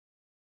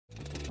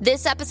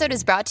This episode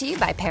is brought to you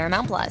by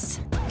Paramount Plus.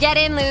 Get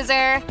in,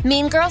 loser!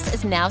 Mean Girls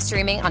is now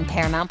streaming on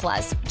Paramount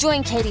Plus.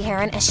 Join Katie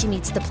Heron as she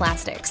meets the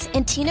plastics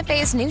in Tina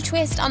Fey's new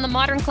twist on the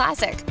modern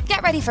classic.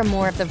 Get ready for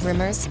more of the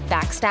rumors,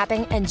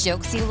 backstabbing, and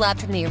jokes you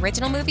loved from the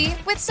original movie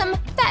with some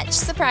fetch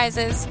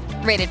surprises.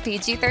 Rated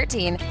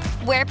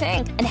PG-13. Wear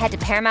pink and head to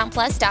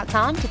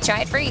ParamountPlus.com to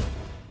try it free.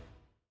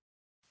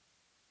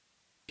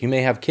 You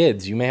may have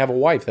kids, you may have a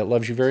wife that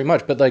loves you very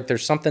much, but like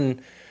there's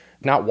something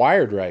not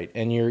wired right,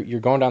 and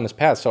you're going down this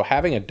path. So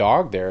having a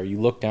dog there,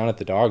 you look down at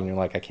the dog and you're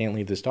like, I can't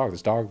leave this dog.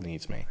 This dog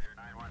needs me.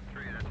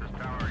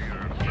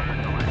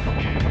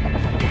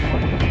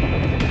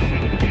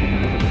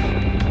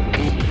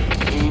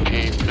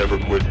 Never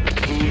quit.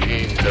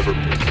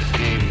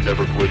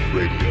 Never quit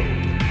radio.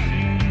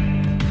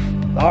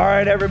 All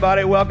right,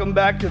 everybody, welcome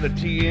back to the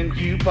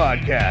TNQ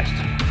podcast.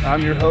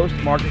 I'm your host,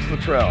 Marcus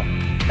Luttrell.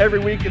 Every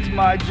week, it's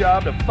my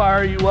job to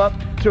fire you up,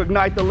 to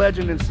ignite the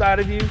legend inside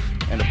of you,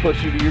 and to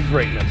push you to your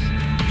greatness.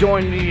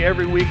 Join me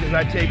every week as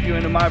I take you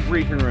into my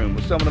briefing room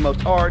with some of the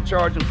most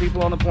hard-charging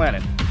people on the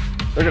planet.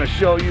 They're going to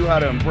show you how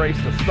to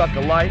embrace the suck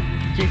of life,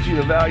 teach you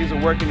the values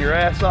of working your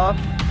ass off,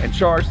 and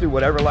charge through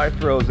whatever life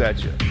throws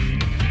at you.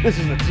 This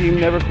is the Team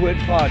Never Quit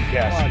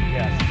podcast.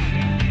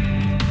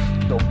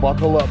 So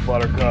buckle up,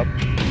 Buttercup.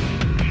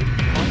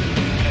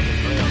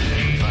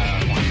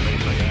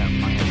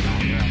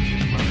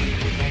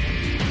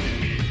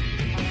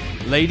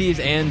 Ladies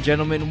and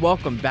gentlemen,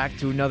 welcome back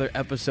to another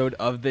episode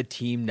of the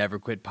Team Never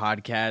Quit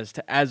podcast.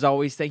 As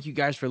always, thank you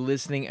guys for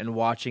listening and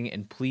watching,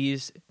 and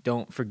please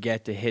don't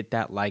forget to hit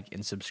that like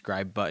and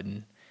subscribe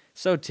button.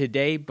 So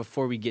today,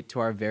 before we get to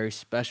our very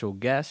special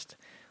guest,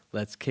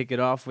 let's kick it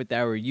off with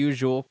our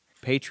usual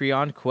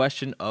Patreon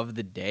question of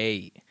the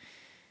day.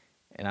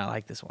 And I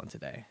like this one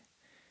today.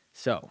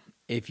 So,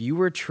 if you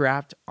were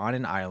trapped on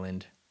an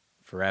island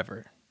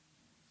forever,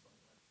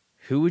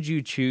 who would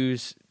you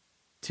choose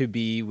to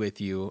be with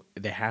you?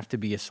 They have to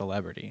be a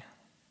celebrity.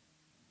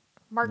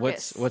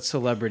 Marcus. What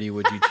celebrity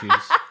would you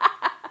choose?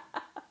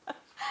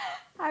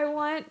 I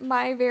want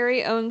my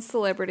very own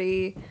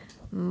celebrity,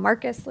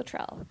 Marcus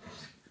Luttrell.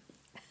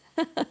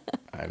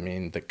 I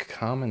mean, the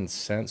common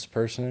sense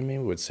person in me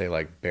would say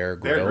like Bear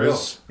Bear Grylls.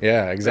 Grylls.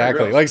 Yeah,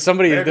 exactly. Like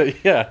somebody,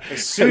 yeah.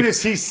 As soon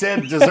as he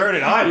said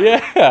deserted island,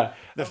 Yeah.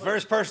 the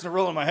first person to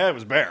roll in my head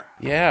was Bear.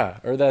 Yeah,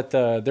 or that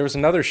there was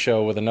another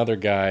show with another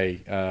guy.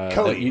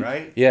 Cody,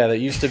 right? Yeah, that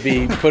used to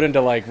be put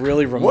into like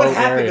really remote What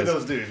happened areas. to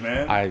those dudes,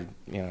 man?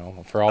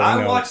 For all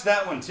we know. I watched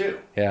that one too.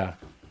 Yeah,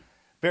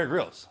 Bear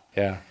Grylls.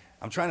 yeah.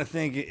 I'm trying to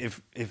think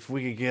if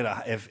we could get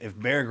if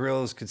Bear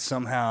Grylls could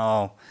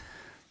somehow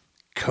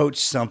coach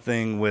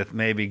something with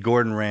maybe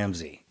Gordon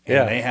Ramsay. And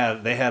Yeah.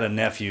 they had a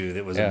nephew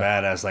that was a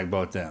badass like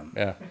both them.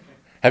 Yeah.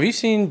 Have you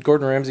seen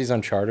Gordon Ramsay's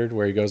Uncharted,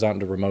 where he goes out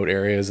into remote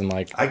areas and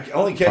like I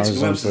only catch farms his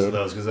own glimpses of food?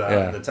 those because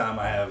Yeah. the time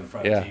I have in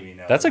front Yeah, of TV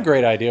now. that's a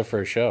great idea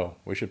for a show.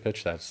 We should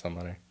pitch that to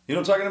somebody. You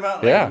know what I'm talking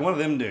about? Yeah. One of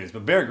them dudes,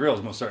 but Bear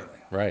Grylls most certainly.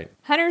 Right.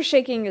 Hunter's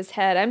shaking his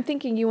head. I'm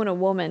thinking you want a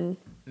woman.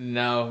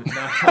 No. Oh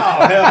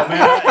hell,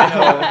 man!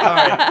 All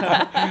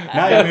right.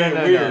 Now you're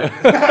being weird.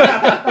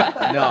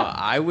 No,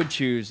 I would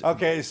choose.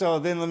 Okay, so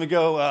then let me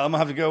go. I'm gonna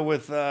have to go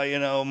with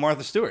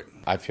Martha Stewart.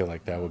 I feel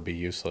like that would be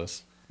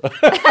useless.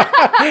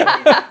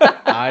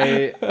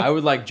 I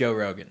would like Joe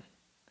Rogan.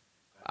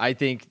 I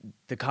think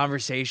the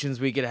conversations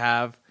we could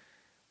have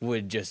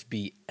would just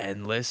be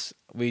endless.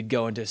 We'd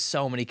go into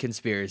so many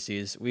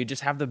conspiracies. We'd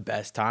just have the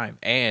best time.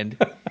 And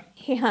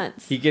He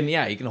hunts. he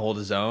can hold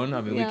his own.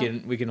 I mean, Yeah.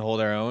 we can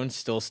hold our own,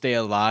 still stay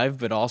alive,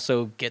 but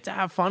also get to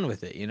have fun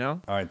with it, you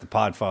know? All right, the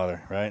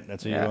Podfather, right?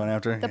 That's what Yeah. you're going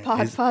after. The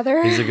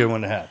Podfather? He's a good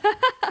one to have.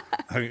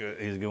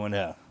 He's a good one to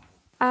have.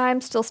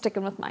 I'm still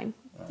sticking with mine.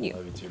 You. I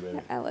love you too, baby.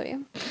 I love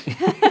you.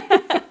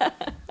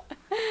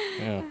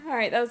 Yeah. All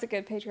right, that was a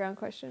good Patreon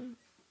question.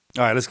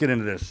 All right, let's get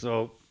into this.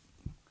 So,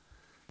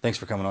 thanks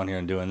for coming on here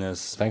and doing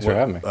this. Thanks for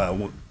having me.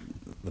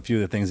 A few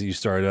of the things that you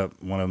started up,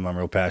 one of them I'm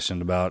real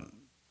passionate about.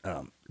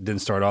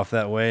 Didn't start off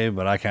that way,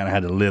 but I kind of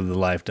had to live the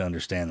life to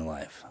understand the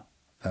life.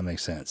 If that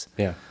makes sense.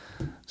 Yeah.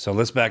 So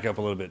let's back up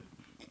a little bit.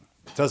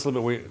 Tell us a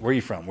little bit, where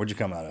you from? Where'd you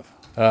come out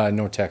of?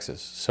 North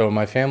Texas. So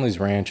my family's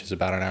ranch is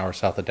about an hour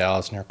south of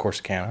Dallas, near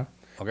Corsicana.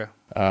 Okay.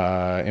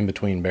 In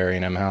between Barry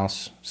and M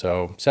House.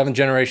 So 7th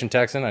generation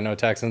Texan. I know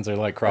Texans are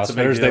like That's a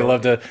big CrossFitters. They deal.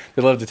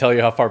 love to tell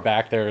you how far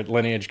back their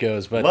lineage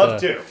goes. But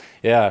Love to.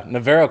 Yeah,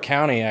 Navarro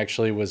County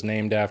actually was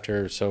named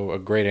after a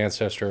great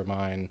ancestor of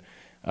mine,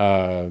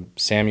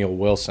 Samuel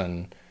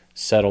Wilson,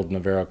 settled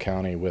Navarro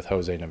County with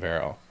Jose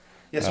Navarro.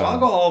 Yeah, so I'll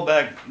go all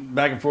back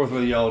and forth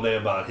with you all day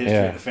about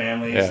history of the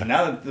families. Yeah.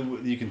 Now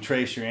that you can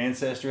trace your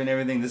ancestry and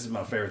everything, this is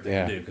my favorite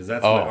thing to do because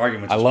that's Oh, what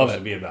arguments I are love supposed it.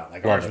 to be about.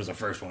 Like Love ours it. was the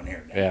first one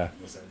here. Yeah.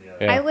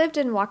 I lived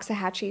in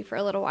Waxahachie for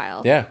a little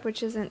while. Yeah.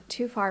 Which isn't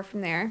too far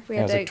from there. We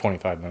Yeah, had it's to, like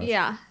 25 minutes.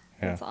 Yeah.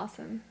 Yeah. That's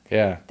awesome.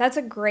 Yeah. That's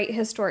a great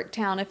historic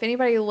town. If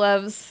anybody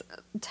loves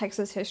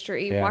Texas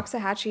history, Yeah.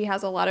 Waxahachie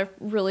has a lot of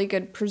really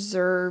good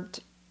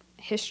preserved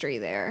history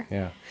there.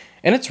 Yeah.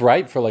 And it's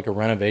right for like a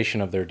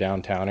renovation of their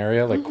downtown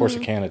area, like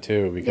Corsicana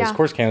too, because Yeah.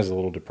 Corsicana's a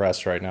little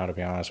depressed right now, to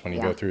be honest, when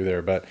you go through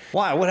there. But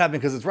Why? What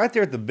happened? Because it's right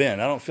there at the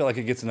bend. I don't feel like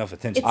it gets enough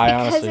attention. It's I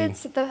because honestly-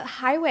 it's the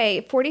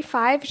highway.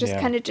 45 just Yeah.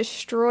 kind of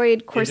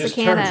destroyed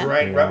Corsicana.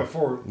 right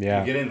before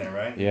Yeah. you get in there,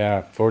 right?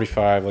 yeah,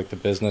 45, like the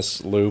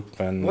business loop.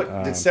 And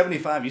What did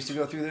 75 used to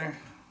go through there?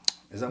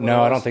 Is that what no, it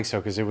I was? don't think so,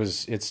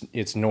 because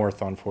it's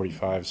north on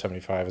 45.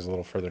 75 is a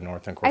little further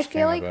north than Corsicana. I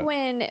feel like but-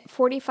 when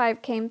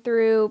 45 came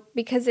through,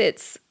 because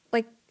it's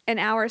like an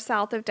hour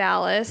south of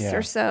Dallas Yeah.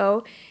 or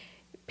so,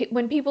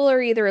 when people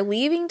are either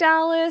leaving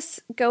Dallas,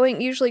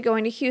 usually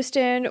going to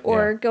Houston,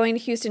 or Yeah. going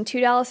to Houston to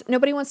Dallas,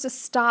 nobody wants to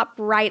stop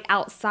right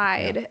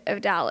outside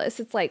of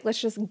Dallas. It's like,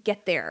 let's just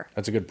get there.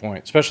 That's a good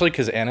point, especially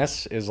because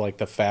Ennis is like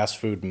the fast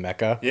food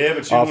mecca. Yeah,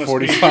 but you off want to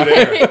 45.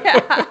 speed through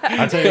there.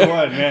 I tell you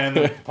what, man,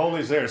 the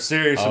police there are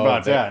serious Oh,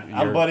 about that- that.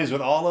 I'm buddies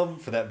with all of them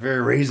for that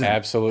very reason.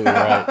 Absolutely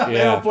right. They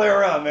Yeah, don't play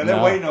around, man. They're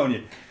No. waiting on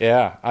you.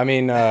 yeah. I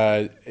mean,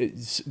 God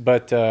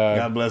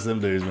bless them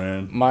dudes,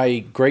 man. my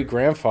great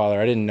grandfather,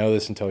 I didn't know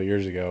this until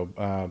years ago,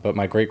 but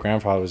my great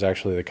grandfather was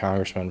actually the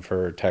congressman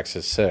for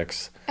Texas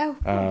 6th.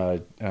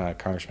 Oh,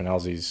 Congressman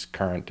Elzey's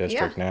current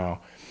district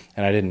now.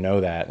 And I didn't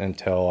know that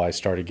until I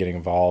started getting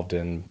involved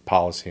in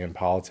policy and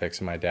politics.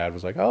 And my dad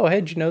was like, "Oh,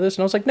 hey, did you know this?"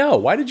 And I was like, "No,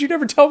 why did you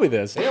never tell me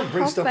this?" They don't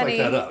bring How stuff funny.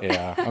 like that up.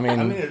 Yeah, I I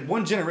mean, mean,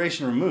 one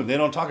generation removed, they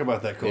don't talk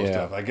about that cool Yeah.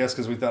 stuff. I guess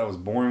because we thought it was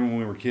boring when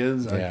we were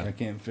kids. Yeah. I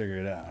can't figure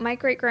it out. my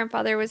great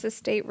grandfather was a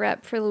state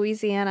rep for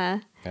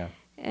Louisiana. yeah.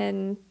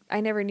 And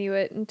I never knew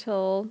it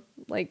until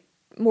like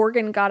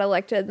Morgan got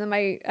elected. Then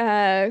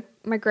my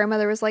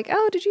grandmother was like,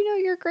 "Oh, did you know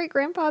your great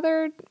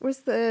grandfather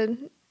was the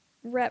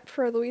rep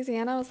for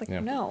Louisiana?" I was like,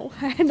 Yeah. "No,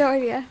 I had no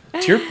idea."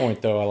 To your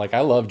point, though, like I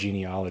love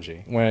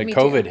genealogy. When Me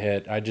COVID too.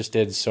 hit, I just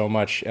did so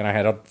much, and I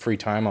had free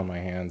time on my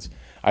hands.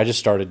 I just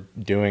started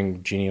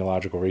doing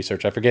genealogical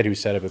research. I forget who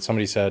said it, but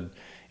somebody said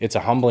it's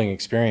a humbling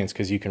experience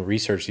because you can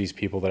research these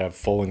people that have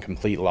full and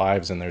complete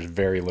lives, and there's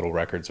very little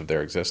records of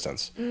their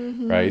existence,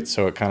 right?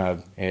 So it kind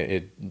of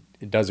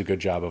it does a good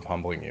job of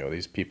humbling you.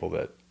 These people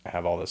that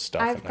have all this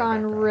stuff. in I've their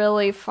gone background.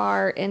 really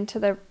far into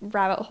the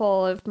rabbit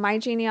hole of my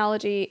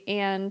genealogy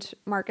and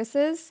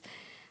Marcus's,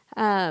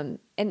 and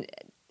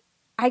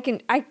I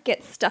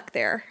get stuck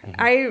there.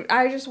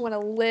 I just want to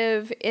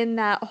live in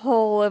that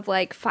hole of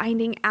like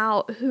finding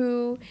out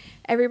who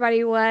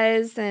everybody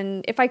was,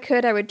 and if I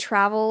could, I would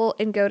travel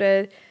and go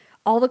to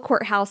all the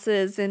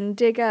courthouses and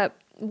dig up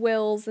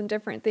wills and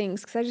different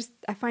things because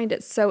I find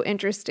it so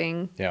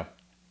interesting. Yeah,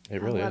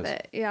 it really I love is.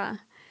 it. Yeah,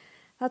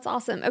 that's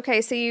awesome.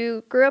 Okay, so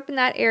you grew up in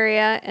that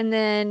area, and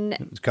then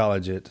It's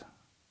college it.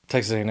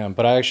 Texas A&M,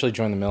 but I actually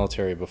joined the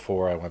military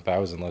before I went. I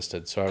was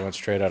enlisted, so I went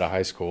straight out of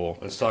high school.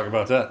 Let's talk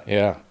about that.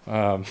 Yeah,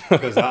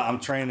 Because I'm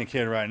training a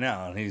kid right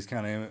now, and he's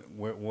kind of,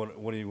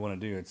 what do you want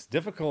to do? It's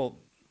difficult.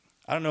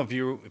 I don't know if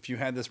you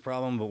had this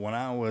problem, but when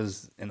I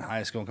was in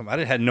high school,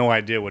 I had no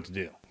idea what to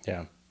do.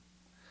 yeah.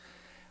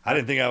 I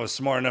didn't think I was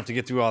smart enough to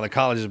get through all the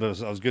colleges, but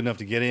I was good enough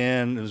to get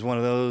in. It was one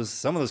of those.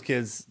 Some of those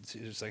kids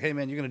just like, "Hey,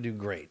 man, you're going to do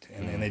great,"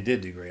 and they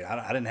did do great.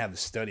 I didn't have the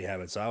study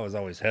habit, so I was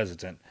always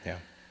hesitant. Yeah.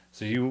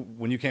 So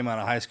when you came out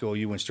of high school,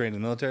 you went straight into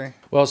the military?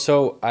 Well,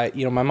 so my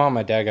mom and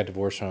my dad got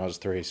divorced when I was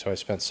 3, so I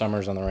spent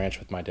summers on the ranch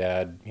with my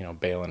dad,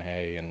 baling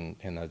hay and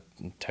in the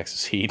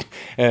Texas heat,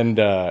 and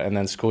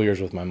then school years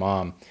with my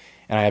mom.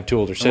 And I have 2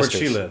 older sisters.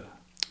 Where'd she live?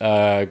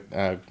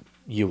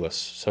 Euless,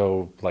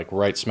 so like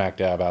right smack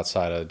dab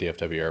outside of the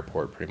DFW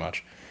airport, pretty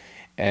much.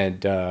 And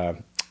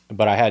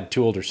but I had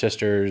 2 older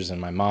sisters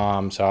and my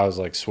mom, so I was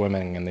like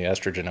swimming in the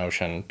estrogen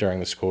ocean during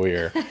the school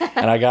year.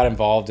 And I got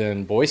involved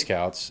in Boy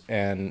Scouts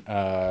and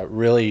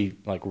really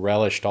like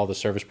relished all the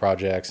service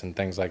projects and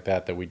things like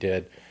that we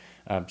did.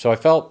 So I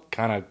felt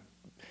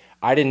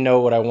I didn't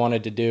know what I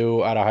wanted to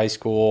do out of high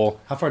school.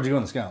 How far did you go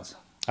in the Scouts?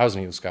 I was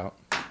an Eagle Scout.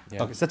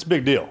 Yeah. Okay, so that's a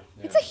big deal.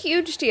 it's a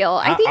huge deal.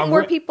 I think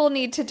more people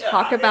need to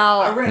talk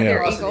about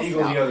their Eagle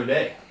Scout. other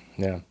day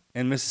Yeah.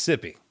 in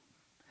Mississippi.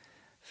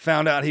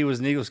 Found out he was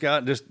an Eagle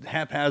Scout just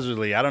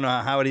haphazardly. I don't know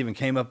how it even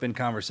came up in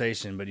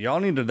conversation, but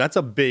y'all need to. That's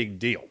a big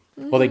deal.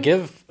 Well, they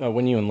give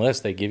when you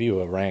enlist, they give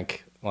you a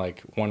rank,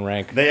 like one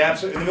rank. They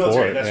absolutely in the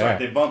military. Forward, That's yeah. right.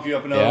 They bump you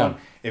up another Yeah. one.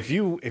 If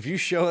you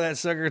show that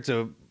sucker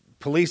to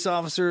police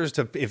officers,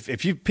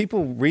 if you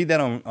people read that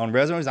on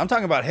resumes, I'm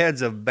talking about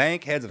heads of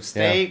bank, heads of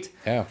state.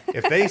 Yeah.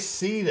 If they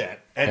see that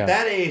at Yeah.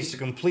 that age to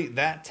complete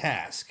that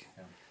task.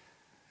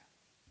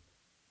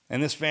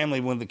 And this family,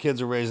 when the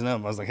kids are raising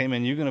up, I was like, "Hey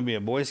man, you're going to be a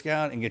Boy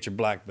Scout and get your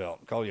black belt.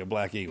 Call you a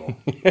Black Eagle."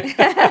 I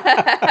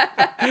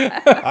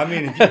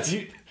mean, if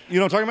you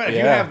know what I'm talking about? If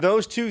you Yeah. have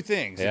those 2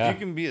 things, Yeah. if you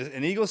can be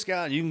an Eagle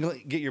Scout, you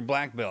can get your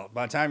black belt.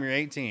 By the time you're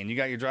 18, you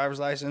got your driver's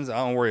license, I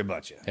don't worry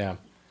about you. Yeah.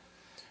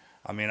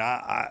 I mean,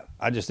 I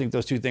just think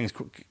those 2 things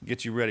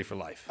get you ready for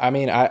life. I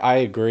mean, I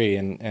agree.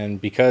 And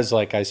because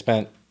like I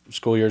spent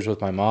school years with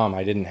my mom,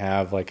 I didn't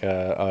have like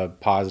a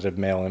positive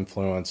male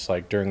influence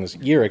like during this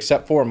year,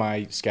 except for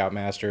my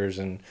scoutmasters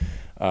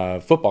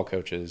and football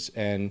coaches.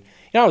 And,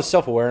 I was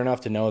self-aware enough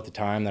to know at the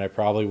time that I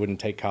probably wouldn't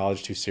take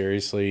college too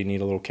seriously,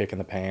 need a little kick in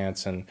the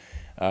pants. And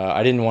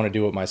I didn't want to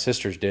do what my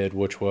sisters did,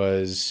 which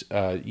was,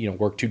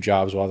 work 2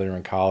 jobs while they were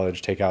in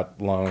college, take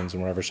out loans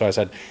and whatever. So I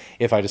said,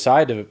 if I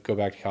decide to go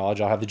back to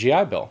college, I'll have the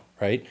GI Bill,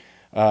 right?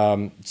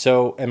 And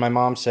my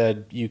mom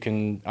said, you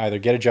can either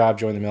get a job,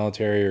 join the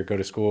military, or go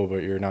to school,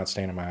 but you're not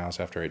staying in my house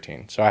after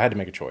 18. So I had to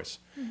make a choice.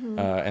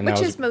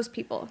 Which is most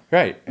people.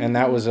 Right. And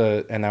that was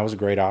a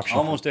great option.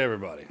 Almost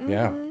everybody.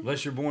 Yeah.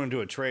 Unless you're born into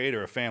a trade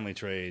or a family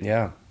trade.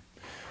 Yeah.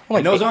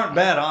 And those aren't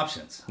bad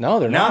options. No,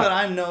 they're not. Now that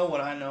I know what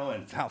I know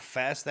and how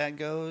fast that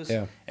goes,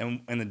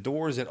 and the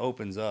doors it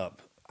opens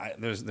up,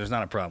 there's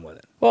not a problem with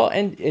it. Well,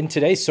 and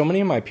today, so many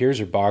of my peers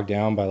are bogged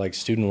down by like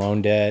student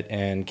loan debt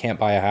and can't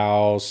buy a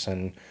house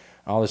and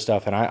all this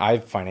stuff. And I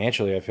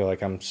financially, I feel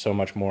like I'm so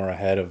much more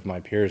ahead of my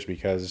peers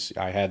because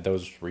I had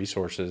those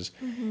resources.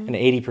 And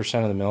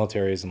 80% of the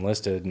military is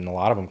enlisted, and a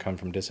lot of them come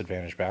from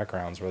disadvantaged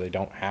backgrounds where they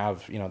don't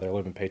have, they're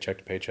living paycheck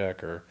to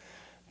paycheck, or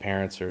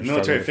parents are. The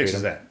military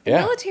fixes that. The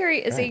military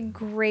is a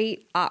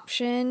great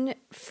option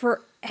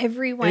for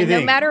everyone,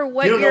 Anything. no matter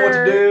what you don't know what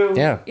to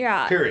do.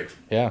 Yeah. Period.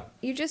 Yeah.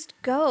 You just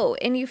go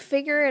and you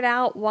figure it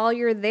out while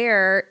you're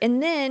there,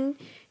 and then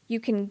you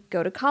can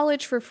go to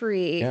college for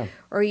free,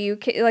 or you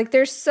can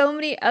there's so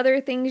many other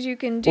things you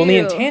can do. Well, the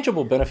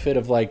intangible benefit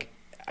of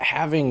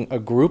having a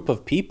group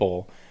of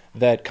people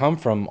that come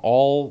from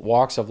all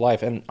walks of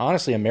life, and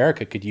honestly,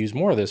 America could use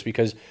more of this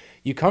because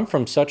you come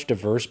from such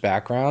diverse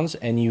backgrounds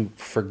and you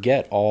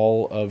forget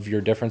all of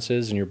your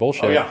differences and your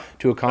bullshit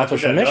to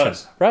accomplish a mission.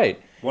 Right.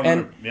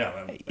 And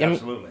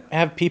absolutely.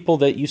 Have people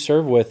that you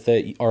serve with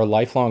that are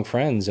lifelong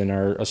friends and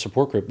are a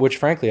support group, which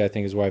frankly I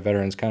think is why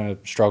veterans kind of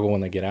struggle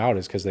when they get out,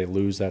 is because they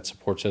lose that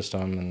support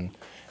system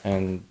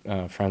and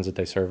friends that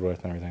they serve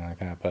with and everything like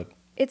that. But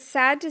it's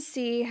sad to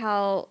see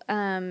how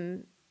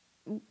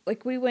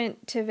we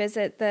went to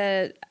visit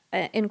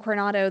in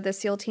Coronado, the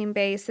SEAL team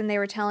base, and they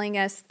were telling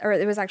us, or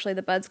it was actually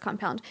the Buds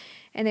compound,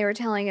 and they were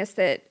telling us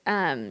that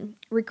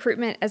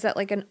recruitment is at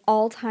an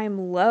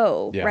all-time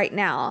low right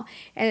now,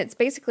 and it's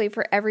basically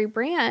for every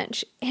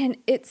branch, and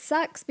it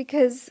sucks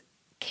because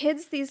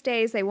kids these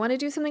days, they want to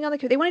do something on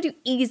they want to do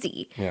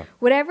easy.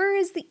 Whatever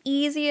is the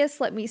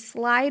easiest, let me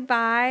slide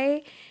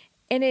by,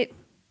 and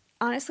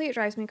honestly, it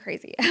drives me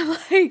crazy. I'm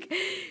like,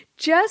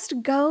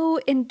 just go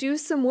and do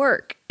some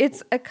work.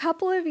 It's a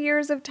couple of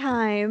years of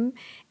time,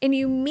 and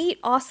you meet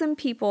awesome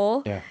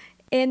people,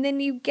 and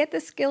then you get the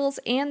skills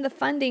and the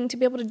funding to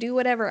be able to do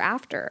whatever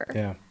after.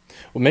 Yeah.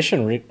 Well,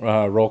 Mission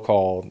Roll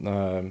Call,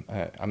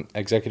 I'm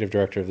executive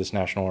director of this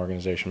national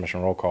organization,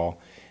 Mission Roll Call.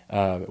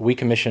 We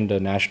commissioned a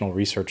national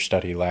research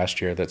study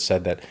last year that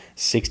said that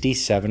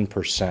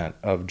 67%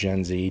 of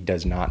Gen Z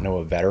does not know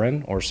a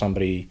veteran or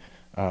somebody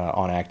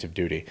on active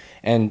duty.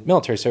 And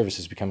military service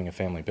is becoming a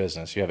family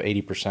business. You have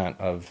 80%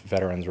 of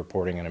veterans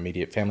reporting an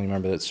immediate family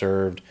member that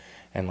served,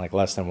 and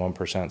less than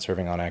 1%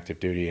 serving on active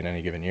duty in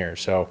any given year.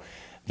 So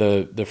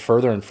the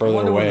further and further I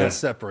wonder away. when that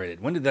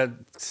separated. When did that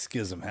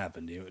schism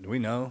happen? Do we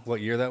know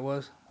what year that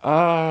was?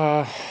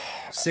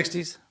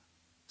 60s?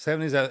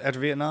 70s after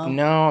Vietnam?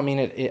 No, I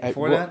mean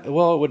Before that?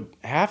 Well, it would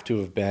have to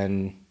have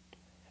been.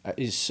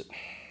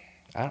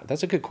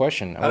 That's a good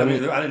question. I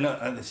didn't know.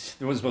 There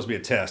wasn't supposed to be a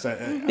test.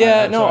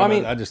 I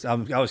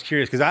was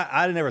curious because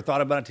I never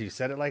thought about it until you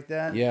said it like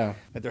that. Yeah.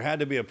 That there had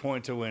to be a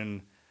point to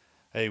when,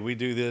 hey, we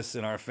do this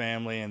in our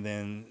family, and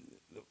then.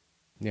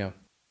 Yeah.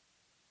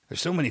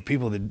 There's so many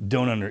people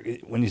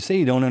that when you say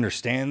you don't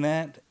understand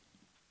that,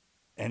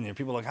 and there are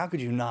people how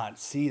could you not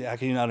see that? How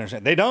can you not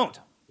understand? They don't.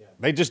 Yeah.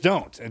 They just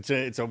don't.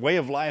 It's a way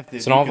of life.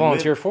 It's an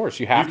all-volunteer force.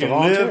 You have to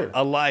volunteer. Live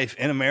a life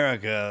in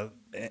America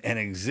and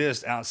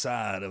exist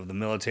outside of the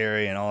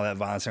military and all that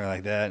violence and everything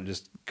like that, and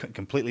just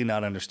completely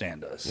not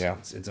understand us. Yeah.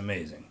 It's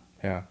amazing.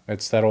 Yeah.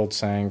 It's that old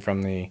saying,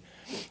 from the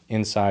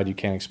inside you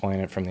can't explain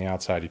it, from the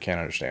outside you can't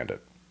understand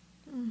it.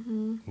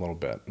 A little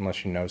bit,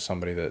 unless you know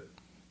somebody that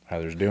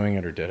either's doing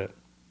it or did it.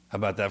 How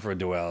about that for a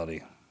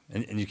duality?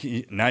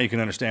 And now you can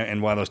understand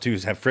and why those two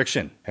have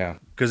friction. Yeah.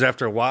 Because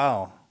after a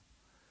while,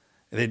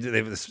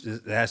 there's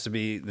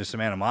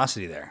some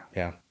animosity there.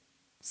 Yeah.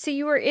 So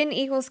you were in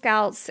Eagle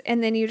Scouts,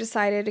 and then you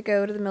decided to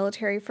go to the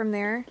military from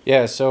there?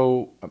 Yeah,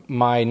 so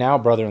my now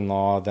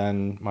brother-in-law,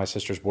 then my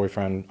sister's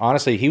boyfriend,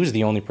 honestly, he was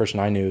the only person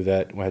I knew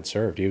that had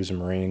served. He was a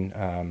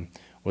Marine,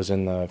 was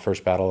in the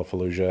first Battle of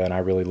Fallujah, and I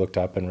really looked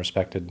up and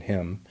respected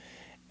him.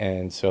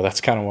 And so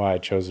that's kind of why I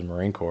chose the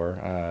Marine Corps.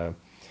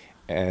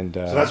 So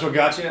that's what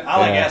got you? I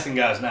like asking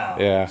guys now.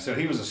 Yeah. So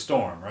he was a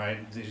storm, right?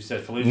 You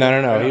said Fallujah?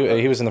 No.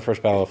 He was in the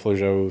first Battle of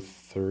Fallujah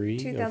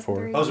 03 or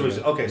 4. Oh, so it's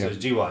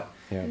GWAT.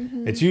 Yeah.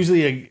 It's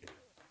usually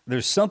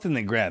there's something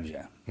that grabs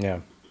you.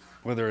 Yeah.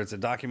 Whether it's a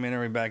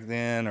documentary back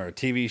then or a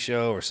TV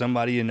show or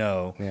somebody you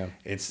know. Yeah.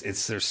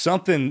 There's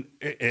something,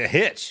 a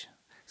hitch.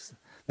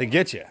 They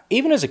get you.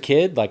 Even as a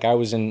kid,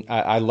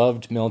 I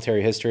loved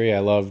military history. I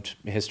loved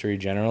history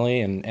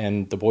generally,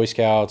 and the Boy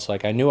Scouts.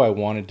 I knew I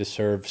wanted to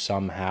serve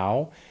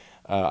somehow.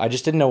 I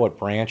just didn't know what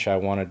branch I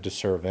wanted to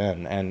serve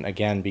in. And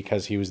again,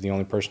 because he was the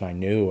only person I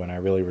knew, and I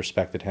really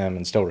respected him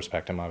and still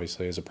respect him,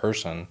 obviously, as a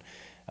person,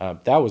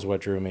 that was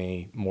what drew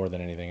me more than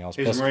anything else.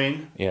 He's a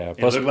Marine? Yeah.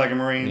 He looked like a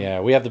Marine? Yeah,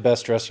 we have the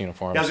best dress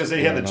uniforms. Yeah, I was going to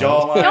say, you have the jawline.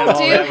 Y'all and all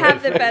do that.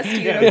 have the best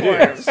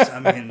uniforms.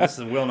 I mean, this is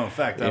a well-known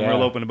fact. I'm Yeah.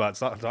 real open about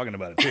talking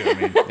about it, too. I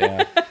mean,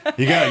 Yeah.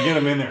 you got to get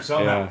them in there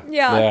somehow.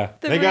 Yeah. Yeah.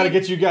 They got to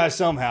get you guys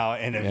somehow.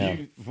 And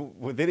if you,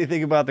 with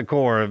anything about the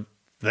Corps,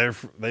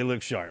 they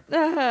look sharp.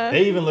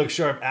 They even look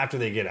sharp after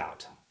they get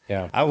out.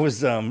 Yeah. I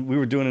was, we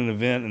were doing an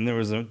event, and there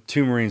was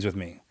two Marines with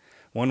me.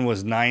 One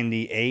was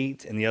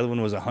 98, and the other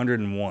one was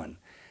 101.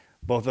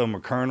 Both of them were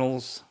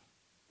colonels,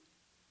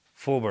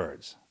 full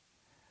birds.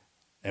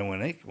 And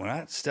when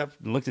I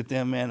stepped and looked at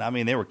them, man, I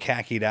mean, they were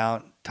khakied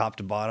out, top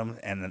to bottom,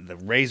 and the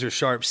razor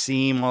sharp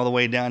seam all the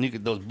way down.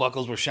 Those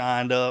buckles were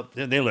shined up.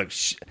 They look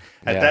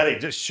at that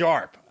age just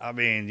sharp. I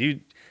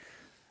mean,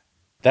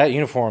 that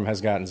uniform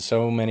has gotten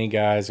so many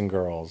guys and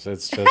girls.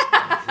 It's just,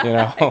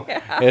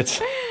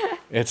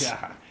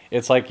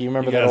 it's like you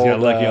remember you that guys got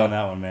old lucky on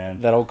that one, man.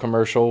 that old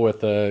commercial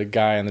with the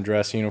guy in the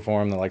dress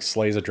uniform that like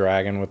slays a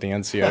dragon with the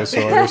NCO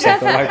sword or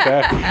something like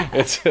that.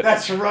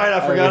 That's right.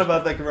 I forgot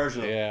about that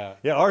commercial. Yeah.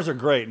 Yeah, ours are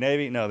great.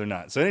 Navy, no, they're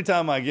not. So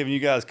anytime I give you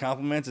guys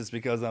compliments, it's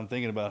because I'm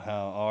thinking about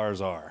how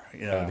ours are.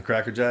 The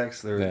Cracker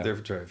Jacks, they're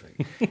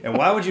terrific. And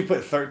why would you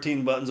put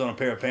 13 buttons on a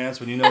pair of pants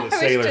when you know that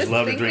sailors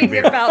love to drink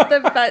beer? About the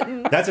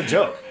buttons. That's a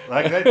joke.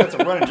 That's a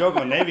running joke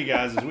on Navy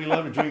guys is we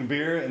love to drink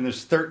beer and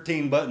there's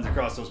 13 buttons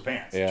across those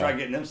pants. Yeah. Try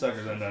getting them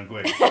suckers undone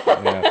quick.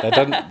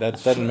 Yeah,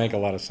 that doesn't make a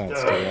lot of sense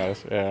to be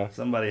honest. Yeah.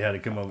 Somebody had to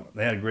come up.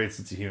 They had a great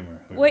sense of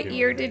humor. What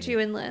year did you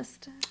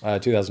enlist?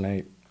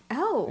 2008.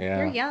 Oh, Yeah.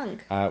 you're young.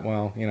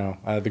 Well,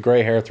 the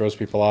gray hair throws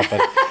people off,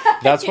 but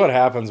that's what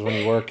happens when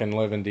you work and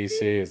live in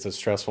D.C. It's a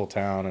stressful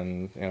town,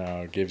 and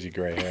it gives you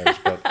gray hairs.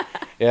 But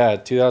yeah,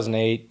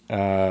 2008,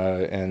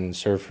 and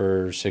served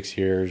for 6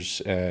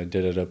 years. Did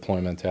a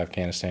deployment to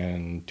Afghanistan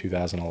in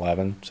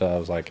 2011. So I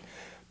was like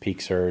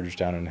peak surge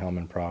down in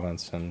Helmand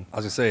Province, and I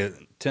was gonna say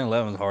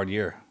 10-11 was a hard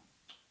year.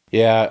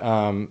 Yeah,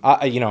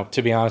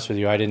 to be honest with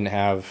you, I didn't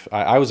have.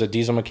 I was a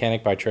diesel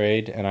mechanic by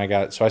trade, and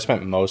I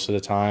spent most of the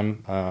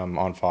time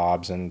on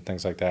FOBs and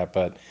things like that.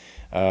 But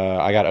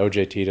I got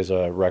OJT'd as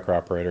a wrecker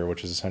operator,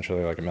 which is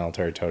essentially like a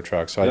military tow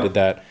truck. So I did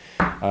that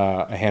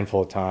a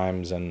handful of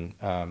times, and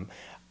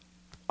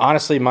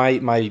honestly,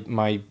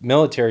 my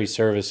military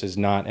service is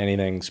not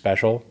anything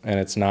special, and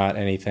it's not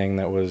anything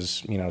that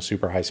was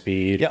super high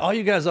speed. Yeah, all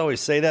you guys always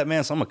say that,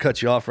 man. So I'm gonna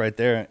cut you off right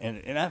there. And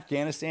in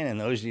Afghanistan, in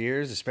those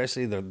years,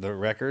 especially the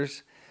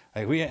wreckers,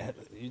 like you're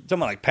talking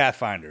about like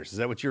Pathfinders. Is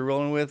that what you're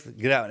rolling with?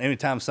 Get out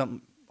anytime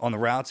something on the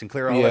routes and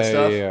clear all that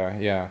stuff.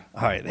 Yeah.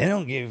 All right, they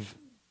don't give.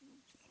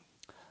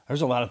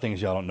 There's a lot of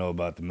things y'all don't know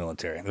about the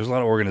military. There's a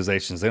lot of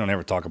organizations they don't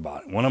ever talk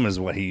about. One of them is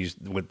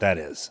what that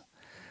is.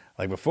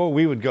 Like before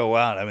we would go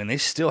out, I mean, they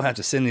still have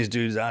to send these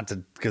dudes out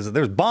because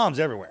there's bombs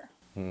everywhere.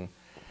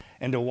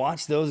 And to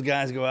watch those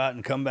guys go out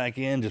and come back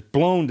in just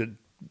blown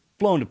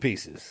to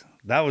pieces.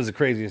 That was the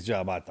craziest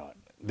job, I thought,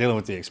 dealing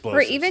with the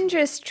explosives. Or even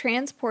just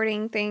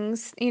transporting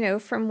things,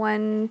 from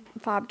one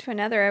fob to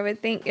another. I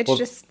would think it's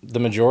just the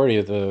majority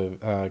of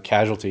the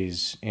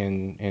casualties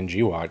in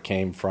GWAT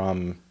came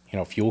from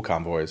fuel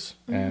convoys,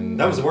 and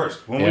that was the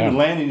worst. When we would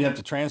land, you'd have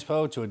to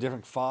transpo to a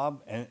different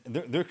fob, and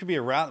there could be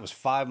a route that was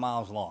 5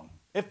 miles long.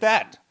 If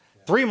that,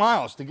 3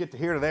 miles to get to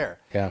here to there.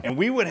 Yeah. And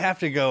we would have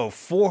to go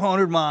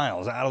 400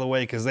 miles out of the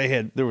way because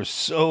there was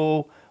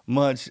so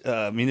much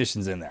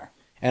munitions in there.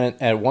 And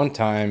at one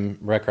time,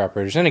 wrecker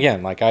operators, and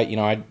again, like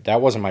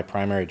that wasn't my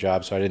primary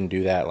job, so I didn't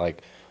do that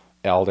like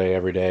all day,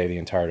 every day, the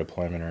entire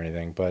deployment or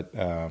anything. But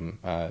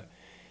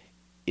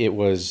it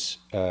was,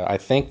 I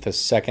think, the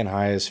second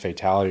highest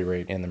fatality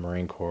rate in the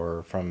Marine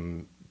Corps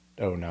from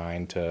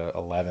 2009 to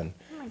 11.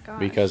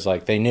 Because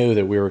like they knew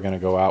that we were going to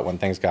go out when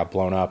things got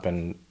blown up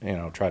and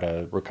try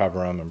to recover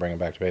them and bring them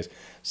back to base.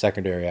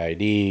 Secondary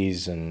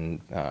IEDs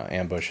and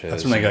ambushes.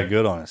 That's when they got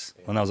good on us.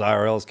 When those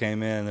IRLs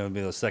came in, there would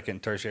be those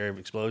second, tertiary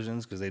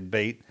explosions because they'd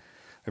bait.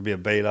 There'd be a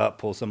bait up,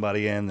 pull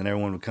somebody in, then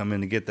everyone would come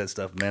in to get that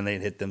stuff. Man,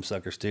 they'd hit them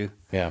suckers too.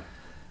 Yeah.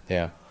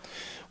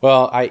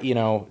 Well, I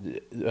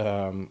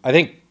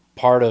think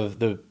part of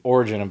the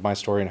origin of my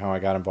story and how I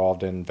got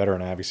involved in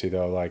veteran advocacy,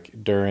 though, like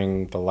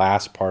during the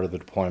last part of the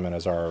deployment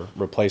as our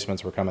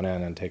replacements were coming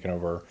in and taking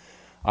over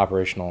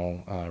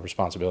operational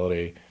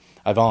responsibility,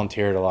 I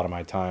volunteered a lot of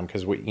my time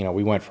because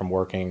we went from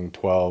working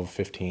 12,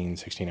 15,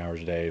 16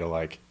 hours a day to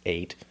like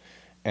 8.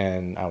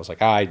 And I was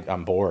like,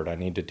 I'm bored. I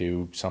need to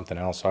do something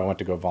else. So I went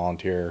to go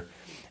volunteer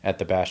at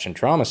the Bastion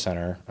Trauma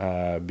Center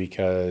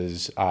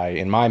because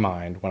in my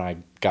mind, when I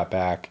got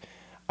back,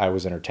 I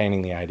was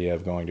entertaining the idea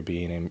of going to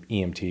be an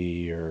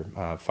EMT or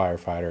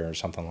firefighter or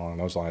something along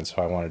those lines.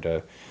 So I wanted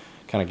to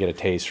kind of get a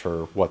taste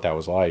for what that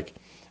was like.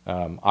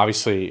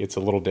 Obviously, it's a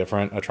little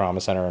different, a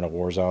trauma center in a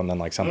war zone, than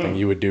like something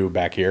you would do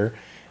back here.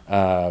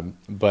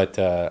 But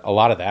a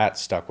lot of that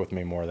stuck with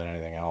me more than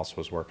anything else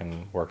was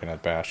working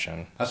at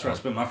Bastion. That's where I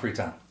spent my free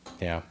time.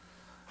 Yeah.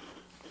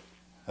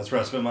 That's where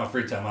I spent my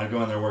free time. I'd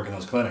go in there working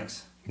those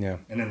clinics. Yeah.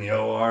 And in the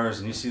ORs,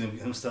 and you see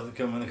them stuff that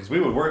come in. Because we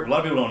would work, a lot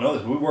of people don't know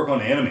this, but we work on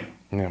the enemy.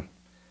 Yeah.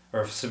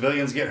 Or if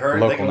civilians get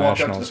hurt, Local they can walk up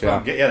to the nationals,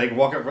 front gate. Yeah, they can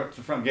walk up right to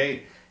the front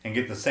gate and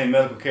get the same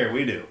medical care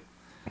we do.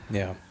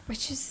 Yeah.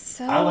 Which is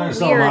so I learned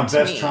some of my weird to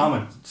best me.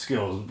 trauma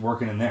skills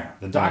working in there.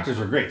 The doctors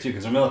were great too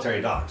because they're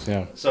military docs.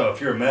 Yeah. So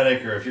if you're a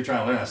medic or if you're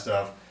trying to learn that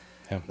stuff,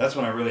 Yeah. that's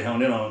when I really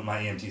honed in on my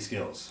EMT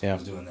skills. Yeah. I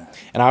was doing that.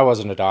 And I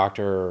wasn't a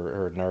doctor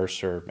or a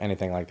nurse or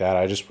anything like that.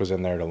 I just was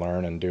in there to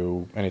learn and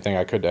do anything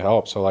I could to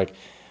help. So like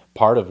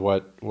part of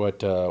what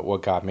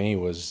got me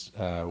was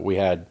we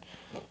had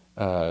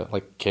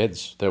like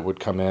kids that would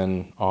come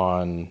in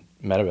on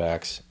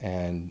medevacs,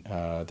 and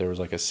there was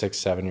like a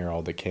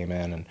 6-7-year-old that came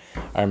in, and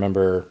I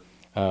remember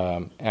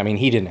I mean,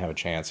 he didn't have a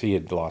chance. He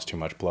had lost too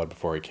much blood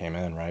before he came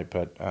in, right?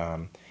 But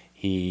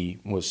he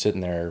was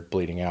sitting there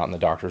bleeding out, and the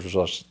doctors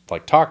were just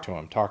like, talk to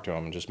him,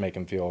 and just make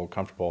him feel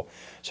comfortable.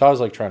 So I was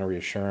like trying to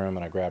reassure him,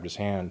 and I grabbed his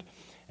hand,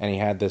 and he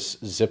had this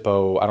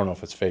Zippo, I don't know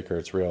if it's fake or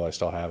it's real, I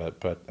still have it,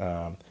 but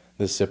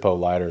this Zippo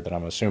lighter that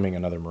I'm assuming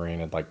another Marine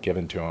had like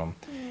given to him.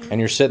 And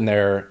you're sitting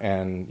there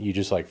and you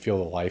just like feel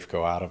the life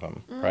go out of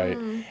him, right?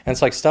 And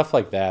it's like stuff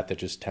like that that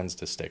just tends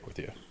to stick with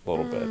you a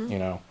little bit, you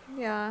know?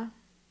 Yeah.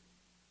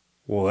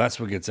 Well, that's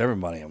what gets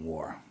everybody in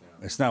war.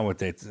 It's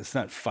not it's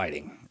not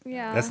fighting.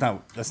 Yeah. That's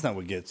not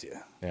what gets you.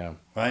 Yeah.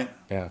 Right?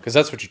 Yeah, because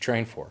that's what you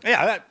train for.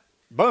 Yeah, that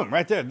boom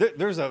right there.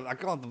 There's I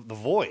call it the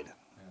void.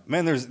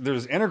 Man, there's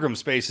intergram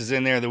spaces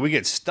in there that we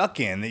get stuck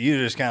in that you're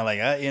just kind of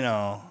like, you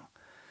know.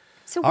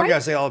 So Our why,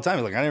 guys say all the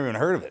time, like, I never even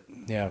heard of it.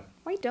 Yeah.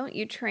 why don't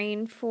you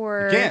train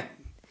for You can't.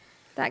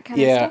 that kind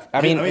of stuff?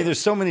 I mean, there's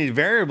so many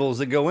variables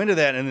that go into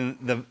that, and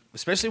then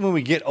especially when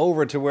we get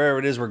over to wherever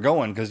it is we're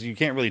going, because you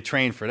can't really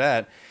train for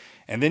that,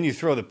 and then you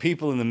throw the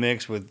people in the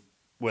mix with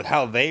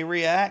how they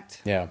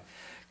react. yeah.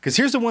 Because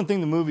here's the one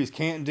thing the movies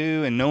can't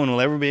do, and no one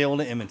will ever be able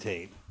to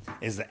imitate,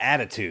 is the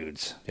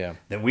attitudes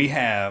that we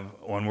have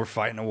when we're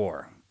fighting a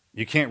war.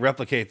 You can't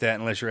replicate that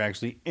unless you're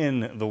actually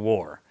in the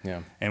war.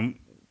 Yeah. And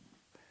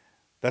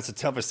that's the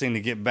toughest thing to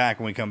get back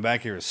when we come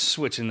back here, is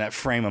switching that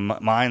frame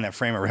of mind, that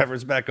frame of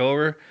reference back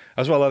over.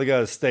 That's why a lot of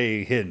guys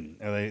stay hidden.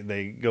 Or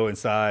they go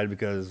inside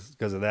because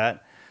of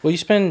that. Well, you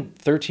spend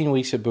 13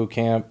 weeks at boot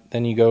camp,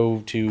 then you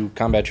go to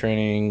combat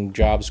training,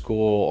 job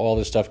school, all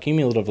this stuff.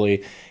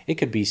 Cumulatively, it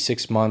could be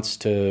 6 months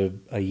to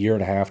a year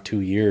and a half, 2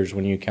 years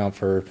when you account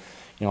for,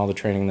 you know, all the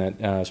training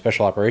that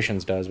Special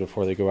Operations does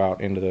before they go out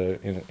into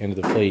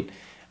the fleet.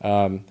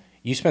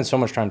 You spend so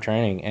much time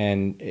training,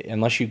 and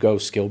unless you go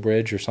skill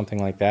bridge or something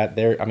like that,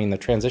 the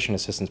transition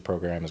assistance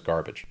program is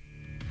garbage.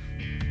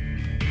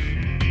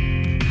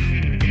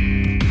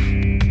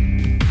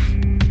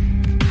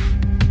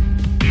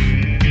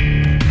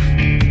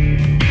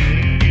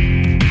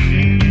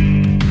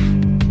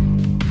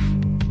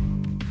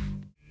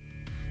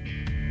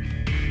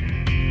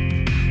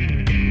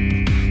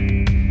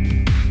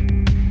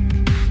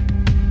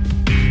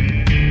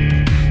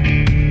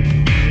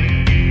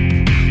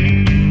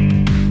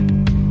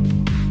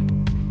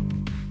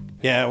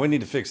 Yeah, we need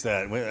to fix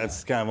that.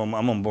 That's kind of,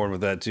 I'm on board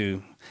with that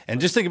too.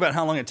 And just think about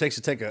how long it takes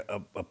to take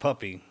a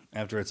puppy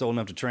after it's old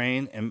enough to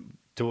train and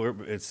to where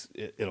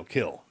it'll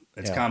kill.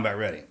 It's combat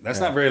ready. That's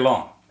not very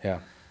long. Yeah.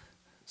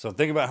 So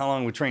think about how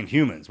long we trained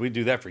humans. We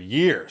do that for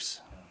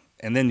years.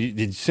 And then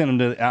you send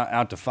them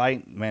out to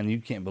fight. Man,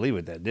 you can't believe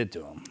what that did to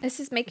them.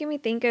 This is making me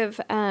think of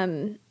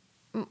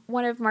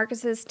one of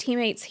Marcus's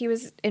teammates he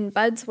was in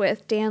buds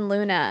with, Dan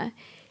Luna.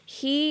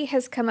 He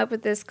has come up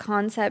with this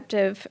concept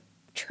of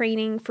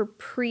training for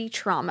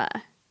pre-trauma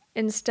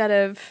instead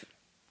of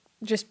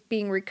just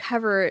being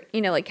recovered,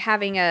 like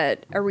having a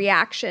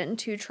reaction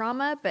to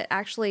trauma, but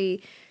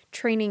actually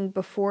training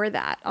before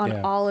that on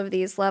all of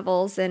these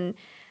levels. And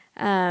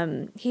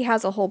he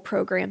has a whole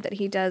program that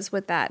he does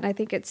with that. And I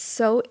think it's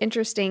so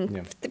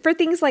interesting for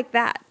things like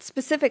that,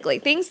 specifically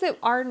things that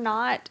are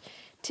not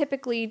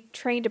typically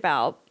trained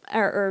about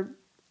or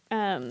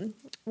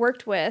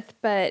worked with,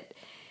 but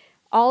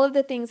all of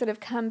the things that have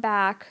come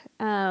back,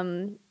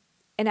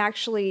 and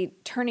actually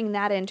turning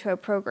that into a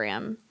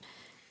program.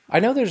 I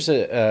know there's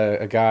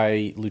a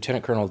guy,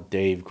 Lieutenant Colonel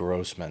Dave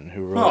Grossman,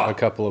 who wrote a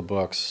couple of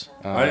books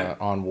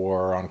on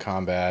war, on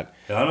combat.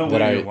 I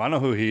know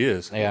who he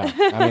is. Yeah,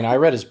 I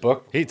read his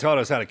book. He taught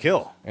us how to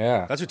kill.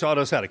 Yeah. That's who taught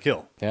us how to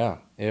kill. Yeah.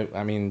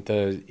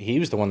 He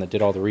was the one that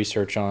did all the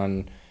research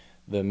on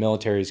the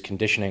military's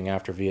conditioning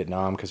after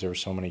Vietnam, because there were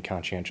so many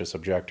conscientious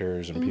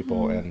objectors and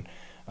people,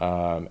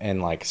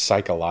 and like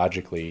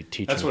psychologically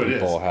teaching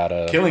people how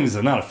to... Killing is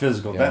not a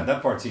physical. Yeah.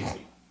 That part's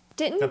easy.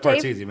 That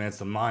part's easy, man. It's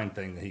the mind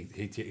thing that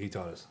he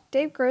taught us.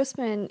 Dave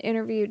Grossman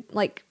interviewed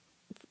like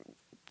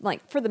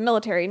for the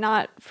military,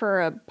 not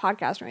for a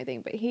podcast or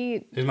anything, but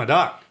he's my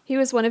doc. He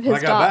was one of his When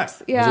I got docs.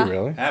 back. Yeah. Was he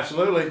really?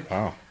 Absolutely.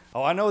 Wow.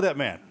 Oh, I know that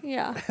man.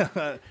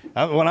 Yeah.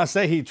 When I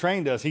say he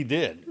trained us, he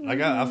did. I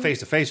got face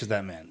to face with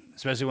that man,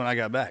 especially when I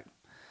got back.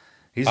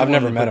 I've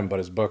never met him, but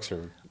his books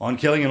are... On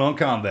killing and on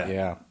combat.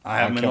 Yeah. I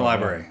have them in the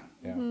library.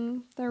 Yeah.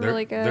 They're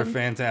really good. They're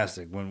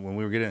fantastic. When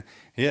we were getting...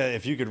 Yeah,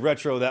 if you could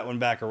retro that one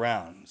back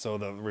around. So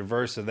the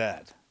reverse of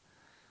that.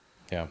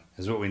 Yeah.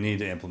 Is what we need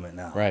to implement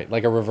now. Right.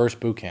 Like a reverse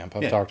boot camp.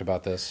 I've talked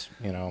about this,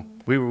 I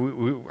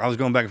was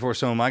going back and forth with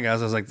some of my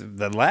guys. I was like,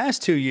 the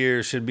last 2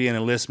 years should be an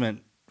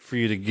enlistment for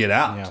you to get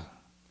out. Yeah.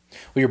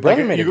 Well, your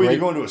brother made a you're great...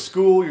 going to a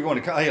school, you're going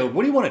to college. Hey,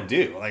 what do you want to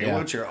do? Like, Yeah.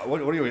 what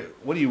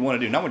do you want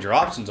to do? Not what your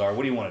options are.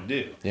 What do you want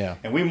to do? Yeah.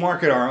 And we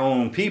market our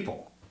own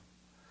people,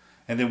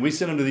 and then we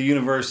send them to the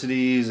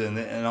universities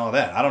and all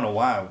that. I don't know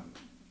why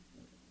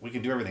we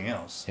can do everything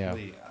else. Yeah.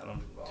 I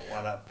don't know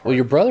why that. Part. Well,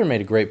 your brother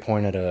made a great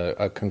point at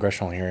a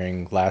congressional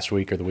hearing last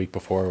week or the week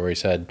before, where he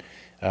said,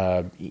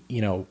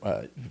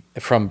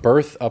 from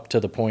birth up to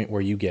the point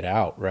where you get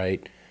out,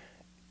 right?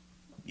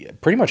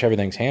 Pretty much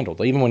everything's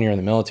handled. Even when you're in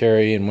the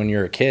military and when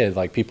you're a kid,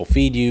 like people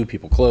feed you,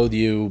 people clothe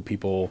you,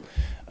 people,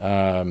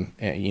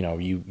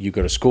 you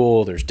go to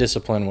school, there's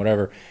discipline,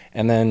 whatever.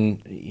 And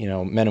then,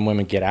 men and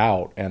women get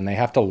out and they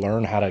have to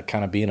learn how to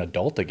kind of be an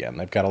adult again.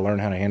 They've got to learn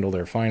how to handle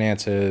their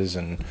finances.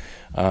 And,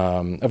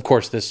 of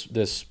course, this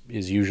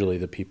is usually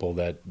the people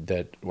that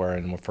were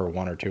in for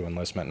 1 or 2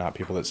 enlistment, not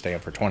people that stay in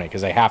for 20,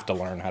 because they have to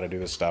learn how to do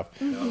this stuff.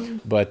 Mm-hmm.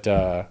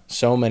 But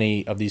so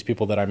many of these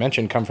people that I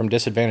mentioned come from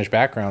disadvantaged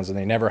backgrounds, and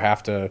they never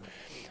have to.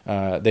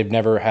 They've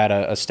never had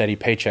a steady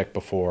paycheck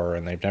before,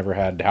 and they've never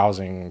had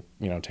housing,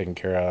 taken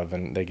care of,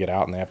 and they get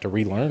out and they have to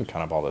relearn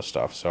kind of all this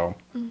stuff. So,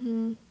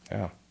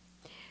 yeah.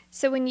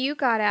 So when you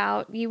got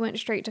out, you went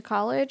straight to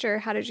college, or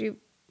how did you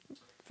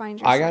find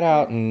yourself? I got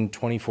out in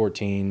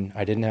 2014.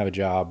 I didn't have a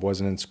job,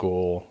 wasn't in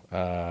school,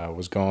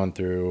 was going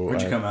through.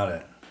 Where'd you come out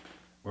at?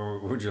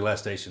 Where'd your last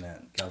station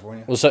at?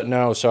 California?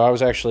 Well, so I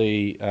was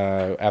actually,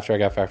 after I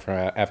got back from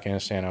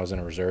Afghanistan, I was in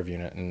a reserve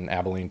unit in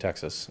Abilene,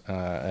 Texas,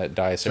 at Dias Air Force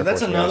Base. So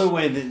that's another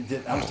way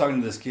that I was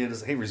talking to this kid.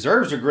 Is, hey,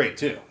 reserves are great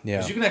too. Yeah.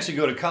 Because you can actually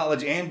go to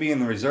college and be in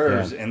the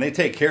reserves, and they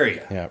take care of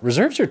you. Yeah.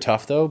 Reserves are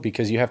tough, though,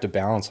 because you have to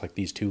balance, like,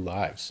 these 2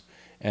 lives.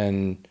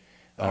 And...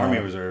 Army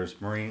Reserves,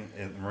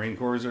 Marine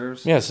Corps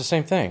Reserves. Yeah, it's the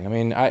same thing. I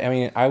mean,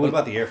 I would. What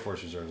about the Air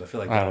Force Reserves? I feel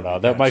like I don't know.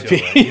 That might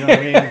be. Right? You know what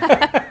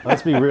I mean?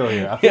 Let's be real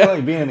here. I feel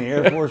like being in the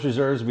Air Force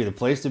Reserves would be the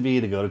place to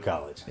be to go to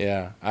college.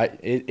 Yeah, I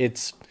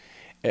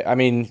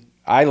mean,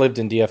 I lived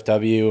in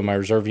DFW, and my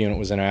reserve unit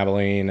was in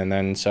Abilene, and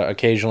then so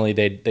occasionally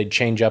they'd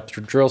change up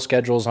drill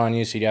schedules on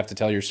you, so you'd have to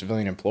tell your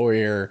civilian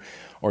employer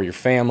or your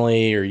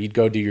family, or you'd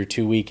go do your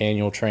 2-week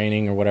annual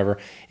training or whatever.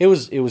 It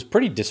was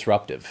pretty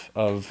disruptive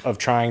of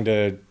trying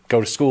to go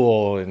to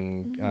school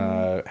and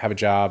have a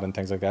job and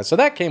things like that. So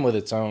that came with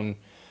its own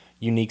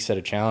unique set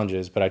of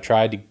challenges. But I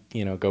tried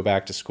to go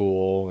back to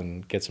school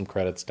and get some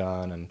credits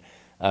done, and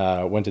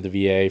went to the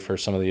VA for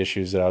some of the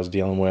issues that I was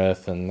dealing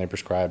with, and they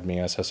prescribed me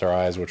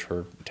SSRIs, which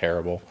were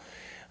terrible.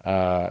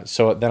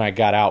 So then I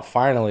got out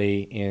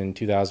finally in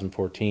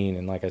 2014,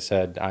 and like I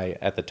said, I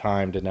at the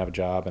time didn't have a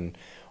job and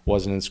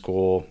wasn't in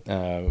school.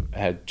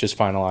 Had just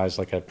finalized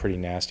like a pretty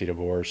nasty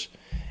divorce.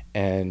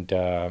 And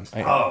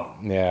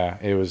yeah,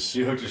 it was.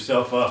 You hooked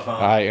yourself up, huh?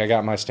 I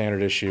got my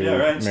standard issue. Yeah,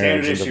 right.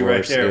 Standard issue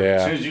divorce. right there. Yeah.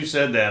 As soon as you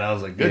said that, I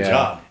was like, "Good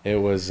job." It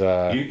was.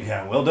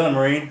 Well done,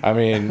 Marine. I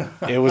mean,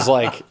 it was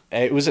like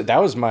that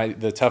was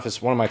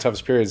one of my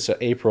toughest periods. So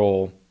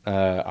April. I'm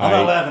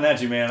not laughing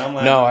at you, man. I'm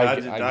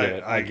laughing.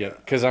 No, I get it.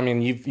 Because I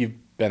mean, you've been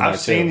there I've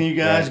seen too, you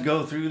guys right?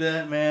 go through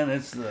that, man.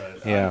 It's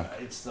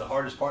the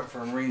hardest part for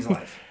a Marine's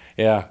life.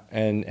 Yeah,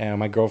 and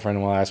my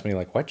girlfriend will ask me,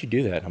 like, why'd you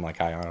do that? And I'm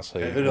like, I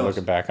honestly, who knows?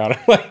 looking back on it,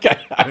 like,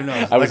 Who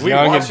knows? I was like,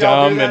 young and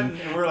dumb.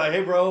 And we're like,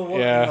 hey, bro, what?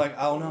 Yeah. And you're like,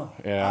 I don't know.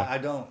 Yeah. I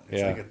don't.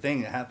 It's like a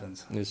thing that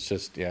happens. It's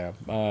just, yeah.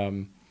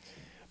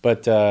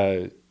 But,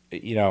 I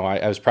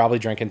was probably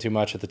drinking too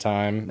much at the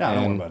time. No, I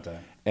don't know about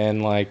that.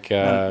 And, like...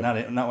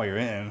 not while you're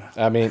in.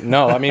 I mean,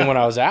 no, when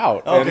I was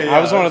out. Okay, and yeah, I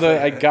was one of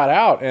I got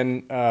out,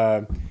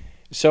 and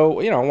so,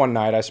 one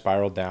night I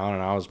spiraled down,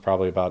 and I was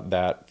probably about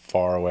that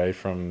far away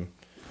from...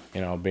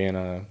 being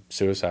a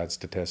suicide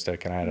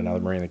statistic, and I had another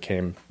Marine that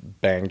came,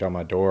 banged on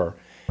my door,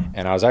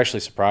 and I was actually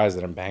surprised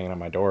that him banging on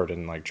my door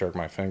didn't like jerk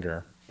my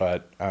finger,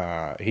 but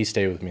he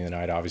stayed with me the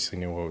night, obviously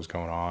knew what was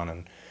going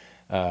on,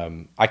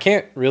 and I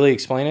can't really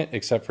explain it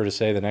except for to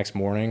say the next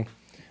morning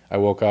I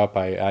woke up,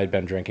 I'd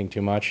been drinking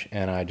too much,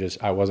 and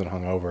I wasn't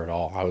hungover at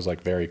all. I was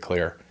like very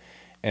clear.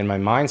 And my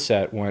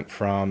mindset went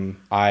from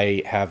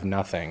I have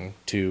nothing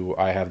to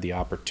I have the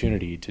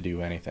opportunity to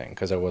do anything,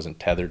 because I wasn't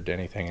tethered to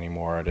anything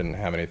anymore. I didn't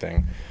have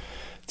anything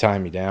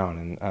tying me down.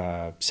 And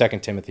 2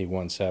 Timothy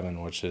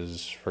 1:7, which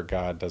is, for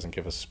God doesn't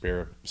give us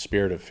a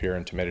spirit of fear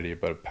and timidity,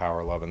 but of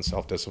power, love, and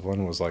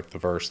self-discipline, was like the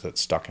verse that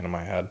stuck into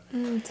my head.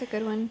 It's a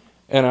good one.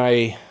 And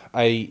I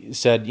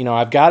said,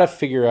 I've got to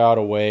figure out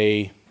a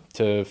way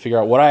to figure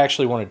out what I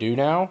actually want to do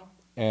now,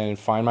 and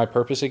find my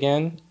purpose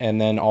again, and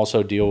then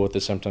also deal with the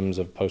symptoms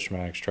of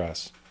post-traumatic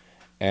stress.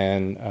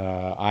 And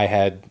I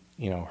had,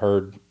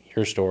 heard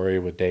your story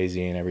with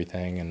Daisy and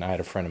everything, and I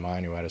had a friend of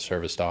mine who had a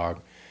service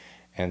dog.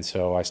 And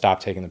so I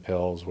stopped taking the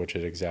pills, which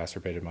had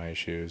exacerbated my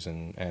issues,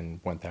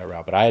 and went that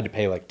route. But I had to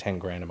pay like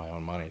 $10,000 of my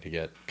own money to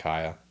get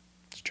Kaya.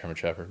 It's a German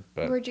Shepherd.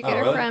 But where'd you get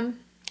her from?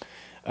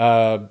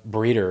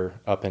 Breeder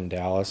up in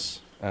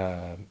Dallas.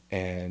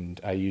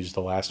 And I used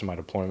the last of my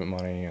deployment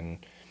money and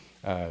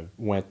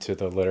went to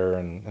the litter,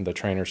 and the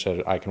trainer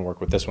said, I can work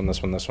with this one,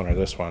 or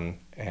this one.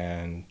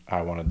 And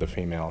I wanted the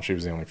female. She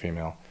was the only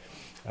female.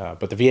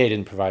 But the VA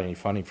didn't provide any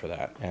funding for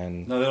that.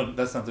 And No, they don't.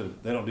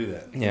 They don't do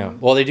that. yeah,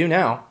 well, they do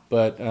now,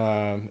 but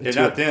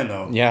Not then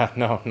though. yeah,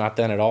 no, not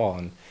then at all.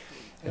 And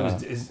I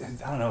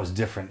don't know. It's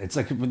different. It's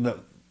like when the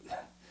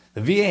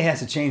VA has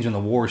to change when the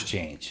wars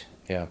change.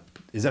 yeah,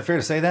 Is that fair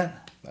to say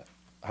that?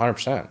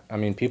 100%. I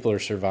mean, people are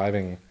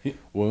surviving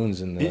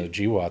wounds in the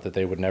GWAT that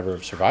they would never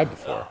have survived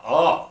before.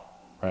 Oh,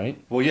 Right?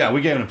 well, yeah,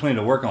 we gave them plenty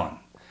to work on,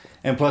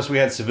 and plus we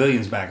had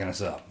civilians backing us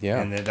up.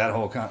 Yeah. And that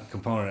whole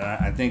component.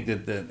 I think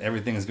that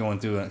everything is going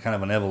through a kind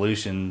of an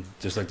evolution,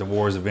 just like the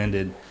wars have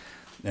ended,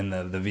 and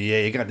the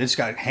VA it just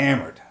got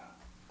hammered.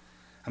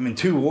 I mean,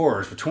 2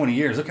 wars for 20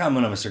 years. Look how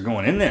many of us are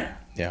going in there.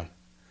 Yeah.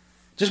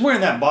 Just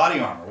wearing that body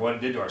armor, what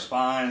it did to our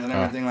spines and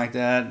everything like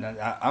that. And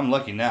I'm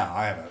lucky now.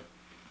 I have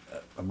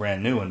a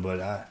brand new one,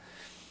 but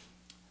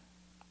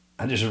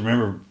I just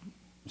remember,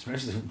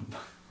 especially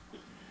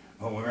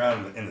when we were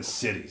out in the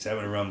cities,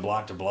 having to run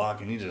block to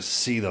block, and you just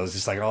see those,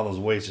 just like all those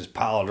weights just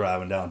pile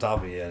driving down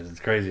top of you. It's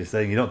the craziest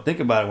thing. You don't think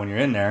about it when you're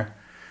in there.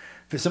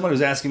 If somebody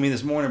was asking me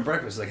this morning at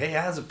breakfast, like, hey,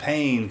 how's the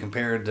pain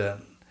compared to...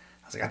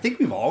 I was like, I think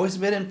we've always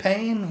been in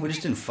pain. We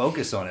just didn't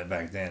focus on it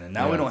back then. And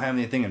now we don't have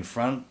anything in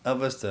front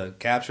of us to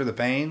capture the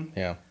pain.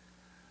 Yeah.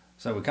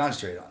 So we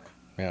concentrate on it.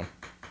 Yeah.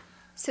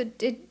 So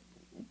did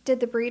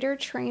the breeder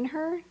train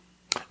her?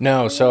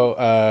 No, so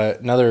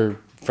another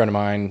friend of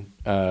mine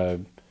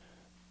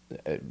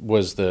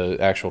was the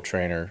actual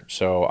trainer.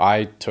 So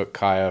I took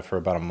Kaya for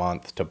about a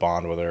month to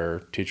bond with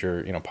her, teach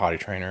her, potty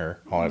train her,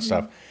 all that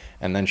stuff.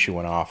 And then she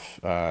went off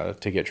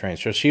to get trained.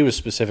 So she was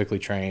specifically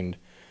trained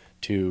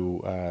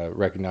to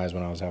recognize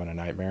when I was having a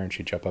nightmare, and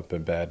she'd jump up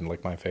in bed and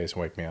lick my face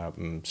and wake me up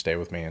and stay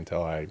with me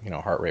until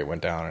heart rate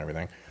went down and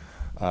everything.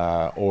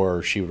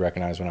 Or she would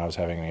recognize when I was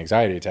having an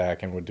anxiety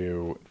attack and would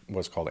do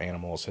what's called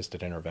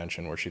animal-assisted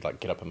intervention, where she'd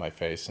get up in my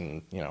face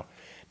and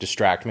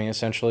distract me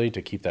essentially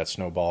to keep that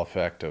snowball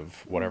effect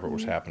of whatever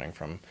was happening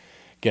from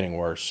getting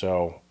worse.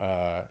 So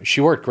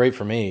she worked great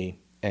for me,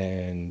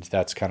 and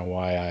that's kind of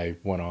why I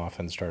went off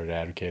and started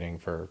advocating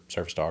for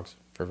service dogs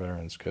for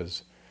veterans,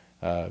 because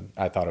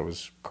I thought it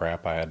was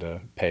crap. I had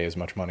to pay as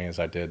much money as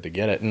I did to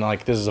get it, and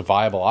this is a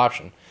viable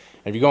option.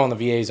 If you go on the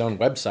VA's own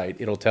website,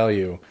 it'll tell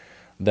you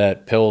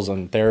that pills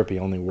and therapy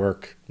only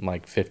work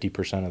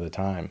 50% of the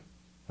time.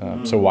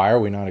 So why are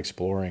we not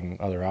exploring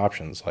other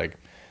options?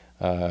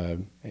 I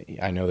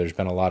know there's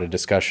been a lot of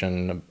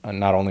discussion,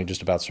 not only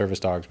just about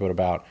service dogs, but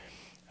about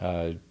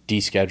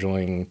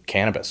descheduling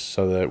cannabis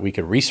so that we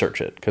could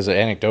research it. Because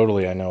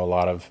anecdotally, I know a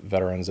lot of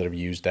veterans that have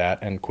used that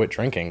and quit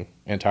drinking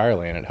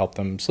entirely, and it helped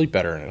them sleep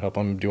better, and it helped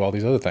them do all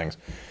these other things.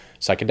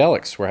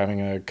 Psychedelics, we're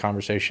having a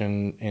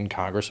conversation in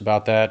Congress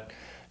about that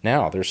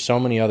now. There's so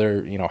many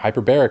other,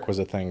 hyperbaric was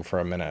a thing for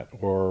a minute,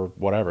 or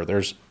whatever.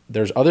 There's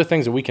other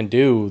things that we can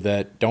do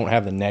that don't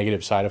have the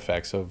negative side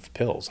effects of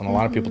pills. And a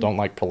lot of people don't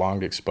like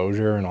prolonged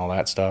exposure and all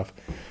that stuff.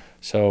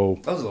 So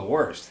those are the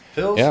worst.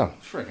 Pills? Yeah.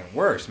 Freaking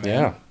worst, man.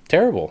 Yeah.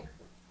 Terrible.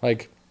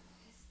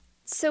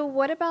 So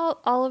what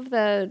about all of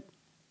the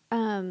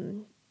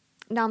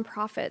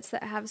nonprofits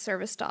that have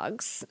service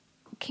dogs?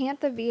 Can't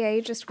the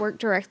VA just work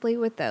directly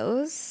with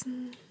those?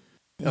 And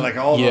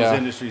all those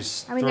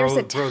industries. I mean, there's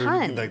a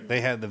ton.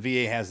 The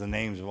VA has the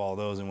names of all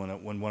those, and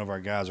when one of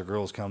our guys or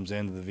girls comes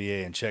into the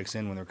VA and checks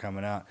in when they're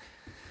coming out,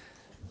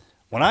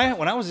 when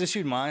I was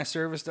issued my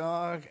service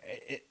dog,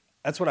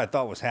 that's what I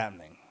thought was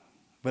happening,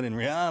 but in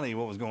reality,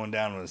 what was going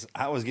down was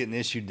I was getting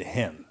issued to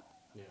him,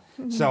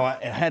 so I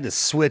had to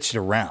switch it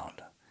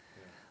around.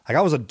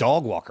 I was a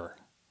dog walker,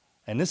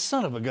 and this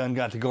son of a gun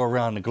got to go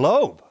around the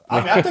globe. I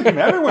mean, I took him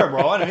everywhere,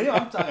 bro.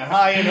 I'm talking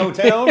high-end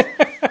hotels.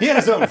 He had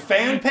his own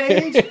fan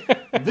page.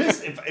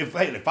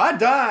 If I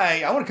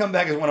die, I want to come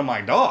back as one of my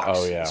dogs.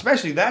 Oh, yeah.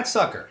 Especially that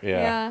sucker.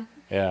 Yeah.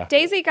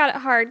 Daisy got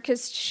it hard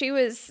because she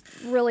was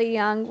really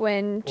young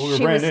when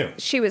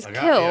she was killed.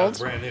 Yeah,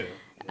 brand new.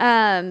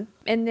 And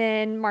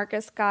then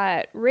Marcus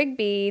got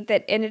Rigby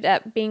that ended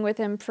up being with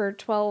him for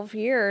 12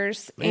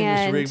 years.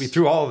 Mr. Rigby,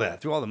 through all that,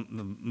 through all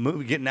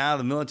the getting out of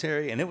the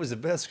military, and it was the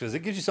best because it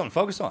gives you something to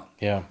focus on.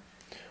 Yeah.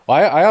 Well,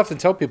 I often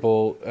tell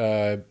people,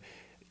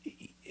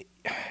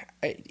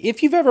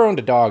 if you've ever owned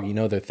a dog,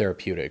 they're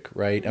therapeutic,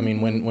 right? I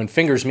mean, when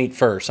fingers meet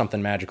first, something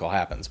magical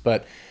happens.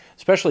 But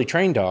especially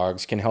trained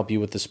dogs can help you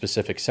with the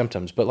specific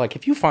symptoms. But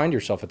if you find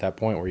yourself at that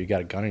point where you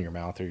got a gun in your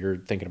mouth, or you're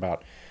thinking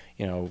about,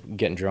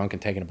 getting drunk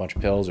and taking a bunch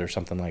of pills or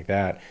something like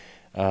that,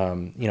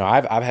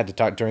 I've had to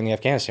talk during the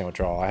Afghanistan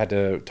withdrawal. I had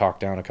to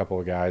talk down a couple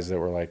of guys that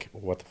were like,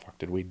 "What the fuck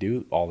did we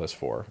do all this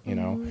for?"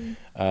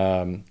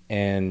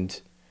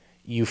 And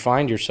you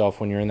find yourself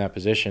when you're in that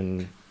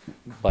position,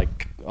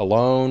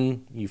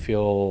 alone, you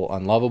feel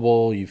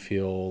unlovable, you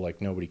feel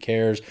like nobody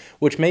cares,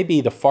 which may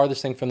be the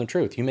farthest thing from the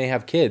truth. You may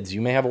have kids,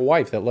 you may have a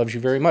wife that loves you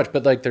very much,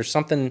 but there's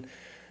something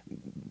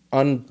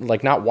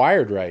not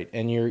wired right,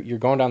 and you're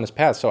going down this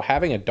path. So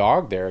having a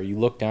dog there, you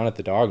look down at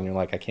the dog and you're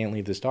like, I can't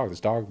leave this dog.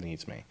 This dog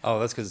needs me. Oh,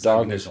 that's because it's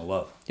unconditional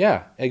love.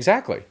 Yeah,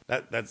 exactly.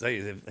 That's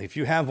if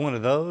you have one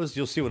of those,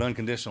 you'll see what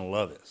unconditional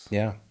love is.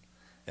 Yeah.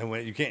 And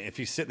when if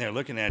he's sitting there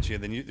looking at you,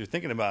 then you're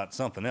thinking about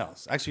something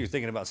else. Actually, you're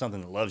thinking about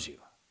something that loves you.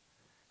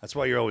 That's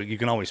why you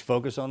can always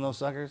focus on those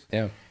suckers.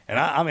 Yeah. And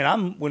I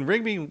mean, when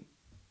Rigby,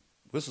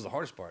 this was the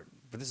hardest part,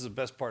 but this is the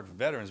best part for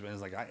veterans. But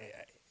it's like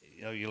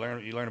you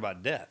learn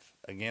about death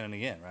again and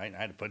again, right? And I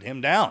had to put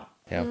him down.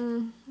 Yeah.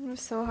 It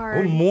was so We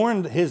hard.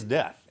 mourned his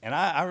death, and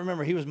I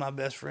remember he was my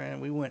best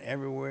friend. We went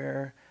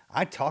everywhere.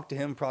 I talked to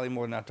him probably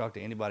more than I talked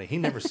to anybody. He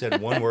never said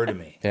one word to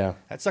me. Yeah.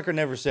 That sucker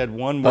never said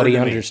one word But he to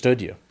me.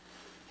 understood you.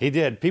 He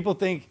did. People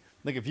think,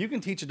 like, if you can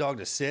teach a dog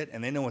to sit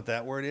and they know what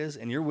that word is,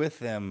 and you're with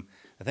them,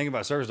 the thing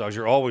about service dogs,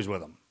 you're always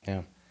with them.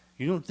 Yeah.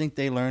 You don't think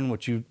they learn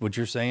what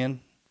you're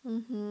saying?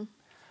 Mm-hmm.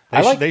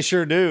 They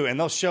sure do, and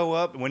they'll show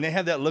up when they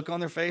have that look on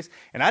their face.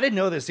 And I didn't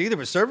know this either,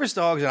 but service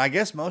dogs, and I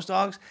guess most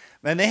dogs,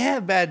 man, they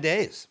have bad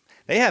days.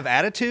 They have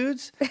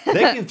attitudes.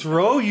 They can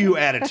throw you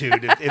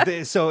attitude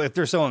if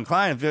they're so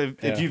inclined.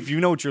 If you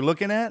know what you're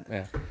looking at.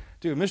 Yeah.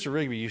 Dude, Mr.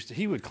 Rigby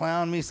he would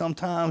clown me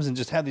sometimes and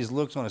just have these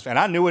looks on his face. And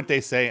I knew what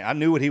they say. I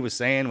knew what he was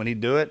saying when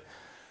he'd do it.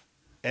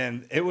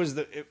 And it was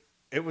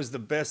the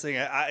best thing.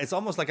 It's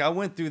almost like I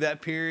went through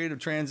that period of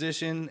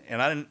transition,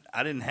 and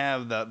I didn't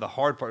have the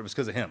hard part. It was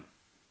because of him.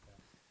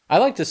 I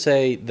like to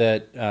say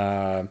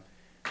that,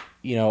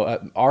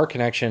 our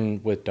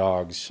connection with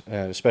dogs,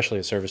 especially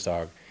a service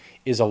dog,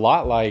 is a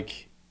lot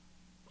like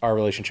our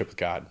relationship with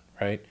God,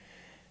 right?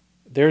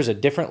 There's a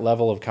different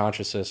level of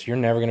consciousness. You're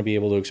never going to be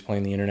able to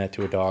explain the internet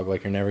to a dog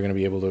like you're never going to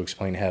be able to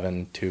explain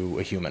heaven to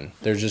a human.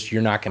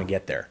 You're not going to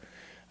get there.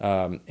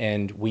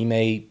 And we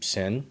may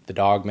sin. The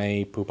dog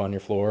may poop on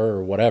your floor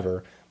or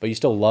whatever, but you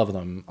still love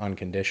them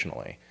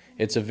unconditionally.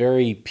 It's a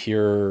very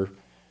pure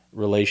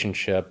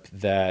relationship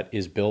that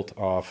is built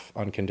off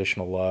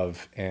unconditional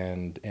love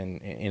and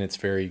in its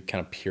very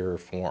kind of pure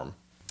form.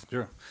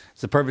 Sure.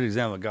 It's the perfect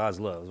example of God's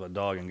love. It's what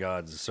dog and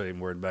God's the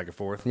same word back and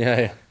forth.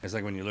 Yeah. It's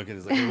like when you look at it,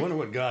 it's like, I wonder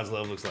what God's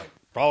love looks like.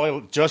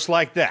 Probably just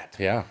like that.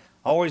 Yeah.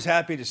 Always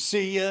happy to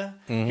see you.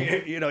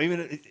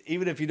 Mm-hmm.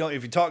 Even if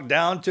you talk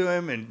down to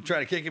him and try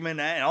to kick him in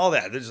the and all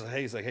that. They're just like,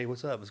 he's like, hey,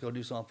 what's up? Let's go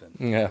do something.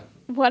 Yeah.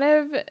 One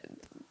of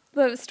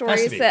the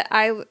stories that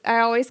I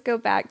always go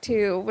back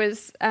to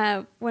was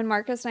when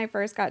Marcus and I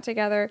first got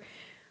together.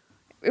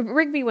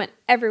 Rigby went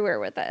everywhere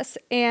with us,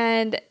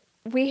 and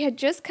we had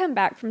just come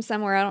back from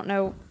somewhere, I don't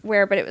know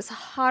where, but it was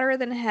hotter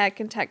than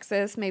heck in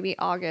Texas, maybe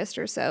August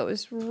or so. It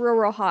was real,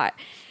 real hot.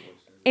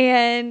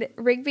 And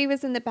Rigby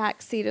was in the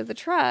back seat of the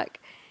truck.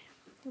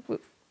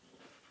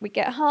 We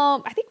get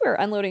home. I think we were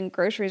unloading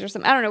groceries or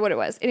something. I don't know what it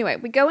was. Anyway,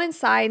 we go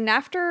inside, and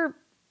after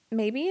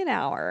maybe an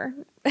hour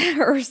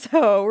or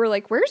so, we're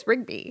like, where's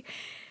Rigby?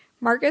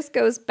 Marcus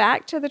goes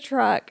back to the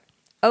truck,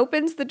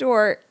 opens the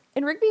door,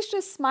 and Rigby's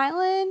just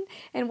smiling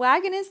and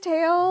wagging his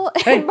tail.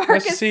 Hey, and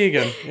Marcus, nice to see you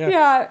again.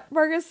 Yeah,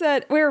 Marcus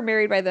said, we were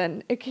married by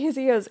then, because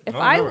he goes, if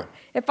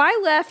I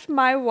left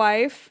my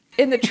wife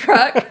in the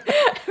truck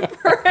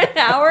for an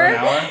hour,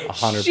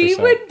 100%. she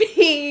would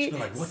be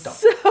like, what the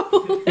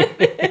so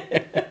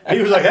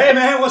He was like, hey,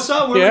 man, what's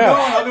up? Where we going?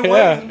 I've been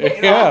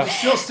waiting. I'm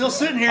still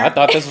sitting here. I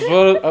thought this was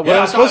what I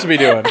was supposed to be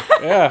doing.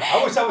 Yeah.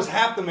 I wish I was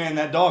half the man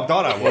that dog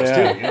thought I was,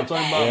 Yeah. too. You know what I'm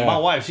talking about? Yeah. My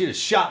wife, she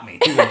just shot me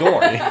through the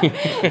door.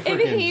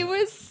 And he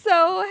was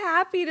so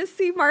happy to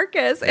see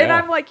Marcus. And Yeah.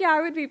 I'm like, yeah,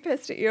 I would be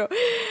pissed at you.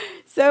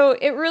 So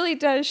it really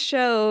does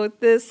show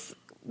this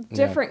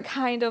different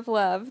kind of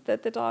love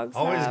that the dogs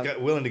Always have.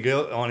 willing to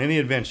go on any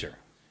adventure.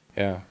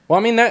 Yeah. Well,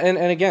 I mean, that, and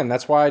again,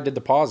 that's why I did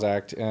the PAWS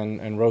Act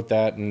and wrote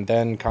that. And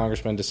then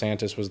Congressman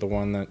DeSantis was the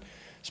one that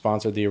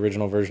sponsored the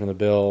original version of the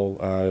bill.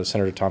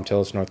 Senator Tom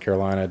Tillis of North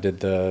Carolina did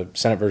the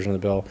Senate version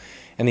of the bill.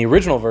 And the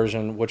original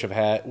version, which would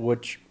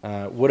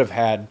have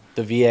had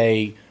the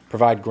VA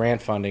provide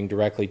grant funding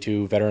directly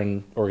to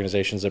veteran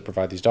organizations that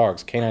provide these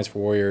dogs. K9's for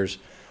Warriors,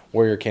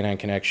 Warrior Canine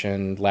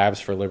Connection, Labs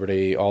for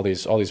Liberty, all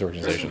these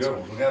organizations.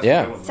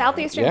 Yeah.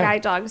 Southeastern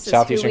Guide Dogs is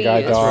Southeastern who we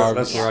Guide use. Dogs.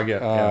 That's where I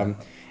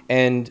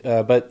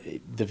get. But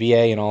the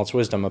VA, in all its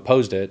wisdom,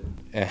 opposed it.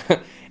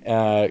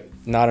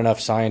 Not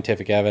enough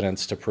scientific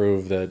evidence to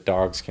prove that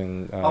dogs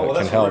can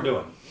that's help. what we're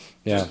doing.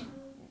 Yeah,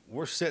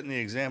 We're setting the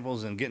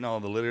examples and getting all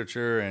the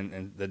literature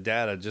and the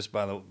data just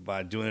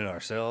by doing it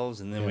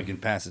ourselves, and then we can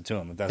pass it to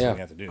them. If that's what we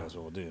have to do, that's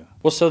what we'll do.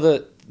 Well, so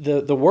the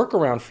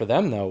workaround for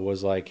them though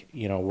was like,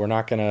 we're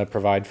not going to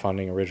provide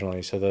funding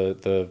originally. So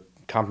the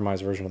compromise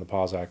version of the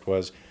PAWS Act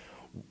was,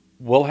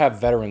 we'll have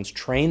veterans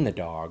train the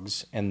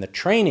dogs, and the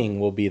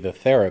training will be the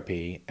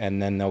therapy, and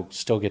then they'll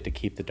still get to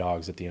keep the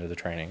dogs at the end of the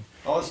training.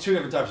 Oh, it's two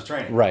different types of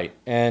training. Right.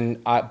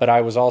 But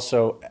I was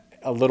also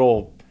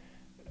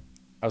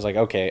I was like,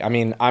 okay, I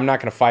mean, I'm not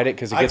going to fight it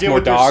because it gets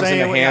more dogs in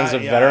the hands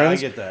of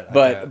veterans. I get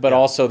that. But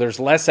also there's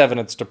less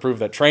evidence to prove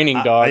that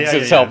training dogs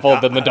is helpful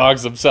than the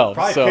dogs themselves.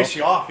 Probably piss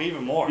you off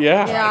even more.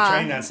 Yeah. Trying to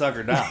train that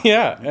sucker down.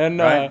 Yeah. And,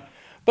 Right.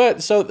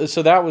 but so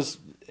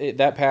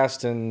that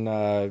passed in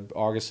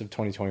August of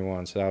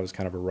 2021. So that was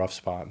kind of a rough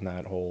spot in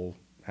that whole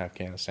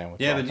Afghanistan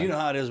withdrawal. Yeah, but you know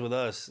how it is with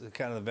us,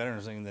 kind of the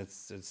veterans thing.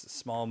 It's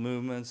small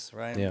movements,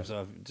 right? Yeah.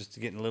 So just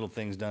getting little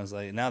things done.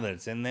 So now that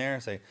it's in there,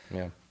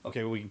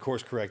 okay, well, we can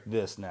course correct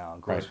this now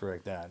and course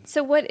correct that.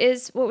 So what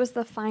was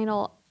the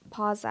final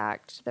PAWS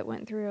Act that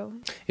went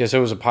through? Yeah, so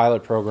it was a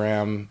pilot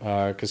program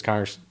because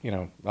Congress,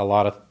 a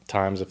lot of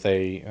times if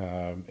they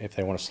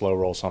want to slow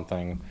roll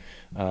something,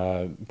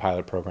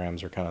 pilot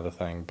programs are kind of the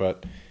thing.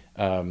 But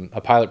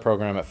a pilot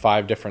program at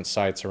 5 different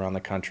sites around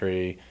the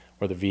country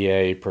where the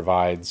VA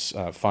provides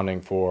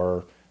funding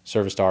for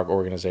service dog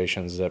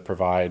organizations that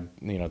provide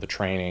the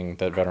training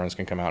that veterans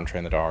can come out and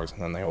train the dogs,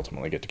 and then they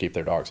ultimately get to keep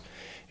their dogs.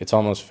 It's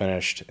almost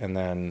finished, and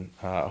then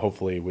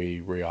hopefully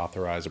we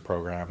reauthorize a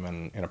program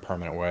in a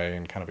permanent way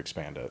and kind of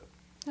expand it.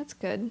 That's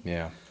good.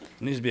 Yeah. There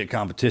needs to be a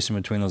competition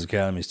between those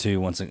academies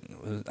too. I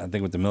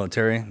think with the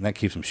military, and that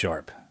keeps them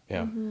sharp.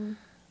 Yeah. Mm-hmm.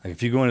 Like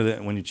if you go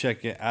into when you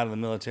check it out of the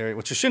military,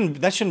 that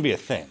shouldn't be a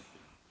thing.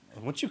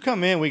 Once you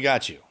come in, we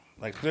got you.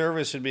 Like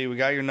service should be, we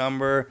got your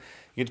number.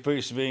 You get to put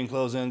your civilian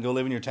clothes in, go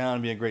live in your town,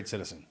 and be a great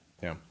citizen.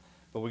 Yeah.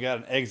 But we got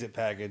an exit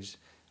package.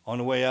 On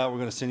the way out, we're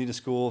going to send you to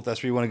school if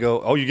that's where you want to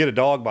go. Oh, you get a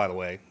dog, by the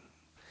way.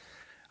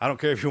 I don't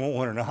care if you want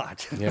one or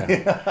not. Yeah.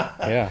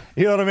 Yeah.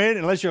 You know what I mean?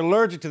 Unless you're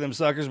allergic to them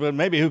suckers, but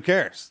maybe who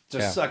cares?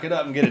 Just suck it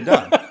up and get it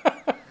done.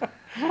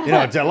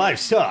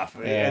 Life's tough.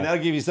 Yeah. And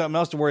that'll give you something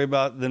else to worry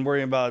about than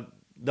worrying about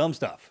dumb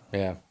stuff.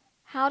 Yeah.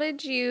 How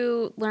did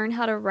you learn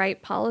how to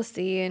write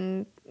policy?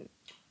 And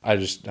I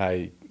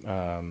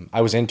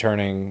was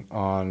interning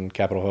on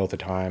Capitol Hill at the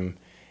time,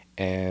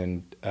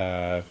 and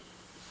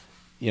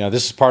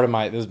this is part of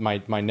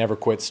my never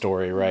quit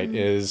story, right? Mm-hmm.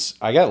 Is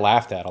I got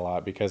laughed at a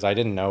lot because I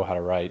didn't know how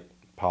to write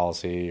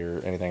policy or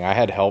anything. I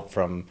had help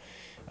from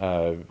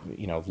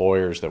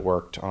lawyers that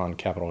worked on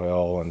Capitol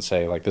Hill and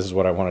say, like, this is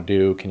what I want to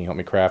do. Can you help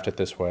me craft it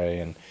this way?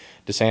 And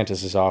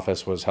DeSantis's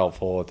office was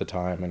helpful at the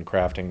time in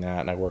crafting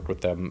that, and I worked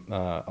with them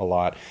a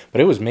lot. But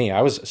it was me.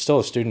 I was still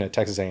a student at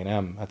Texas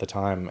A&M at the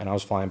time, and I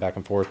was flying back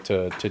and forth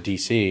to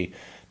D.C.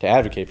 to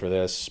advocate for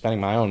this,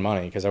 spending my own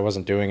money because I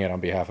wasn't doing it on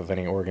behalf of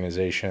any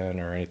organization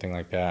or anything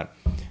like that.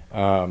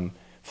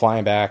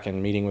 Flying back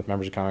and meeting with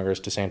members of Congress,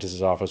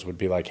 DeSantis' office would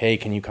be like, hey,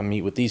 can you come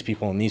meet with these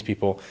people and these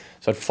people?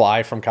 So I'd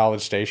fly from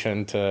College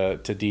Station to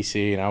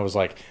D.C., and I was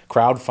like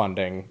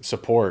crowdfunding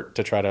support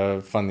to try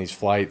to fund these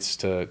flights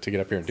to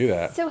get up here and do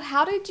that. So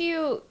how did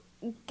you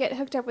get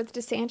hooked up with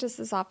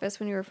DeSantis' office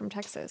when you were from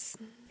Texas?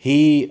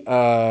 He,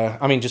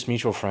 just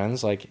mutual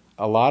friends. Like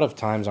a lot of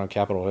times on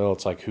Capitol Hill,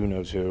 it's like who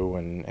knows who.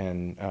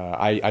 And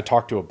I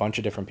talked to a bunch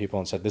of different people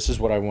and said, this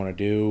is what I want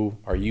to do.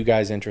 Are you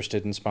guys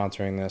interested in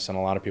sponsoring this? And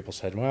a lot of people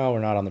said, well,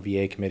 we're not on the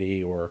VA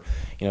committee, or,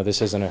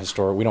 this isn't a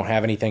historic, we don't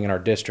have anything in our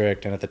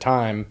district. And at the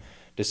time,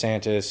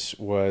 DeSantis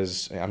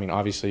was,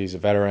 obviously he's a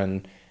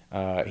veteran.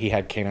 He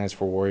had K9's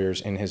for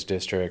Warriors in his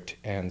district.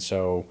 And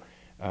so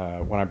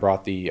when I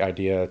brought the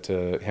idea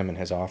to him in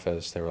his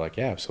office, they were like,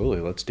 yeah,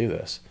 absolutely, let's do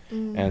this.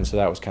 Mm. And so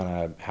that was kind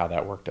of how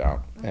that worked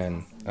out.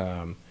 That's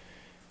awesome.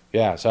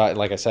 So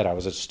like I said, I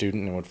was a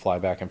student and would fly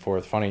back and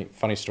forth.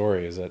 Funny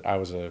story is that I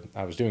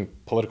was doing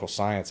political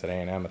science at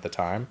A&M at the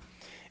time,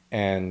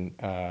 and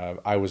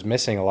I was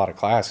missing a lot of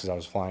class because I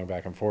was flying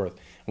back and forth.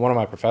 And one of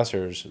my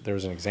professors, there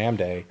was an exam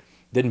day,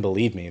 didn't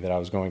believe me that I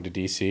was going to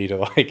DC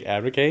to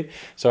advocate.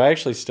 So I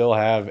actually still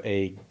have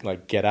a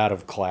get out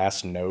of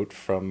class note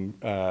from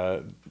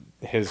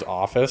his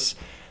office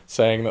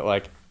saying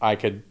that I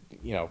could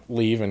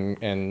leave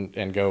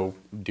and go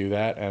do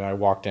that. And I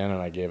walked in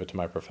and I gave it to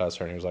my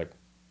professor, and he was like,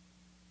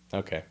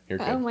 okay, you're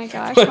good. Oh my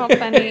gosh, how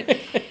funny.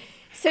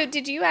 So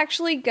did you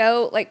actually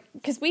go,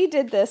 because we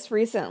did this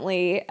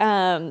recently,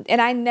 and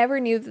I never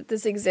knew that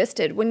this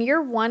existed. When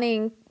you're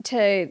wanting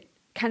to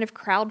kind of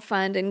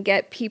crowdfund and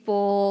get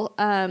people,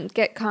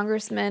 get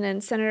congressmen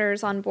and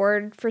senators on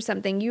board for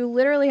something, you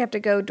literally have to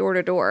go door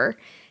to door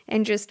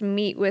and just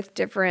meet with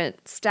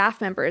different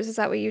staff members. Is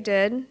that what you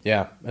did?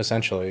 Yeah,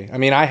 essentially.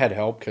 I had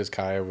help because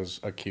Kaya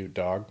was a cute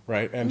dog,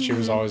 right? And she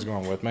was always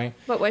going with me.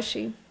 What was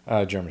she?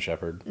 German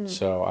Shepherd. Mm.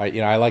 So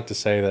I like to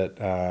say that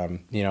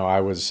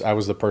I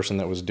was the person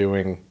that was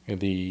doing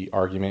the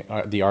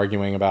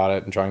arguing about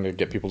it and trying to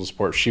get people to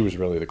support. She was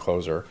really the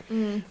closer.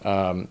 Mm.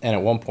 And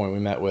at one point we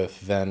met with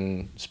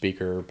then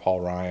Speaker Paul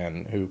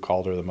Ryan, who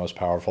called her the most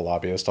powerful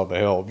lobbyist on the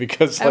Hill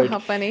because how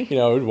funny.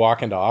 We'd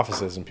walk into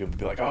offices and people would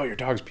be like, "Oh, your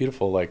dog's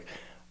beautiful."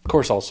 Of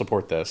course I'll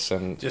support this.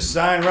 And just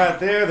sign right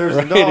there. There's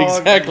a dog.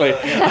 Exactly.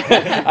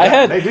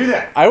 They do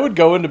that. I would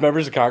go into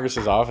members of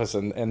Congress's office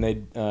and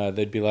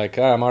they'd be like,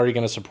 I'm already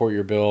going to support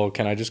your bill.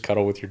 Can I just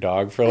cuddle with your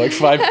dog for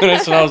 5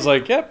 minutes? And I was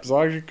like, yep, as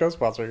long as you're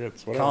co-sponsoring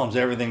it. Calms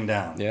everything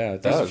down. Yeah,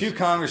 it There's does. a few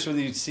congressmen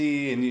that you'd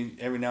see, and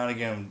every now and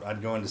again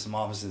I'd go into some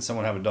office and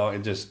someone have a dog.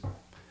 It just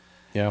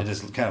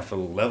kind of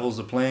levels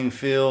the playing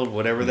field,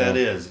 whatever that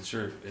is.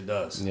 It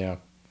does. Yeah.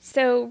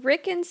 So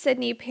Rick and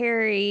Sydney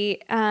Perry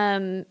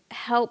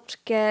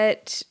helped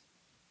get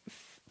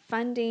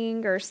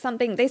funding or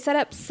something. They set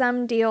up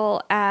some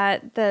deal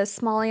at the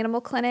small animal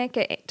clinic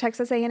at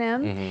Texas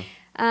A&M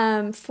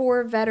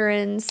for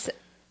veterans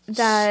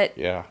that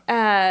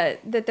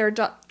that their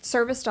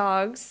service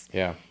dogs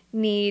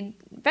need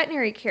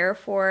veterinary care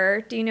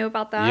for. Do you know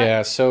about that?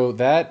 Yeah, so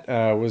that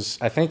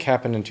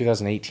happened in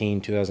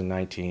 2018,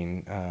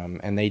 2019,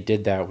 and they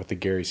did that with the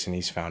Gary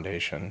Sinise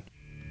Foundation.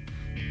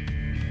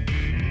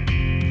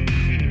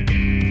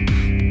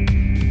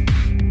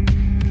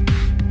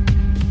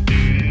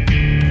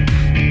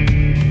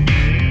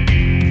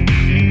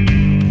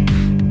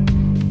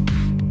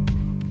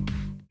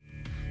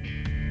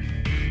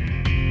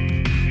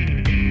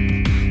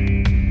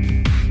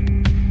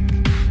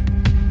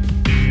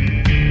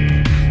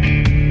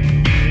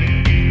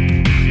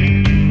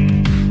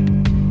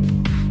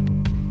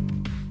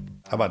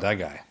 about that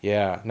guy?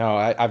 Yeah, no,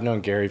 I've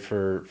known Gary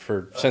for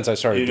since I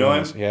started You know doing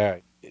him? this. Yeah.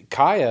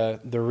 Kaya,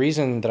 the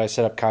reason that I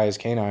set up Kaya's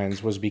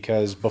K9's was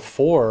because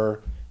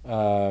before,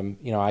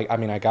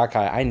 I got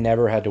Kaya. I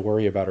never had to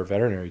worry about her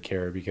veterinary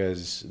care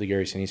because the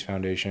Gary Sinise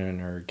Foundation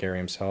or Gary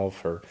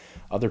himself or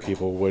other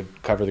people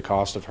would cover the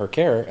cost of her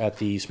care at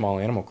the small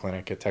animal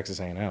clinic at Texas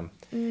A&M.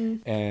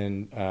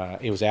 And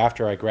it was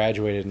after I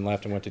graduated and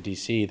left and went to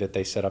D.C. that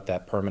they set up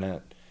that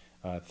permanent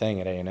thing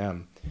at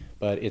A&M.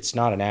 But it's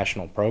not a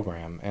national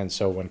program. And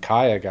so when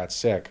Kaya got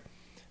sick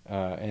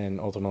and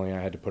ultimately I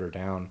had to put her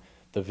down,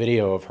 the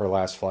video of her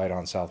last flight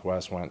on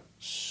Southwest went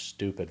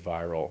stupid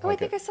viral. Oh, I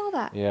think I saw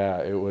that.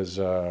 Yeah, it was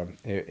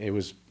it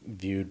was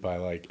viewed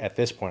by at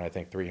this point I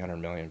think 300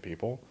 million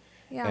people.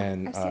 Yeah,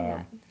 and I've seen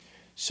that.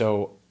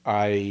 so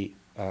I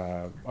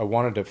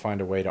wanted to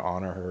find a way to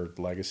honor her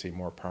legacy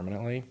more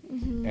permanently.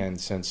 And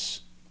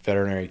since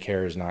veterinary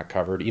care is not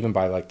covered even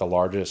by the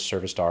largest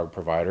service dog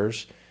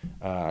providers,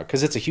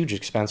 because it's a huge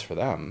expense for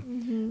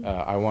them,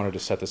 I wanted to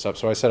set this up.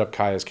 So I set up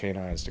Kaya's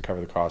K9's to cover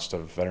the cost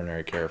of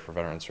veterinary care for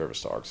veteran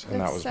service dogs, and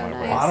that That's was so my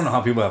nice. way. Well, I don't know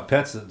how people have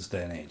pets at this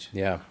day and age.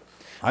 Yeah.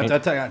 I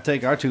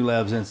take our 2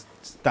 labs in, it's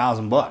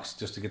 $1,000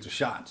 just to get their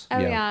shots. Oh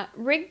Yeah. yeah,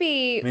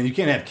 Rigby. I mean, you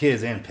can't have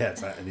kids and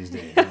pets these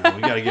days. We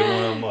got to give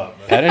one of them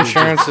up. Pet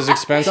insurance is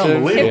expensive.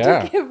 unbelievable.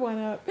 Yeah. Give one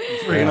up.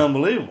 It's freaking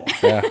unbelievable.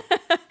 Yeah.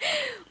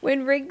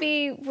 When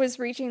Rigby was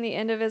reaching the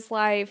end of his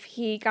life,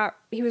 he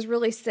was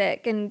really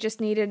sick and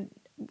just needed.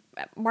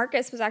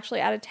 Marcus was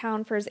actually out of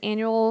town for his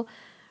annual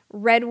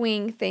Red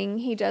Wing thing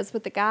he does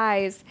with the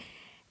guys,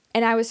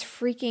 and I was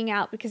freaking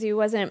out because he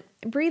wasn't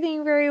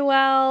breathing very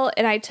well.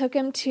 And I took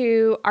him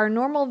to our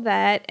normal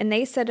vet, and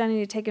they said I need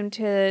to take him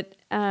to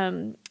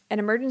an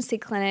emergency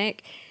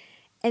clinic,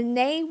 and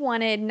they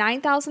wanted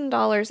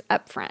 $9,000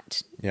 up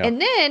front, Yeah.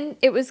 and then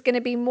it was going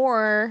to be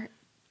more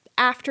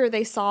after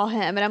they saw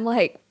him. And I'm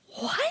like,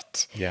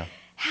 what? Yeah.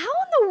 How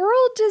in the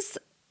world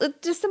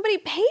does somebody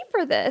pay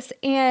for this?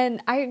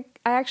 And I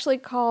actually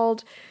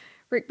called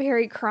Rick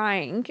Perry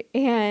crying,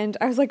 and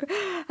I was like,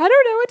 I don't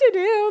know what to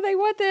do. They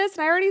want this,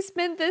 and I already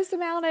spent this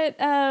amount at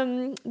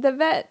the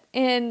vet,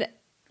 and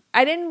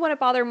I didn't want to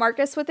bother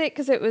Marcus with it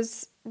because it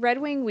was Red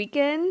Wing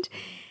weekend,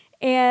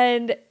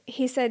 and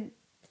he said,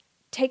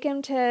 take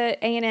him to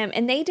A&M,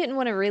 and they didn't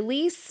want to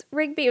release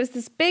Rigby. It was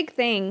this big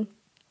thing,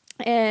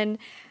 and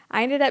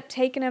I ended up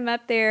taking him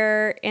up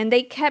there, and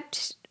they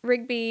kept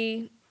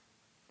Rigby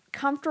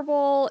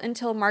comfortable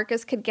until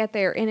Marcus could get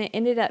there, and it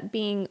ended up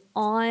being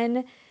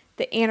on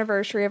the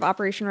anniversary of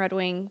Operation Red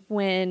Wing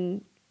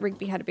when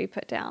Rigby had to be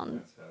put down.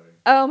 That's heavy.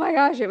 Oh my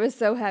gosh, it was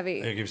so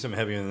heavy. They give something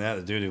heavier than that.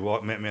 The dude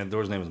who met me at the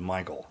door, his name was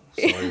Michael.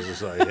 So he was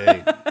just like,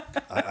 hey,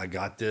 I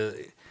got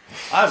this.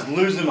 I was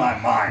losing my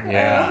mind.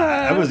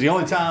 Yeah. That was the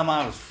only time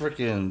I was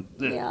freaking.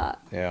 Yeah.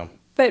 Yeah.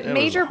 But was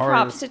major hard.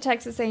 props to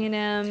Texas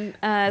A&M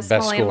Best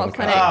Small school in Animal the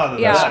Clinic. country. Oh,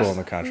 the Yeah. Best best. school in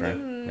the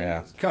country.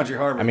 Yeah. Country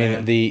Harbor. I mean,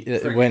 man. the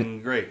Freaking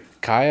when great.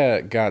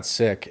 Kaya got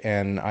sick,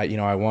 and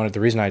I wanted, the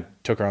reason I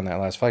took her on that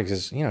last flight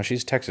is,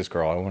 she's a Texas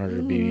girl. I wanted her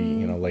to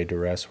be, laid to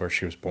rest where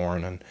she was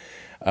born.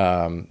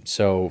 And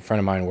so a friend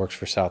of mine works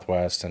for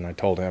Southwest, and I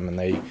told him,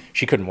 and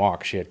she couldn't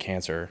walk. She had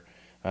cancer,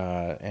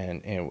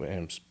 and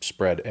it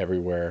spread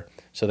everywhere.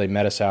 So they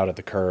met us out at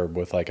the curb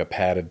with a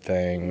padded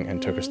thing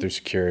and took us through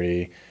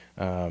security.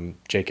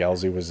 Jake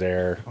Elsie was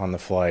there on the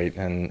flight,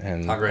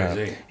 and How great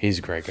is he? He's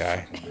a great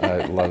guy.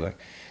 I love him.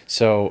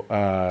 So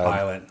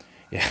Pilot.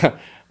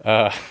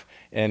 yeah.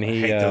 And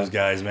he I hate those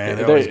guys, man.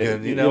 They're they're- always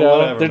good.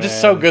 Whatever, they're just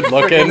man. so good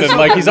looking,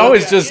 Freaking and he's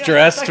always just Yeah,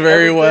 dressed like very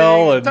everything.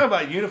 well. And Talk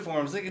about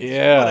uniforms. They can,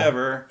 yeah,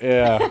 whatever.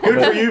 Yeah.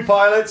 Good for you,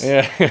 pilots.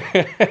 Yeah.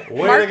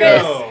 Way Marcus to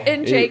go.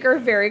 and Jake are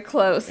very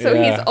close, so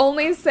Yeah. he's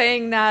only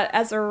saying that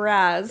as a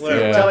razz.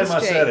 Whatever. He Tell loves him I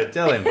Jake. said it.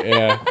 Tell him.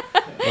 Yeah.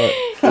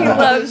 He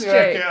loves I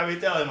Jake. mean,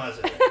 tell him I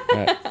said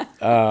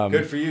it.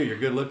 Good for you. You're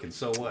good looking.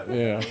 So what?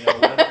 Yeah. You know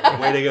what?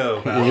 Way to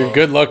go, pal. You're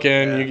good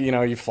looking.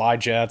 You fly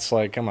jets.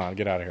 Come on,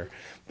 get out of here.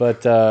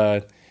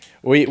 But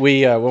we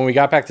when we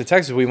got back to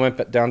Texas, we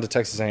went down to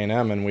Texas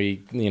A&M, and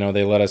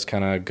they let us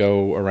kind of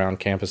go around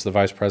campus. The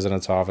vice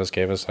president's office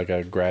gave us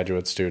a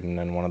graduate student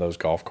and one of those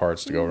golf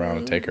carts to go around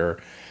and take her.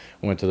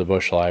 Went to the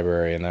Bush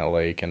Library in that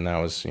lake, and that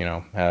was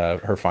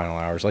her final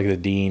hours.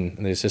 The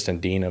assistant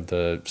dean of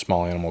the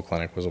small animal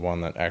clinic was the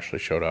one that actually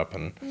showed up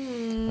and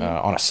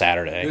on a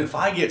Saturday. If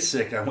I get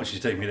sick, I want you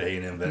to take me to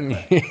A&M Vet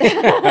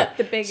Clinic.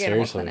 The big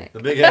animal Seriously. clinic. The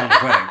big animal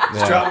clinic. Just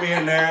Yeah. drop me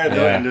in there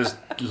and just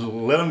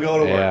let them go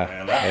to work, Yeah.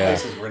 man. That Yeah.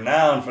 place is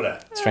renowned for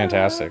that. It's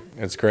fantastic.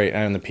 It's great,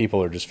 and the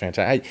people are just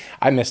fantastic.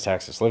 I miss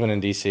Texas. Living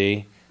in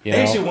D.C., They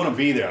actually want to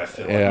be there, I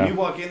feel like. Yeah. When you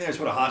walk in there, it's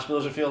what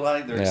hospitals feel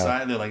like. They're Yeah.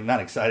 excited. They're not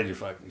excited you're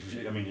fucking,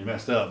 you're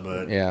messed up,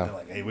 but Yeah. they're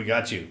like, hey, we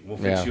got you. We'll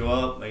fix Yeah. you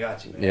up. They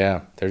got you, man. Yeah,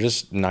 they're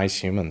just nice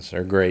humans.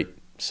 They're great.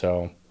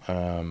 So,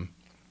 I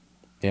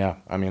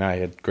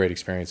had great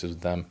experiences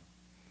with them.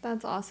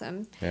 That's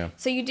awesome. Yeah.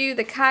 So you do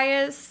the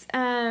Kaya's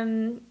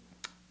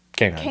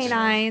K9's.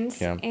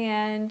 K9's, Yeah.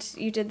 and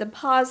you did the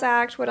PAWS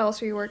Act. What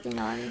else are you working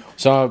on?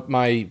 So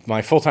my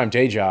full-time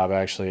day job,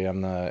 actually,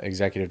 I'm the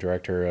executive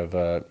director of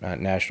a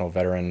national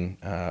veteran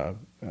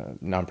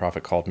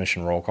nonprofit called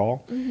Mission Roll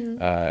Call.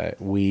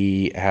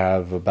 We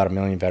have about 1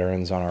 million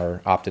veterans on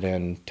our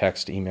opted-in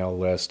text email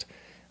list,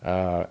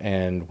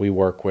 and we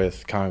work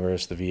with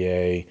Congress, the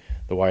VA,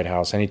 the White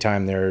House.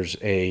 Anytime there's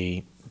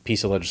a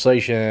piece of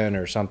legislation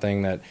or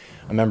something that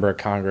a member of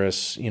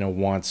Congress,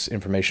 wants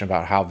information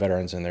about how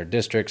veterans in their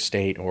district,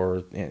 state,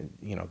 or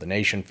the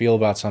nation feel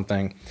about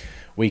something,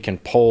 we can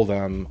poll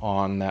them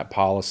on that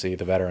policy,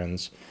 the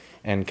veterans,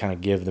 and kind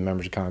of give the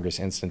members of Congress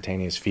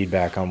instantaneous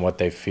feedback on what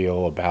they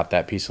feel about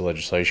that piece of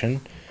legislation.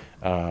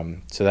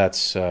 So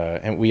that's,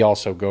 and we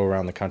also go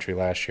around the country.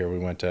 Last year we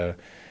went to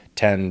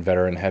 10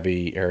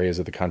 veteran-heavy areas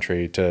of the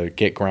country to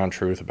get ground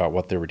truth about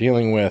what they were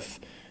dealing with,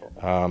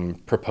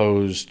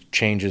 proposed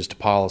changes to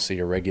policy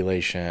or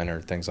regulation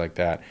or things like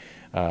that,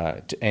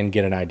 and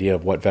get an idea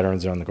of what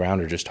veterans on the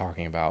ground are just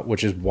talking about,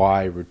 which is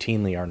why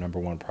routinely our number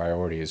one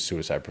priority is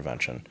suicide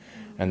prevention.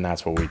 And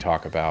that's what we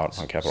talk about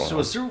on Capitol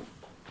Hill. So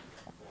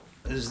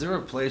is there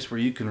a place where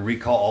you can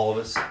recall all of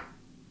us?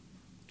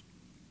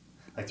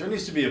 Like, there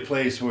needs to be a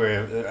place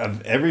where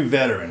every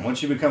veteran,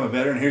 once you become a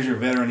veteran, here's your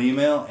veteran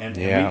email, and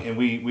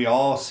we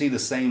all see the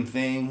same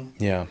thing.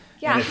 Yeah,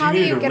 And if how do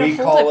you get a hold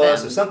recall of us,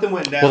 them? if something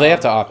went down, Well, they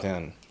have to opt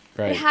in,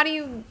 right? But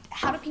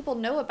how do people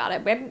know about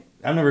it?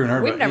 I've never even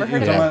heard We've of it. never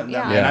heard of it.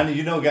 Yeah. And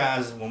I know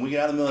guys, when we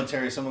get out of the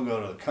military, some will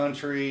go to the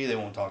country, they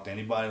won't talk to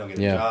anybody, they'll get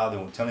a job, they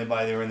won't tell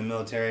anybody they were in the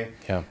military.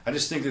 Yeah. I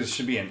just think there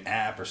should be an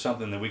app or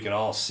something that we could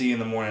all see in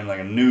the morning,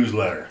 like a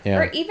newsletter. Yeah.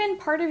 Or even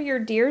part of your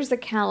Deers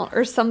account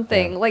or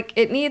something. Like,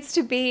 it needs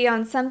to be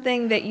on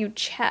something that you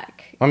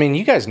check. I mean,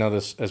 you guys know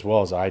this as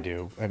well as I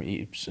do. I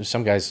mean,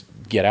 some guys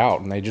get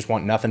out and they just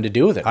want nothing to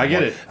do with it. I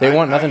get it. They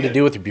want nothing to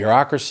do with the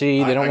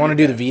bureaucracy. They don't want to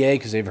do that. the VA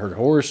because they've heard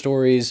horror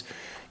stories.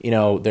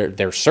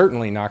 They're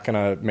certainly not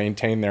going to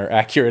maintain their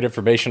accurate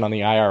information on the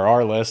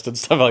IRR list and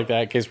stuff like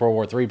that in case World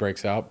War III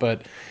breaks out.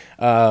 But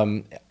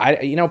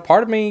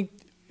part of me,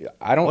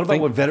 I don't. What about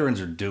think what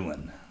veterans are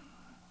doing?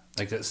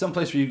 Like, that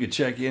someplace where you could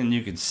check in and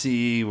you could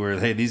see where,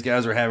 hey, these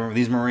guys are having,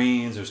 these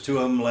Marines, there's 2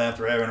 of them left,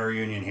 we're having a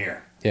reunion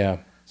here. Yeah.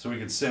 So we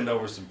could send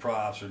over some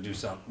props or do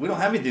something. We don't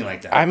have anything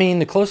like that. I mean,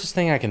 the closest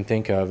thing I can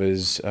think of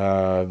is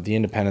the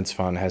Independence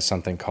Fund has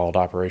something called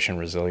Operation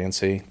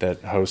Resiliency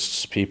that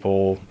hosts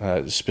people,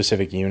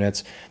 specific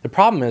units. The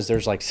problem is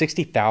there's like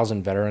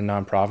 60,000 veteran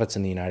nonprofits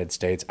in the United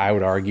States. I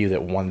would argue that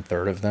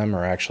 1/3 of them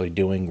are actually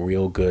doing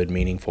real good,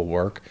 meaningful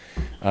work.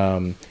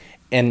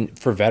 And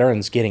for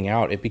veterans getting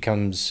out, it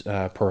becomes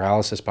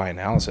paralysis by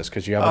analysis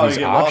because you have all these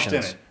you get options.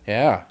 lost in it.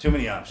 Yeah, Too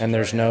many options. and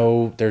there's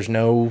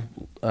no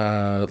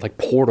like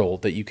portal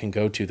that you can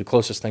go to. The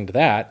closest thing to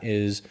that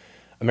is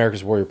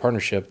America's Warrior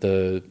Partnership,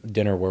 the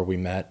dinner where we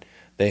met.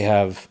 They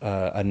have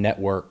a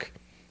network.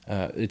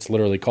 It's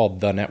literally called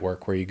The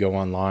Network, where you go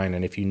online,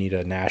 and if you need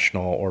a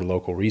national or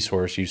local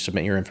resource, you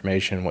submit your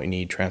information, what you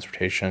need,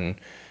 transportation,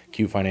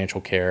 acute financial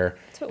care,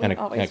 and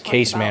a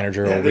case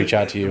manager will reach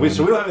out to you.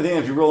 So we don't have anything.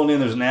 If you're rolling in,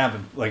 there's an app.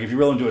 Like, if you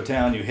roll into a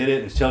town, you hit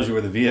it, and it tells you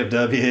where the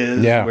VFW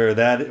is, where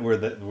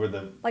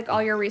the Like,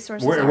 all your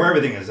resources where are.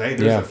 everything is. Hey,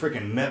 there's a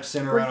freaking MEP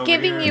center right over here.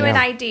 Giving you an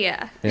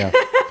idea. Yeah,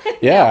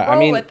 yeah. I roll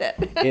mean, with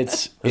it.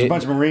 There's a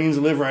bunch of Marines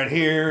that live right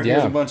here.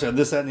 Here's a bunch of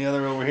this, that, and the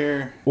other over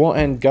here. Well,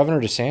 and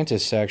Governor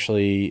DeSantis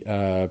actually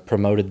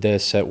promoted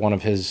this at one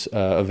of his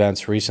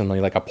events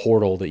recently, like a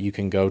portal that you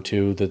can go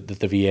to that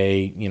the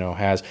VA,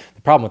 has.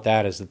 The problem with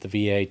that is that the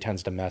VA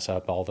tends to mess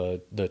up all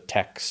the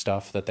tech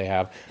stuff that they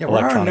have. Yeah,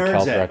 where are our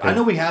nerds at? I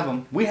know we have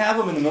them. We have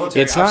them in the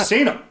military. I've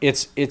seen them.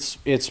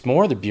 It's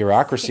more the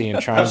bureaucracy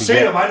and trying I've to seen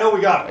get. them. I know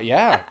we got them.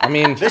 Yeah, I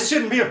mean, this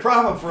shouldn't be a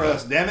problem for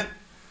us. Damn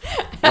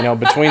it.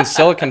 Between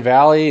Silicon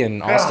Valley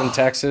and Austin,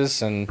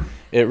 Texas, and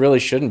it really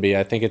shouldn't be.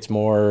 I think it's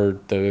more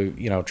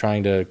the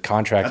trying to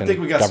contract. I think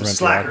we got some government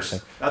slackers.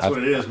 bureaucracy. That's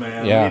what it is,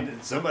 man. Yeah. We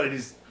need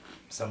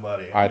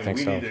somebody. I think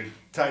we so. need to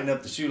tighten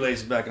up the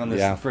shoelaces back on this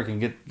Yeah. and freaking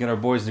get our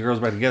boys and girls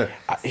back together.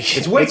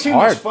 It's way too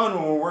hard. much fun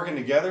when we're working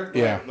together.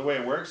 The way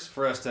it works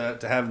for us to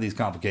have these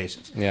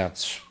complications. Yeah.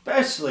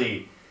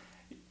 Especially,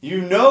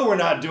 we're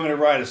not doing it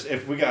right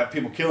if we got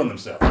people killing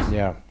themselves.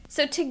 Yeah.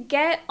 So to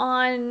get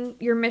on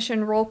your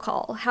mission roll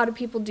call, how do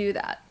people do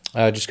that?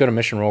 Just go to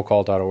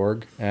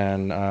missionrollcall.org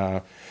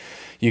and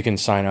you can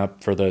sign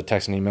up for the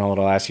text and email.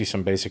 It'll ask you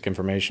some basic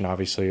information,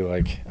 obviously,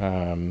 like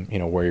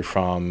where you're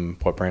from,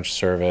 what branch of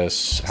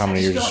service, how many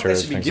years of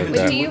service, things like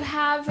that.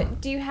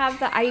 Do you have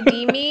the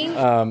ID me?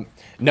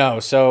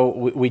 No, so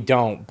we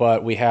don't,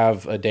 but we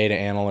have a data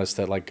analyst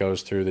that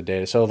goes through the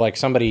data. So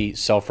somebody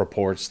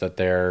self-reports that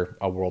they're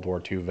a World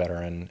War II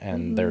veteran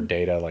and their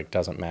data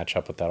doesn't match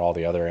up with all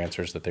the other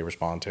answers that they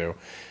respond to.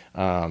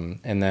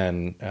 And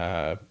then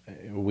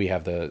we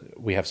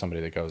have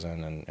somebody that goes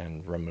in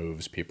and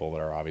removes people that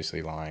are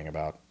obviously lying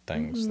about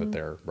things that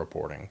they're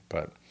reporting.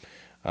 But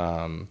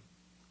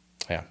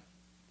yeah,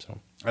 so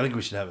I think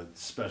we should have a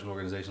special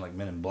organization like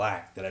Men in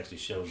Black that actually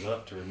shows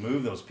up to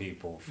remove those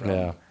people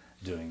from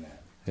doing that.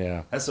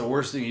 Yeah, that's the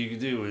worst thing you could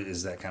do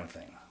is that kind of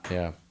thing.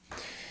 Yeah.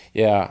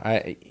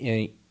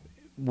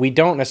 We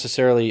don't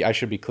necessarily. I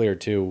should be clear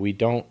too. We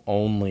don't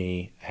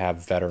only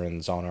have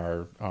veterans on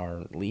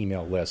our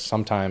email list.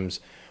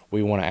 Sometimes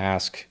we want to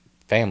ask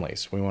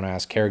families. We want to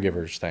ask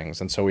caregivers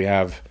things. And so we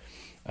have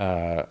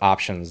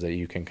options that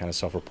you can kind of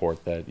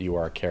self-report that you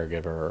are a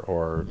caregiver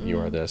or you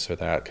are this or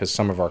that, because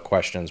some of our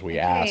questions we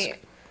ask.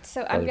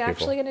 So I'm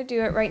actually going to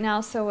do it right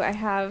now, so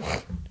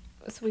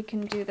we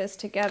can do this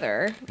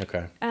together.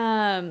 Okay.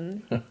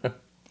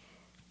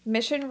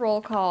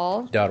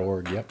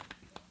 Missionrollcall.org. Yep.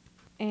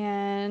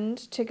 And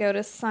to go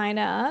to sign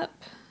up.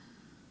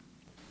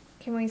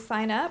 Can we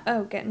sign up?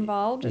 Oh, get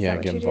involved. Is that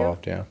what get you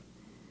involved. Do? Yeah.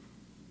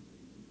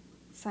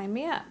 Sign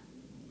me up.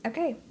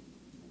 Okay.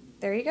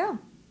 There you go.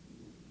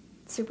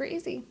 Super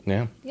easy.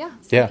 Yeah. Yeah.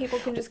 So people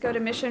can just go to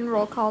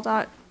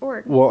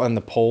missionrollcall.org. Well, and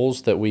the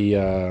polls that we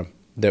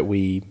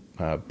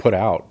put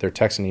out, they're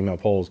text and email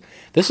polls.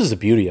 This is the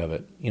beauty of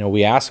it.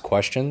 We ask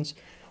questions.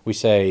 We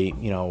say,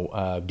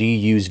 do you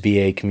use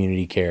VA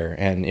community care?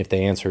 And if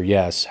they answer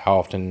yes, how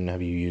often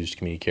have you used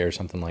community care?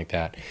 Something like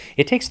that.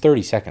 It takes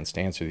 30 seconds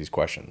to answer these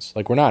questions.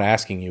 Like, we're not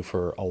asking you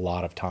for a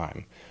lot of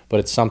time, but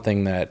it's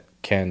something that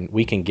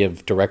we can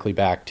give directly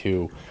back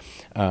to.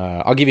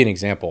 I'll give you an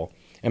example.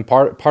 And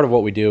part of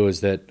what we do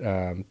is that,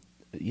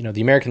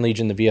 the American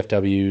Legion, the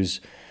VFWs,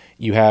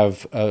 you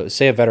have,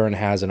 say a veteran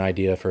has an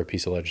idea for a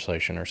piece of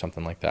legislation or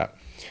something like that.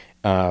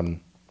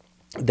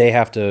 They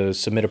have to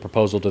submit a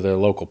proposal to their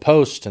local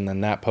post, and then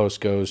that post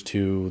goes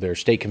to their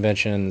state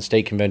convention. The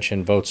state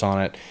convention votes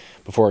on it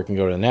before it can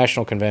go to the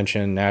national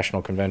convention.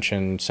 National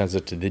convention sends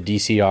it to the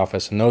D.C.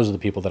 office, and those are the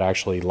people that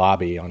actually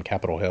lobby on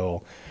Capitol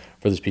Hill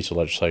for this piece of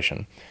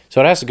legislation.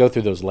 So it has to go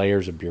through those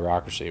layers of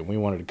bureaucracy. And we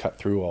wanted to cut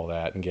through all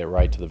that and get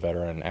right to the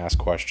veteran, ask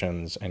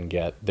questions, and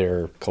get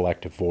their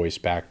collective voice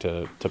back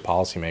to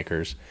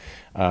policymakers.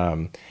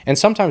 And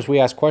sometimes we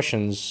ask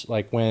questions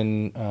like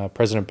when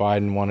President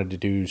Biden wanted to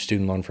do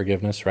student loan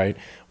forgiveness, right?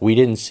 We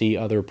didn't see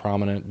other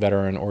prominent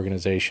veteran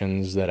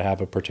organizations that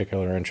have a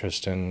particular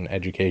interest in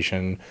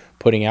education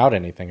putting out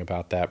anything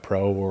about that,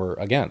 pro or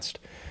against.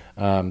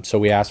 So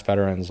we asked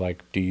veterans,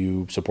 like, do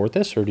you support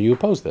this or do you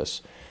oppose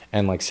this?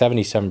 And like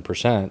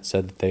 77%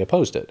 said that they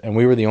opposed it. And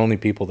we were the only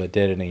people that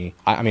did any.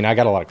 I mean, I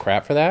got a lot of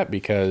crap for that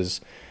because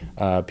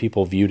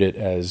people viewed it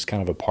as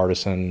kind of a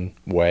partisan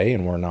way,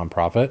 and we're a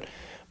nonprofit.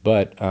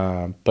 But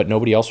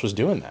nobody else was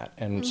doing that.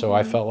 And so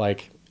I felt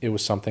like it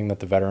was something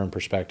that the veteran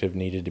perspective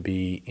needed to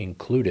be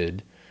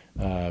included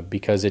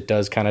because it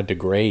does kind of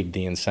degrade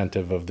the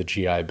incentive of the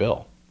GI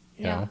Bill.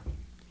 You know?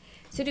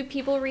 So do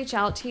people reach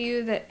out to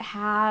you that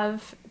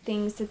have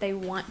things that they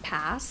want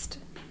passed?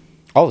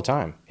 All the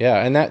time,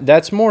 yeah, and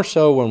that's more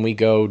so when we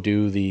go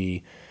do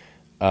the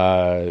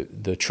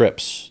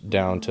trips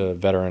down to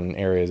veteran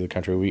areas of the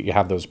country. We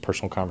have those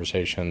personal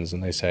conversations,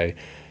 and they say,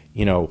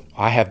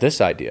 I have this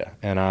idea,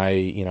 and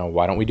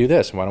why don't we do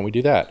this, and why don't we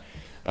do that?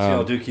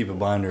 Y'all do keep a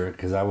binder,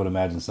 because I would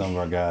imagine some of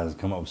our guys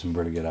come up with some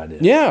pretty good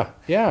ideas. Yeah.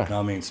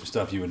 I mean, some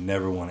stuff you would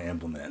never want to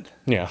implement.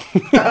 Yeah.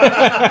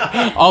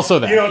 Also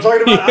that. You know what I'm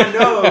talking about? I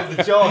know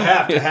that y'all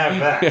have to have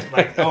that.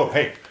 Like, oh,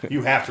 hey,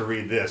 you have to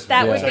read this.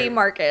 That would be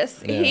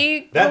Marcus.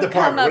 Yeah. That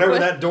department, whatever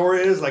that door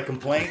is, like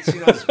complaints,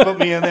 just put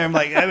me in there. I'm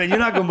like, I mean, you're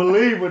not going to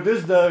believe what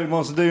this Doug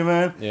wants to do,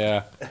 man.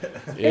 Yeah.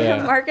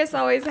 Marcus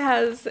always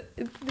has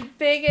the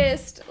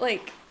biggest,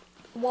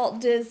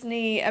 Walt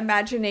Disney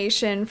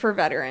imagination for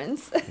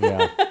veterans.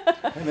 Yeah.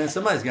 Hey man,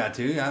 somebody's got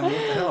to. I mean, what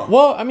the hell?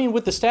 Well, I mean,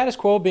 with the status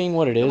quo being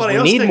what it is,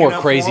 we need more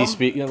crazy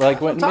speak.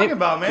 Like what I'm talking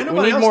about, man. We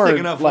Nobody need else more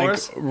sticking up for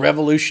us.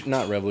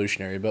 not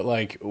revolutionary, but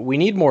we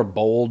need more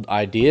bold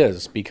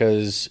ideas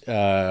because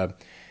I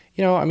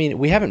mean,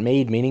 we haven't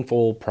made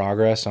meaningful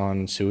progress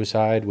on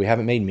suicide. We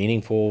haven't made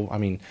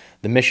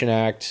the Mission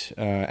Act,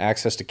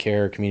 access to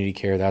care, community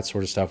care, that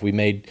sort of stuff. We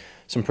made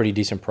some pretty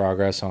decent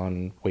progress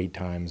on wait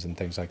times and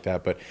things like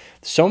that. But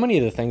so many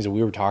of the things that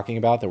we were talking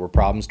about that were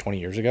problems 20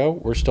 years ago,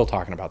 we're still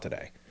talking about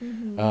today.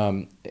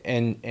 Mm-hmm.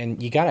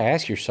 And you got to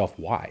ask yourself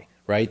why,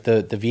 right?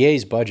 The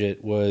VA's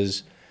budget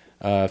was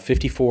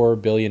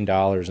 $54 billion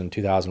in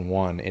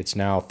 2001. It's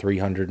now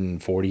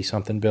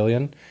 $340-something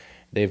billion.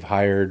 They've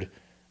hired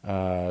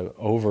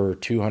over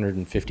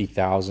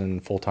 250,000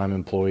 full-time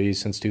employees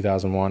since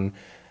 2001.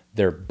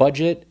 Their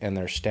budget and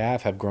their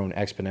staff have grown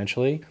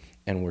exponentially,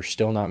 and we're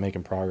still not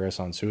making progress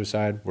on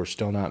suicide. We're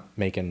still not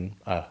making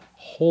a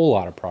whole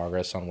lot of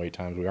progress on wait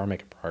times. We are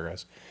making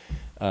progress.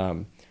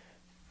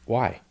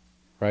 Why?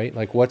 Right?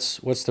 Like, what's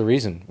the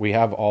reason? We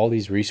have all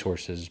these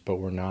resources, but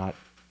we're not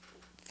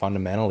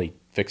fundamentally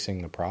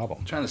fixing the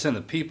problem. Trying to send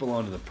the people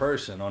onto the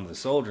person, onto the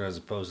soldier, as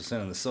opposed to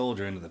sending the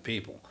soldier into the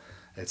people.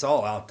 It's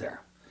all out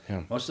there.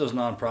 Yeah. Most of those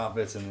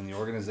nonprofits and then the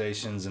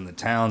organizations and the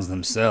towns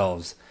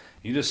themselves,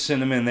 you just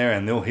send them in there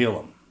and they'll heal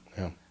them.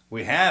 Yeah.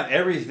 We have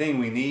everything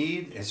we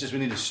need. It's just we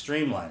need to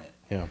streamline it.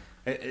 Yeah.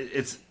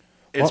 It's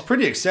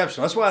pretty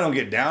exceptional. That's why I don't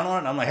get down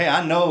on it. I'm like, hey,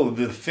 I know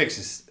the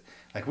fixes.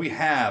 Like, we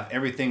have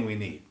everything we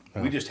need.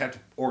 Yeah. We just have to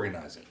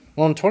organize it.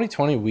 Well, in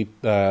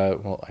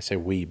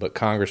 2020, but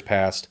Congress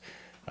passed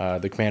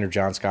the Commander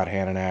John Scott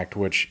Hannon Act,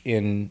 which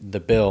in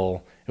the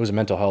bill, it was a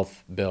mental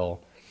health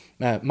bill.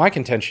 My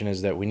contention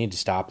is that we need to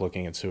stop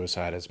looking at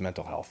suicide as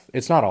mental health.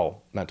 It's not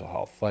all mental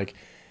health. Like,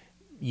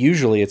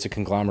 usually it's a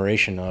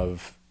conglomeration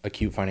of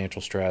acute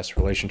financial stress,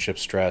 relationship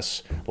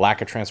stress,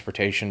 lack of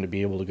transportation to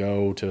be able to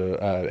go to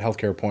a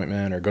healthcare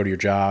appointment or go to your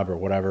job or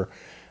whatever.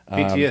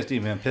 PTSD,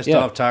 man. Pissed yeah.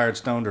 off, tired,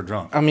 stoned, or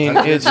drunk. I mean,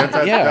 it's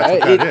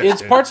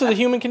it's parts of the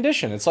human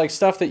condition. It's like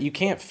stuff that you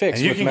can't fix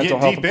And you with can mental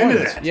get health deep into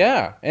appointments. that.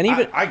 Yeah, and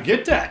even I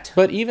get that.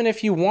 but even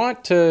if you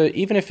want to,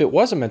 even if it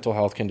was a mental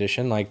health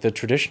condition, like the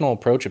traditional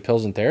approach of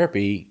pills and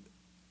therapy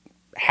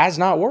has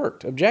not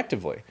worked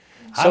objectively.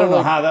 I don't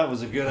know how that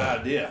was a good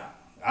idea.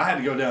 I had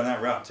to go down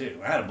that route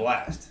too. I had a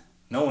blast.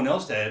 No one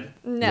else did.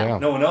 No. Yeah.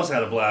 No one else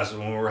had a blast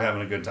when we were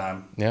having a good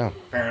time. Yeah,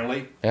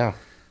 Apparently. yeah,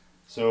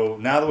 So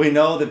now that we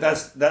know that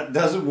that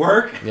doesn't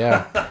work.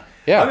 yeah,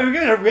 yeah. I mean, we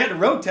had to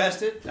road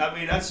test it. I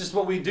mean, that's just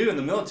what we do in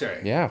the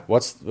military. Yeah,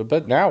 what's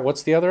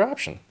the other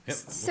option? Yep.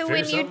 So We'll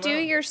when figure you something do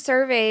out. your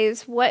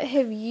surveys, what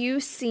have you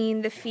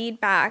seen the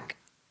feedback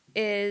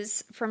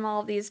is from all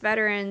of these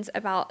veterans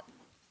about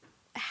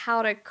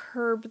how to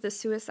curb the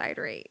suicide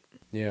rate?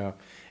 Yeah,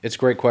 it's a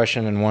great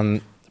question,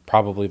 and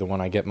probably the one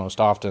I get most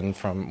often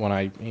from when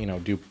I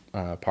do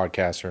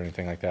podcasts or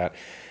anything like that.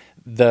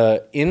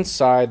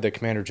 Inside the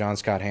Commander John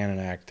Scott Hannon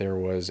Act, there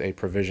was a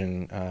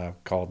provision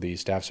called the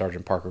Staff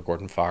Sergeant Parker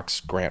Gordon Fox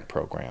Grant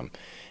Program.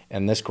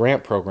 And this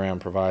grant program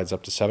provides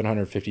up to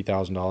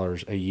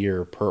 $750,000 a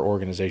year per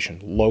organization,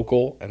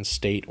 local and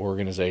state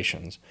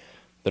organizations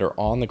that are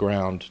on the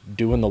ground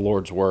doing the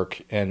Lord's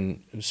work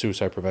and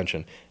suicide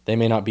prevention. They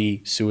may not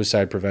be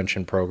suicide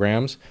prevention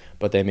programs,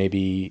 but they may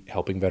be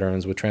helping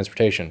veterans with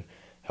transportation,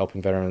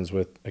 helping veterans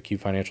with acute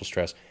financial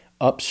stress,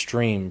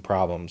 upstream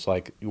problems.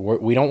 Like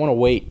we don't want to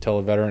wait till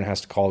a veteran has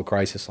to call the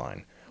crisis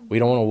line. We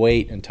don't want to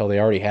wait until they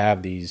already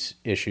have these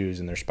issues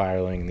and they're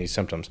spiraling and these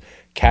symptoms.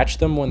 Catch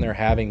them when they're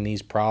having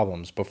these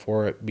problems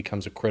before it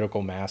becomes a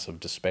critical mass of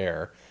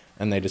despair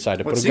and they decide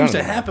to What put a gun seems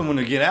in to their happen when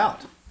they get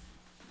out?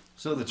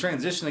 So the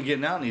transition of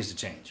getting out needs to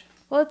change.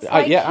 Well, it's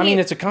like I mean,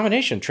 it's a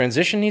combination.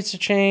 Transition needs to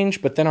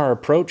change, but then our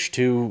approach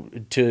to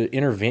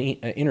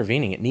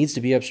intervening, it needs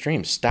to be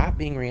upstream. Stop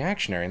being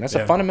reactionary. And that's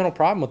a fundamental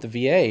problem with the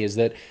VA is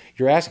that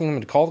you're asking them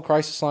to call the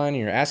crisis line and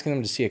you're asking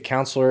them to see a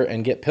counselor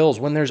and get pills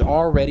when there's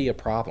already a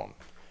problem,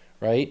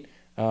 right?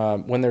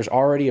 When there's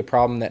already a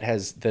problem that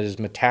is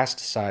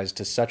metastasized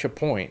to such a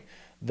point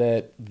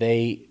that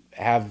they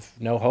have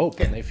no hope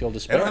and they feel They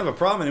despair. don't have a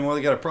problem anymore.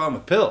 They got a problem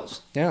with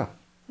pills. Yeah.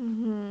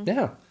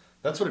 Yeah.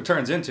 That's what it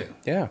turns into.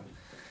 Yeah.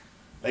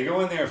 They go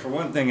in there for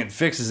one thing, it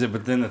fixes it,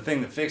 but then the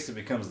thing that fixed it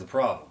becomes the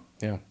problem.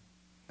 Yeah.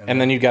 And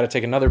then you've got to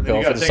take another Then pill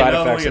you for gotta the take side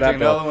another effects one, of you that take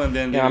pill. another one,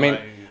 then Yeah, I mean,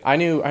 like- I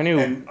knew.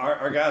 And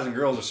our guys and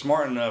girls are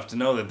smart enough to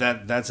know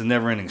that's a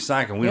never-ending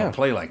cycle. We Yeah. don't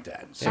play like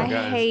that. So I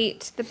guys,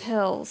 hate the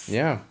pills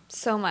Yeah.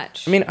 so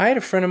much. I mean, I had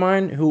a friend of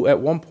mine who at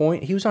one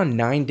point, he was on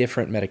 9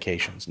 different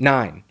medications.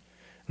 9.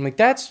 I'm like,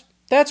 that's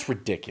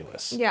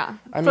ridiculous. yeah,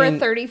 I for mean- a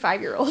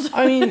 35-year-old.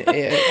 I mean,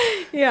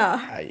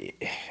 yeah.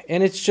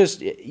 and it's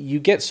just, you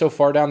get so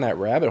far down that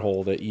rabbit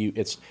hole that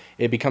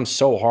it becomes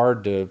so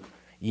hard to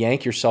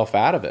yank yourself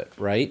out of it,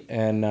 right?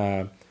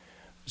 And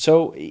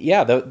so,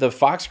 yeah, the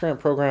Fox Grant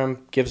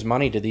program gives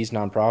money to these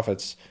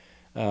nonprofits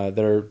that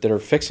are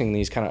fixing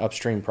these kind of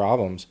upstream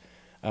problems.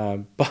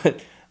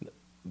 But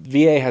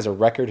VA has a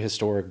record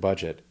historic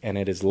budget, and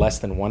it is less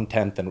than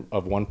 1/10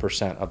 of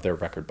 1% of their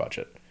record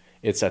budget.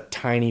 It's a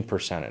tiny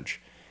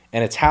percentage,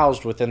 and it's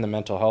housed within the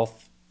mental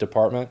health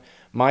department.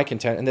 My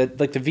content, and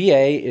the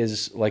VA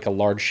is like a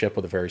large ship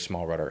with a very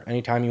small rudder.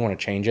 Anytime you want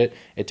to change it,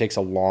 it takes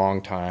a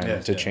long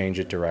time to change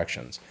it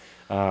directions.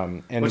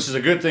 And which is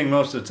a good thing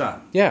most of the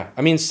time. yeah,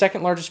 I mean,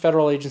 second largest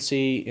federal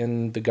agency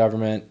in the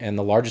government and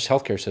the largest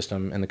healthcare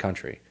system in the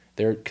country.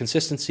 Their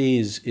consistency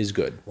is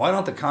good. Why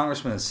don't the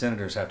congressmen and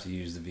senators have to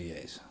use the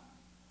VAs?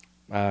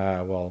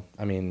 Well,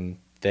 I mean,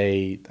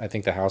 I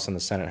think the House and the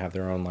Senate have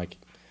their own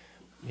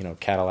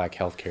Cadillac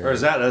healthcare. Or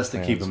is that us to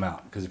keep plans. them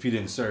out? Because if you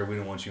didn't serve, we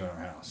don't want you in our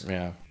house.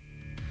 Yeah.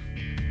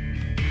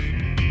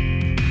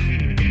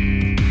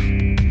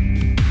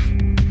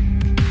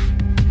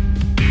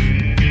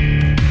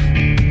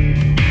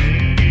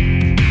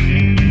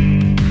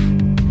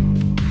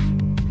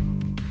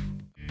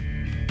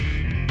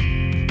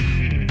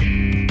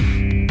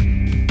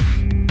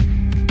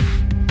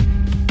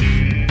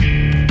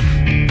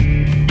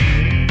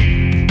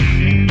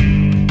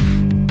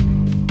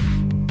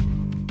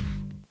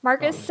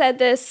 Marcus said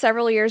this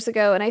several years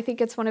ago, and I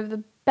think it's one of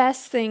the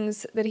best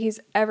things that he's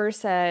ever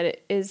said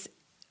is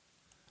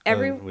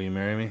Will you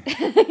marry me?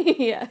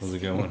 yes, That was a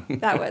good one.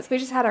 that was. We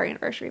just had our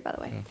anniversary, by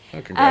the way.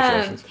 Oh,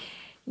 congratulations.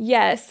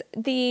 Yes,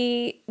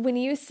 when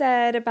you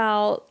said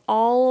about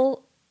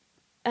all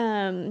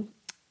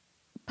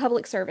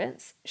public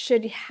servants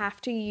should have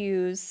to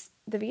use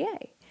the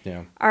VA.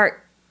 Yeah.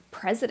 Our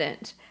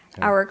president,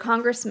 our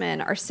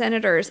congressmen, our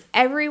senators,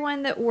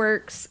 everyone that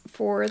works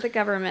for the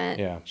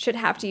government should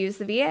have to use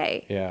the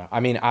VA. Yeah. I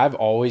mean, I've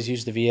always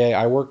used the VA.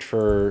 I worked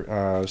for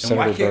And Senator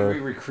why can't Burr. we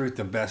recruit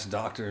the best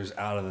doctors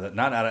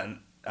not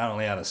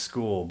only out of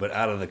school, but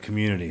out of the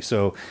community?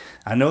 So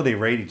I know they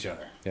rate each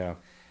other. Yeah.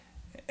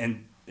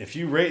 And if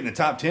you rate in the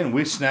top 10,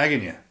 we're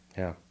snagging you.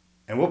 Yeah.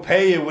 And we'll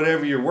pay you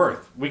whatever you're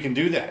worth. We can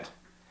do that.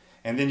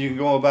 and then you can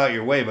go about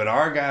your way. But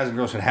our guys and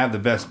girls should have the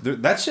best.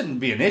 That shouldn't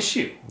be an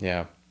issue.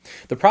 Yeah.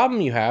 The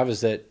problem you have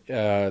is that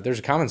there's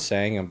a common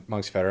saying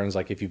amongst veterans,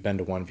 like if you've been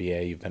to one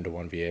VA, you've been to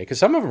one VA. Because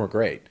some of them are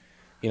great.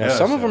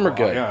 Some of them are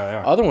good.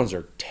 Yeah. Other ones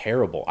are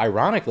terrible.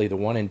 Ironically, the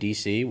one in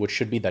D.C., which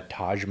should be the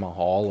Taj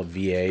Mahal of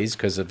VAs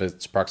because of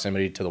its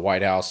proximity to the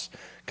White House,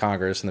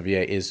 Congress, and the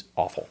VA, is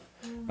awful.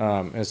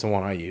 It's the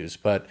one I use.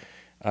 But,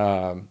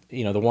 the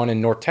one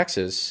in North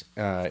Texas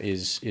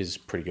is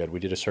pretty good.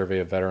 We did a survey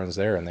of veterans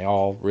there, and they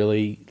all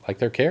really like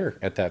their care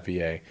at that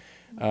VA.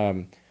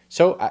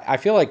 So I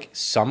feel like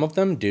some of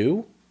them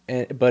do,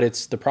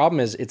 but the problem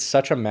is it's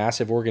such a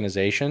massive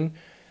organization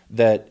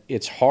that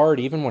it's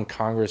hard, even when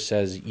Congress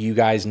says, you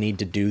guys need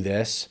to do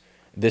this,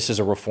 this is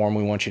a reform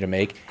we want you to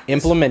make.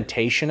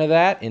 Implementation of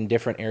that in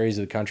different areas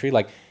of the country,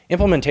 like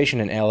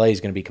implementation in LA is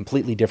going to be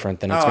completely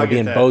different than it's going to be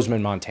in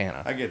Bozeman,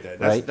 Montana. I get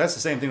that. Right? That's the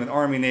same thing with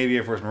Army, Navy,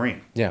 Air Force,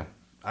 Marine. Yeah.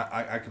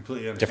 I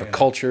completely understand. Different that.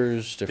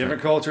 cultures.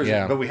 Different cultures,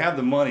 yeah. But we have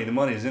the money. The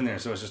money is in there,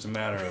 so it's just a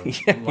matter of...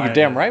 You're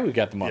damn right we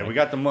got the money. Yeah, we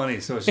got the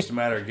money, so it's just a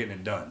matter of getting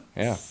it done.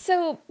 Yeah.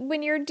 So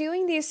when you're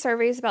doing these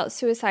surveys about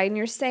suicide and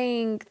you're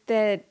saying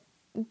that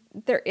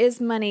there is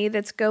money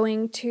that's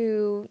going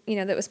to,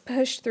 that was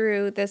pushed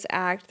through this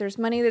act, there's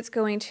money that's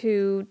going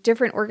to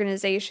different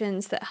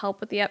organizations that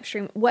help with the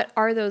upstream. What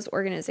are those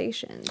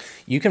organizations?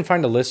 You can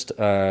find a list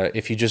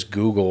if you just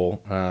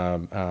Google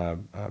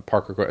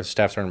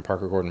Staff Sergeant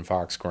Parker Gordon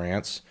Fox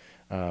grants.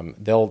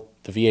 The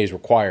VA is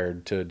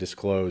required to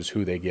disclose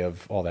who they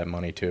give all that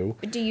money to.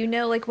 Do you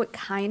know what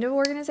kind of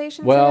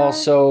organizations? Well,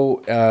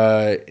 so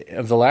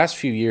of the last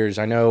few years,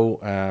 I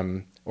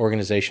know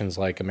organizations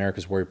like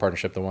America's Warrior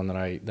Partnership, the one that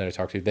I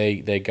talked to,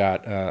 they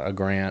got a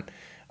grant.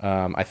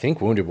 I think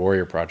Wounded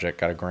Warrior Project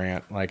got a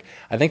grant. I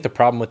think the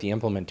problem with the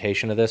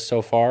implementation of this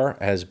so far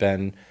has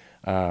been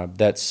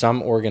that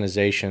some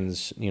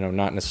organizations,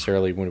 not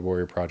necessarily Wounded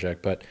Warrior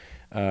Project, but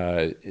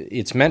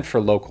it's meant for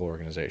local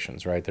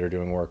organizations, right, that are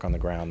doing work on the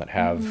ground that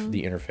have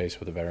the interface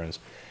with the veterans.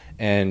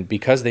 And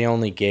because they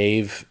only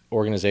gave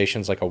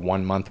organizations a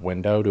 1-month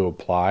window to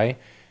apply,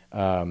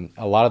 a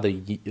lot of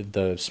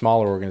the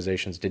smaller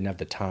organizations didn't have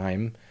the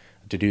time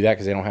to do that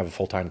because they don't have a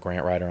full-time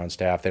grant writer on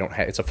staff.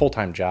 It's a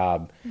full-time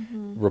job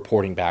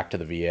reporting back to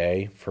the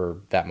VA for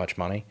that much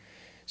money.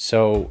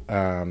 So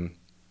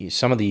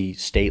some of the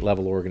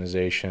state-level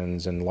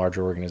organizations and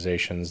larger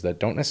organizations that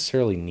don't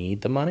necessarily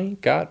need the money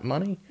got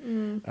money.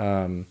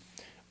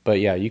 But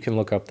yeah, you can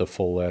look up the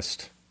full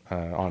list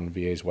on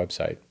VA's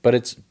website.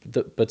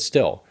 But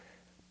still,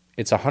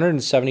 it's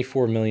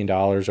 $174 million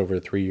over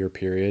a 3-year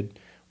period,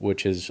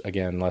 which is,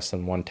 again, less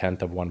than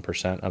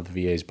 1/10% of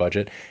the VA's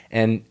budget.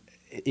 And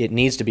it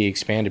needs to be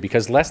expanded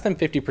because less than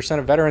 50%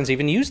 of veterans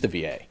even use the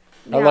VA,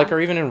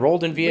 are even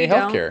enrolled in VA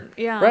healthcare.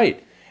 Yeah.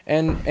 Right.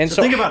 And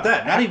so think about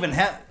that. Not even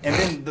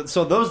and then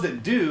so those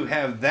that do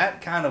have that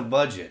kind of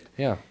budget.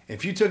 Yeah.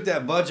 If you took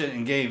that budget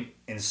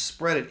and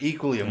spread it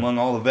equally among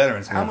all the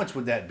veterans, how much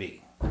would that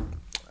be?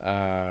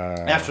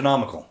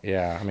 Astronomical.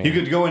 Yeah, I mean, you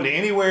could go into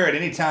anywhere at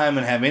any time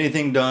and have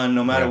anything done,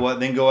 no matter what.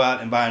 Then go out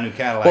and buy a new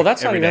Cadillac. Well,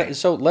 that's not every even day.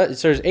 so.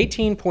 There's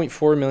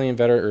 18.4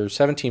 million or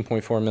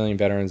 17.4 million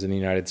veterans in the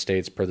United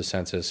States per the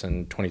census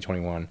in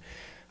 2021.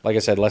 Like I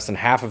said, less than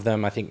half of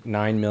them, I think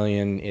 9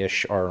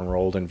 million-ish, are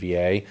enrolled in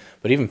VA.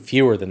 But even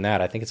fewer than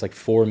that, I think it's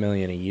 4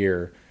 million a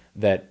year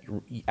that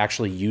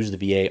actually use the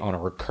VA on a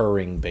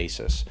recurring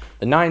basis.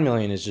 The 9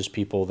 million is just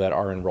people that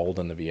are enrolled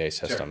in the VA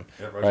system,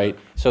 Sure. Yeah, right?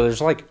 So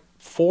there's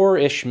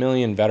 4-ish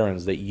million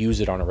veterans that use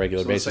it on a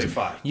regular basis. Let's say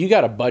 5. You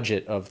got a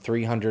budget of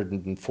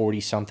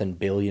 $340-something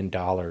billion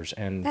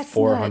and That's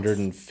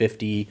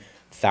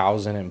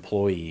 450,000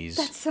 employees.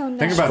 That's so nuts.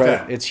 Think about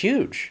that. It's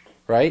huge,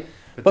 right?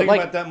 But think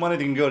about that money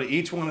that can go to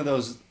each one of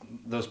those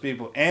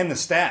people and the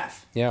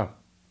staff. Yeah.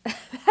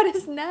 That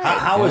is nuts.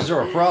 How is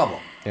there a problem?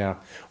 Yeah.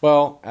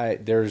 Well,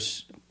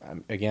 there's,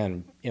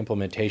 again,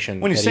 implementation.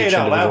 When you at say each it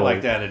out loud individual-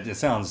 like that, it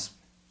sounds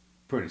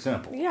pretty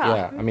simple.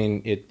 Yeah. I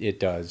mean, it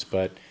does,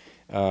 but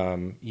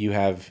you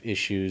have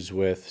issues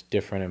with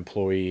different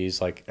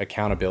employees, like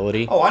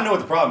accountability. Oh, I know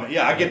what the problem is.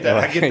 Yeah, I get that.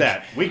 I get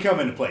that. We come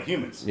into play.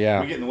 Humans.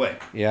 Yeah. We get in the way.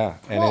 Yeah,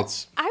 and Well,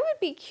 it's... I would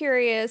be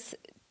curious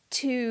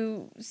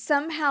to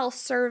somehow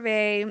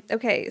survey,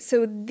 okay,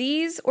 so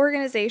these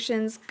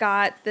organizations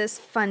got this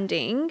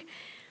funding.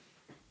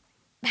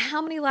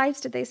 How many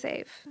lives did they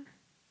save?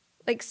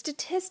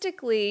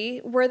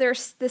 Statistically, were there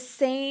the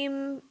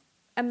same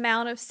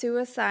amount of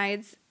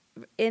suicides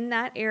in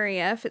that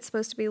area if it's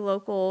supposed to be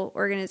local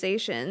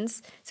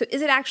organizations? So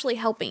is it actually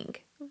helping?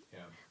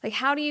 Yeah.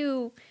 How do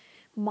you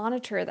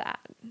monitor that?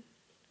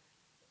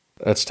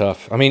 That's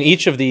tough. I mean,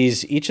 each of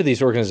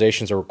these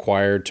organizations are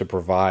required to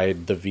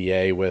provide the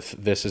VA with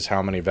this is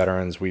how many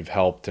veterans we've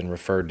helped and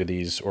referred to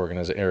these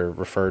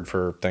referred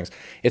for things.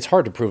 It's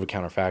hard to prove a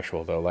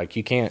counterfactual though.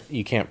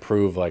 You can't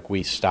prove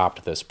we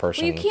stopped this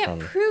person. Well, you can't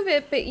prove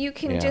it, but you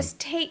can just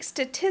take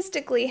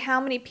statistically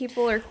how many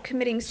people are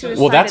committing suicide.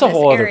 Well, that's in a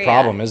whole this other area.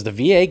 problem. Is the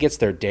VA gets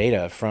their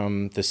data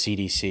from the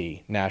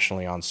CDC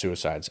nationally on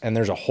suicides, and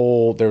there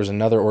was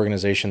another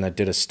organization that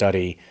did a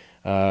study.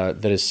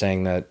 that is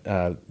saying that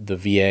the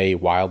VA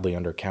wildly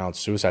undercounts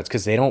suicides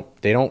because they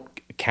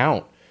don't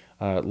count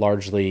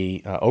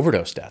largely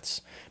overdose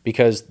deaths,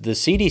 because the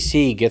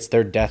CDC gets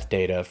their death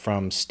data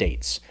from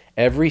states.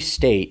 Every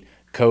state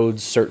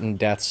codes certain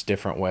deaths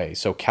different ways.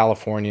 So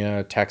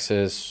California,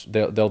 Texas,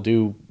 they'll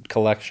do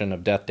collection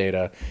of death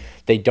data.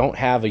 They don't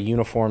have a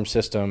uniform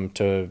system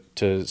to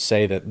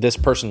say that this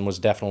person was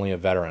definitely a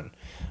veteran.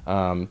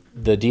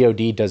 The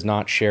DoD does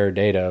not share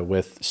data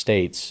with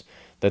states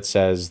that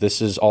says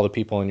this is all the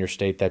people in your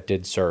state that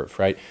did serve,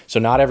 right? So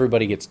not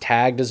everybody gets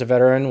tagged as a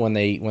veteran when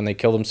they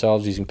kill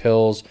themselves using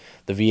pills.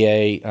 The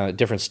VA,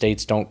 different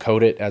states don't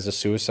code it as a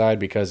suicide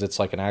because it's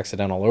like an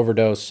accidental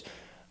overdose.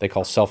 They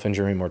call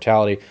self-injury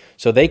mortality.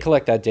 So they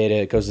collect that data.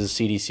 It goes to the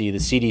CDC. The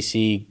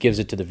CDC gives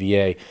it to the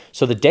VA.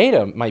 So the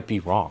data might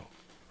be wrong,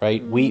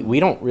 right? We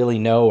don't really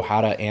know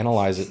how to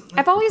analyze it.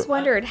 I've always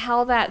wondered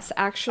how that's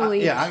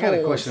actually I got a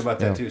pulled. question about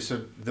that too.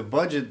 So the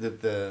budget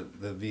that the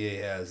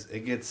VA has, they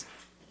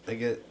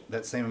get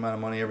that same amount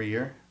of money every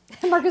year?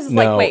 Marcus is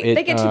No, like, wait,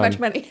 they get too much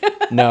money.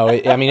 No,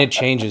 it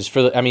changes.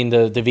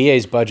 The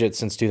VA's budget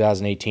since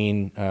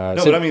 2018.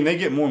 But I mean, they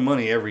get more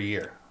money every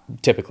year.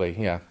 Typically,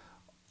 yeah.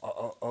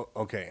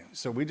 Okay,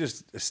 so we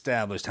just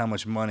established how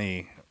much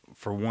money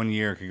for 1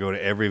 year could go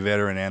to every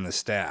veteran and the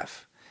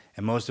staff,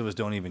 and most of us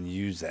don't even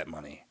use that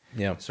money.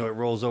 Yeah. So it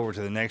rolls over to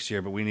the next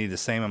year, but we need the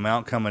same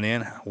amount coming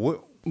in.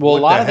 Well, a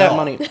lot of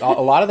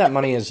that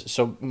money is,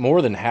 so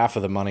more than half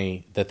of the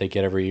money that they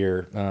get every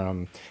year.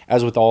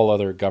 As with all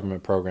other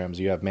government programs,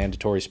 you have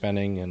mandatory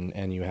spending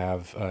and you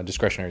have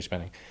discretionary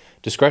spending.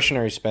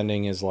 Discretionary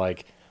spending is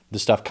like the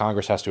stuff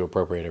Congress has to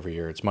appropriate every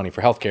year. It's money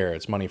for healthcare.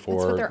 It's money for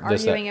That's what they're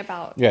this, arguing that.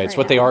 about. Yeah, it's right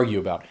what they now. argue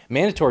about.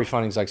 Mandatory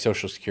funding is like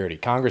Social Security.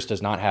 Congress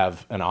does not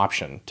have an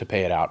option to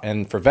pay it out.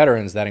 And for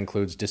veterans, that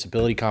includes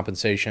disability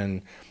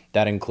compensation.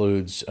 That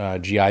includes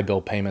GI Bill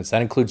payments.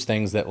 That includes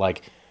things that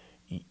like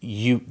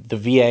the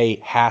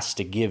VA has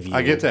to give you.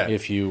 I get that.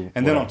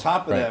 And then on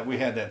top of that, we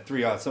had that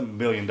 $3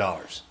 billion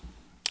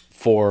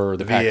for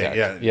the PACT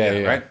VA. Act.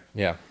 Yeah, right.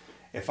 Yeah.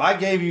 If I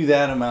gave you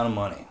that amount of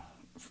money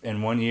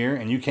in 1 year,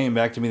 and you came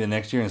back to me the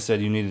next year and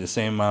said you needed the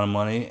same amount of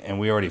money, and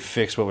we already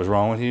fixed what was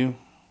wrong with you,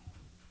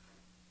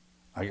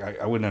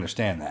 I wouldn't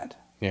understand that.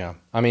 Yeah.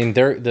 I mean,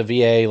 the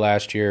VA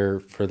last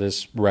year for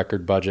this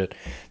record budget,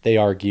 they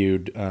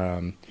argued,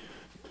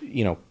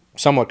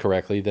 somewhat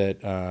correctly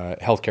that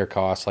healthcare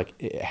costs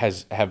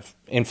have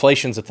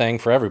inflation's a thing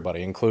for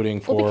everybody,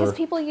 including for because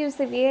people use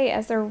the VA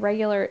as their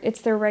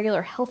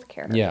regular health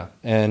care. Yeah,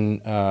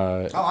 and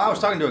I was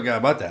talking to a guy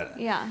about that.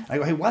 Yeah. I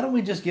go, hey, why don't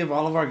we just give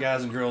all of our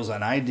guys and girls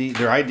an ID?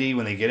 Their ID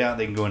when they get out,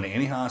 they can go into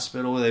any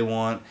hospital they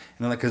want,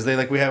 and because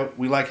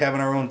we like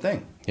having our own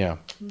thing. Yeah.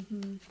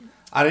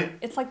 Mm-hmm.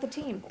 It's like the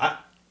team.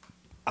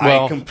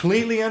 I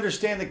completely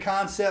understand the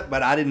concept,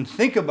 but I didn't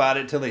think about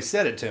it till they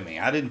said it to me.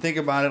 I didn't think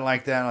about it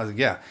like that. And I was like,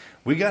 yeah,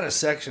 we got a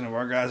section of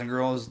our guys and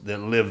girls that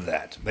live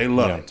that. They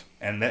love it.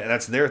 And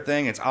that's their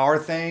thing. It's our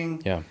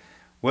thing. Yeah.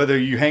 Whether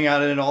you hang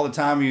out in it all the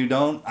time or you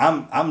don't.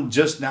 I'm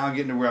just now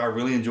getting to where I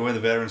really enjoy the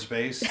veteran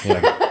space.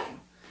 Yeah.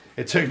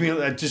 It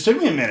just took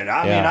me a minute.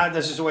 I mean,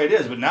 that's just the way it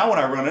is. But now when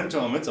I run into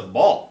them, it's a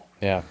ball.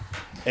 Yeah.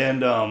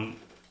 And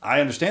I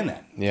understand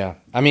that. Yeah.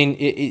 I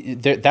mean,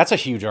 that's a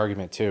huge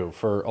argument, too,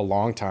 for a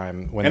long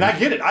time. And I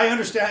get it. I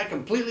understand. I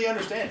completely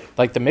understand it.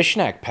 Like, the Mission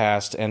Act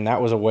passed, and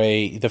that was a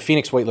way... The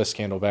Phoenix waitlist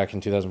scandal back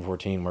in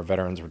 2014, where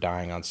veterans were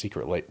dying on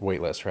secret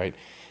waitlists, right?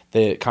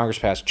 The Congress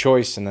passed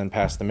Choice and then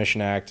passed the Mission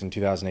Act in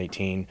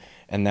 2018,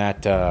 and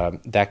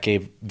that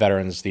gave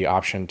veterans the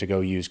option to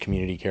go use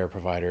community care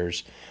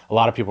providers. A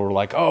lot of people were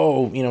like,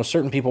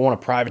 certain people want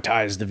to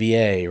privatize the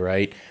VA,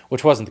 right?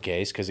 Which wasn't the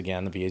case because,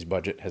 again, the VA's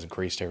budget has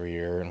increased every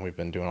year, and we've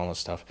been doing all this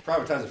stuff.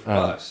 Privatize it for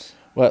us.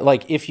 Well,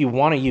 like, if you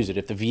want to use it,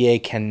 if the VA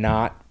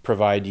cannot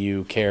provide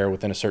you care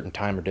within a certain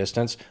time or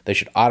distance, they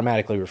should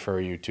automatically refer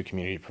you to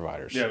community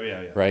providers.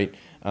 Yeah. Right?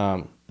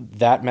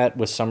 That met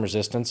with some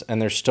resistance,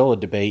 and there's still a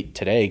debate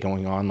today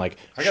going on. Like,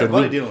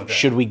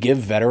 should we give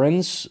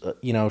veterans,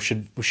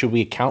 should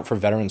we account for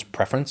veterans'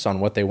 preference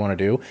on what they want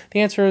to do? The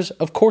answer is,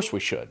 of course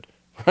we should,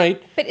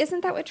 right? But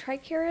isn't that what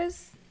TRICARE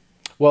is?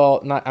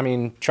 Well,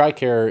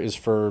 TRICARE is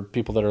for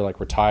people that are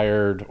like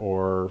retired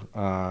or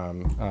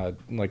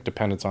like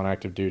dependents on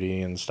active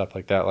duty and stuff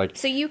like that. Like,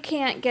 so you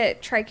can't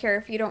get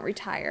TRICARE if you don't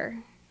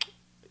retire.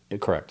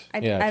 Correct. I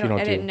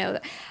didn't know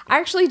that. I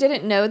actually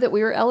didn't know that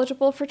we were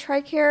eligible for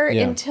TRICARE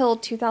until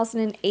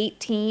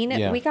 2018.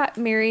 Yeah. We got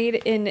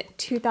married in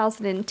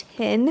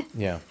 2010.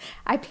 Yeah.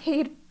 I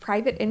paid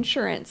private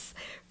insurance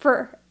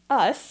for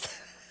us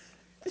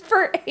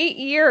for 8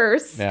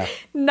 years. Yeah.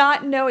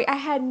 Not knowing. I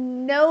had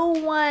no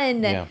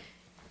one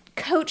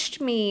coached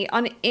me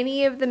on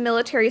any of the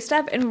military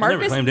stuff, and Marcus I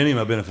never claimed any of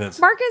my benefits.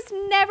 Marcus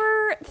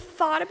never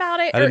thought about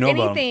it or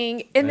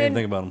anything. And then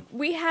think about them.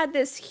 We had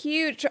this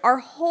huge, our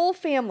whole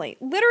family,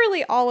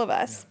 literally all of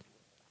us,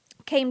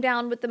 came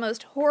down with the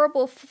most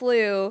horrible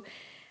flu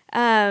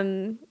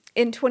in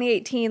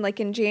 2018, like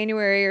in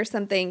January or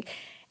something.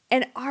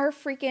 And our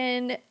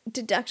freaking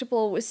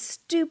deductible was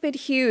stupid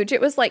huge.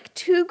 It was like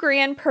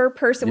 $2,000 per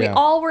person. Yeah. We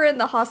all were in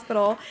the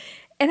hospital.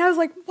 And I was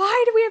like,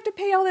 why do we have to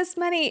pay all this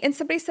money? And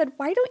somebody said,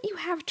 why don't you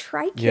have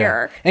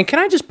TRICARE? And can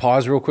I just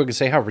pause real quick and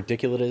say how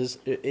ridiculous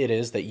it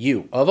is that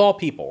you, of all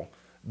people,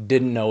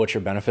 didn't know what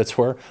your benefits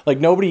were? Like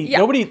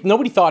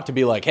nobody thought to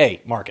be like,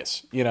 hey,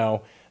 Marcus,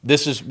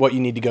 this is what you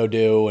need to go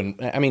do. And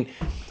I mean,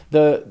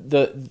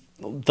 the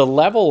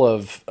level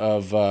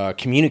of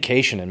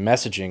communication and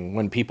messaging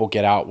when people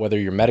get out, whether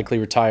you're medically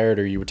retired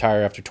or you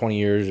retire after 20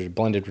 years or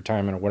blended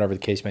retirement or whatever the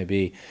case may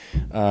be,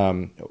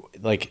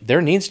 like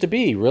there needs to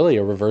be really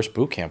a reverse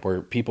boot camp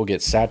where people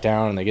get sat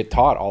down and they get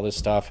taught all this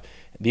stuff.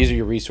 These are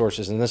your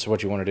resources and this is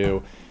what you want to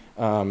do.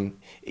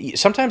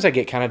 Sometimes I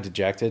get kind of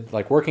dejected.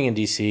 Like working in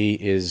DC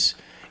is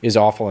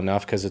awful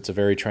enough because it's a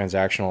very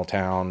transactional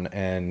town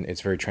and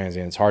it's very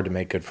transient. It's hard to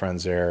make good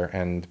friends there,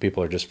 and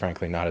people are just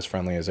frankly not as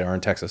friendly as they are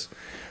in Texas.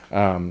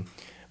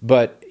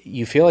 But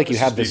you feel like you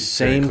have the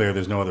same. Clear,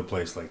 there's no other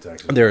place like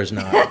Texas. There is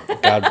not.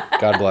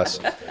 God bless.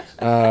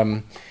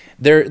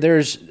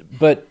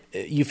 But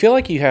you feel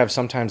like you have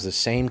sometimes the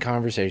same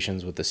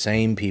conversations with the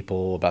same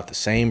people about the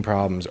same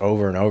problems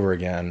over and over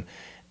again.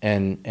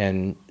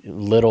 And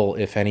little,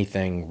 if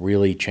anything,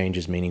 really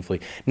changes meaningfully.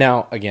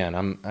 Now,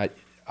 again,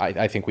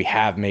 I think we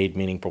have made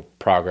meaningful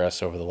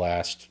progress over the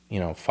last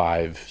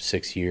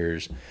 5-6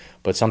 years,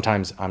 but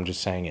sometimes I'm just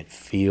saying it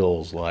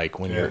feels like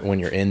when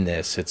you're in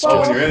this, it's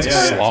just a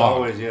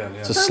slog.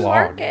 It's a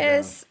slog.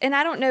 Marcus, and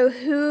I don't know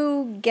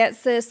who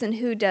gets this and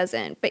who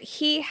doesn't, but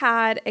he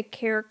had a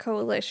Care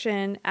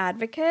Coalition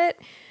advocate.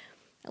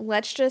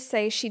 Let's just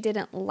say she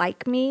didn't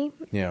like me.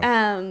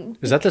 Yeah.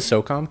 Is that the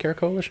SOCOM Care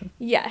Coalition?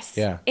 Yes.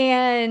 Yeah.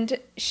 And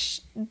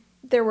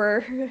there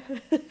were,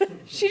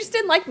 she just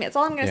didn't like me. That's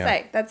all I'm going to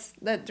say.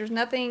 There's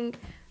nothing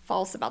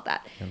false about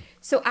that. Yeah.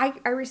 So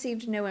I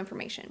received no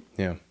information.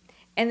 Yeah.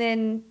 And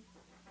then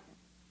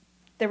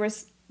there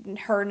was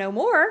her no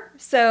more.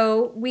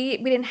 So we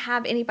didn't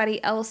have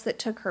anybody else that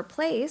took her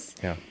place.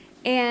 Yeah.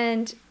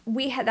 And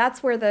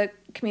that's where the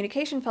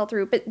communication fell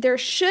through. But there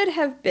should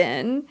have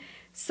been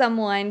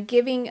someone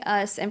giving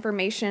us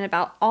information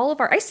about all of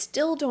I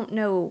still don't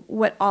know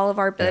what all of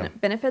our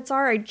benefits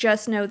are. I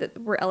just know that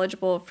we're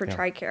eligible for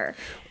TRICARE.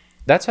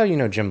 That's how you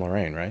know Jim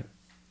Lorraine, right?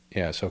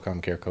 Yeah,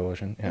 SOCOM Care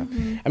Coalition. Yeah.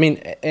 Mm-hmm. I mean,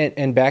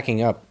 and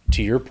backing up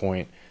to your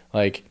point,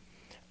 like,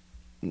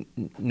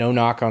 no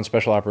knock on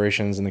special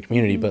operations in the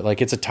community, but like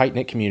it's a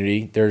tight-knit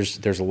community.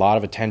 There's a lot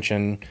of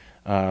attention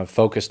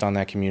focused on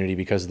that community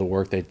because of the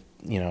work that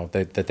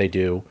they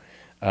do.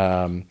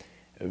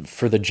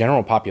 For the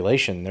general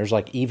population, there's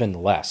like even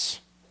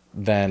less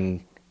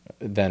than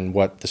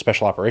what the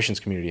special operations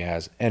community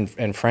has,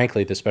 and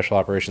frankly, the special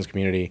operations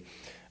community,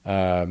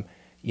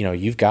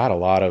 you've got a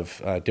lot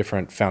of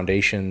different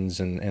foundations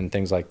and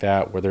things like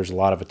that where there's a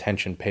lot of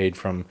attention paid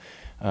from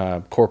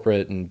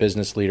corporate and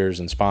business leaders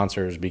and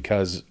sponsors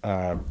because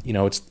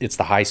it's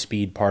the high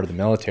speed part of the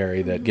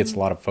military that gets a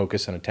lot of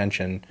focus and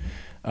attention.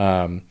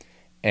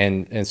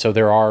 And so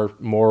there are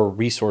more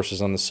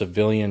resources on the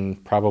civilian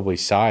probably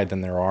side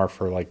than there are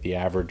for like the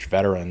average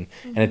veteran.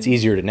 And it's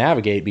easier to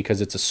navigate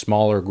because it's a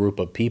smaller group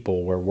of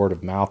people where word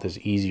of mouth is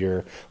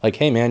easier. Like,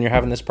 hey man, you're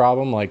having this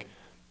problem. Like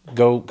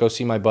go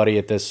see my buddy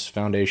at this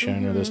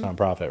foundation or this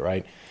nonprofit.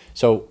 Right.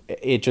 So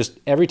it just,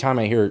 every time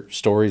I hear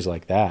stories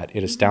like that,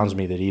 it astounds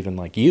me that even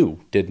like you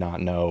did not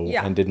know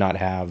and did not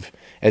have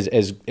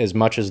as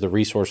much as the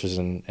resources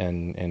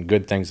and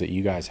good things that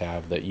you guys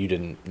have that you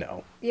didn't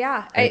know.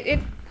 Yeah.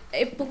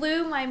 It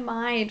blew my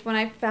mind when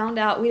I found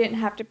out we didn't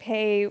have to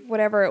pay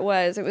whatever it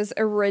was. It was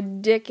a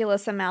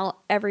ridiculous amount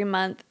every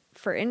month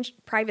for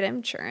private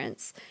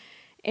insurance.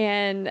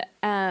 And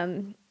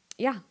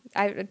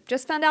I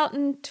just found out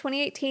in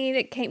 2018.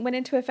 It went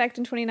into effect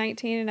in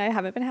 2019, and I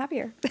haven't been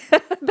happier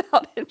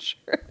about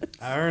insurance.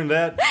 I earned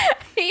that.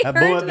 I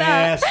bullet in the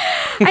ass.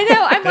 I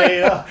know.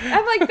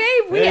 I'm like,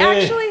 babe, we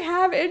actually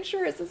have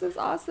insurance. This is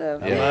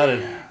awesome. I love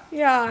it.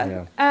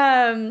 Yeah.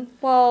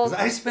 Well, 'cause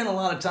I spent a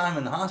lot of time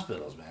in the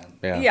hospitals, man.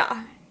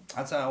 Yeah.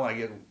 That's how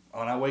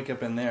when I wake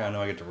up in there, I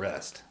know I get to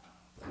rest.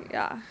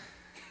 Yeah.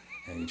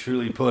 And you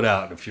truly put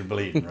out if you're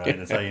bleeding, right?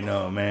 That's how you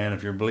know, man.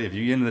 If you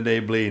end the day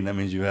bleeding, that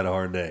means you had a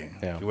hard day.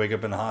 Yeah. If you wake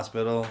up in the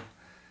hospital,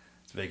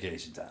 it's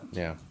vacation time.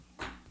 Yeah.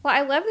 Well,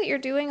 I love that you're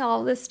doing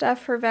all this stuff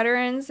for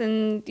veterans,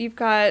 and you've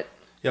got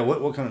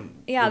what kind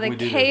of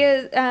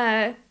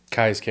the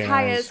Kai's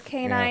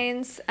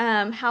K9's.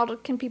 How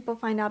can people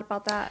find out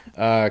about that?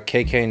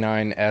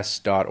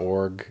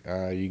 K9's.org.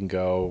 You can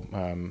go.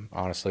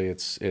 Honestly,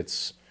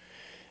 it's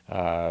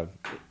I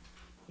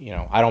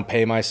don't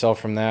pay myself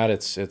from that.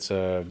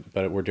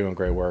 But we're doing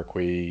great work.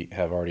 We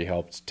have already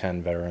helped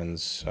 10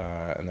 veterans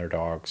and their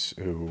dogs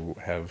who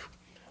have,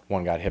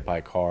 one got hit by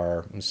a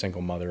car, a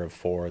single mother of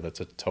 4 that's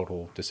a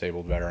total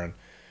disabled veteran,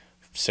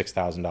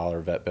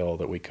 $6,000 vet bill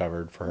that we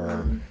covered for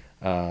her.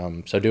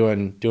 So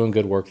doing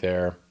good work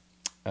there.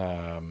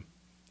 And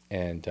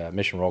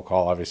Mission Roll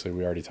Call, obviously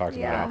we already talked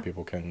about how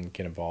people can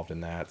get involved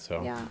in that.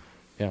 So yeah.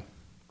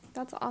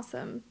 That's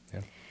awesome.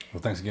 Yeah.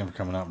 Well, thanks again for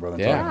coming out, brother.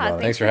 And Yeah. talking about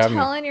it. Thanks for for having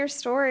me. telling your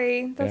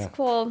story. That's Yeah.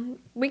 cool.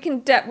 We can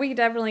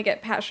definitely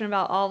get passionate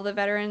about all the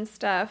veteran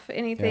stuff.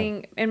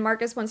 Anything, and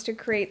Marcus wants to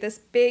create this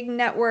big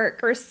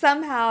network or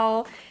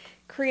somehow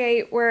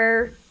create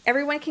where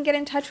everyone can get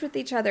in touch with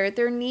each other.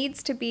 There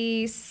needs to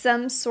be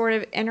some sort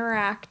of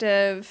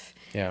interactive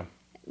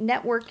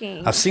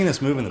networking. I've seen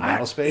us move in the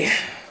battle space,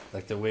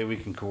 like the way we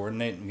can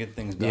coordinate and get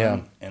things done.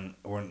 Yeah. And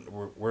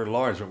we're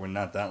large, but we're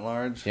not that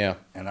large. Yeah.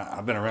 And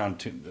I've been around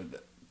too.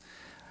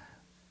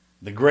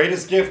 The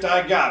greatest gift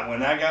I got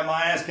when I got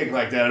my ass kicked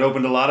like that, it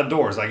opened a lot of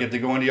doors. I get to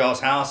go into y'all's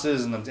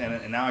houses,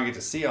 and now I get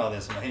to see all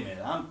this. I'm like, hey,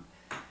 man,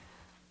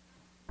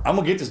 I'm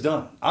going to get this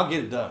done. I'll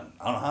get it done.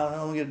 I don't know how I'm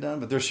going to get it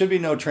done, but there should be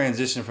no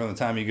transition from the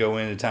time you go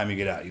in to the time you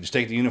get out. You just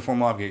take the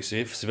uniform off, get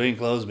your civilian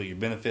clothes, but your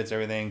benefits,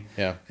 everything.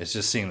 Yeah. It's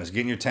just seamless. Get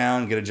in your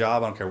town, get a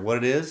job, I don't care what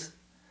it is,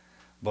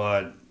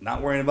 but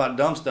not worrying about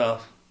dumb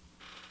stuff.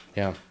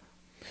 Yeah.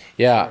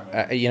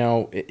 Yeah.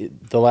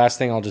 The last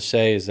thing I'll just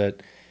say is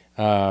that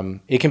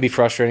it can be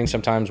frustrating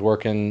sometimes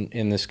working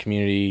in this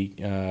community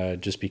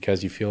just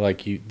because you feel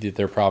like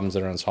there are problems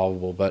that are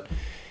unsolvable. But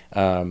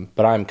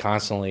I'm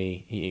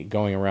constantly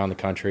going around the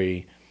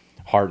country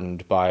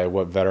heartened by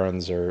what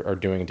veterans are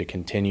doing to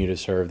continue to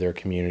serve their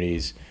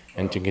communities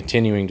and to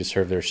continuing to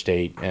serve their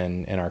state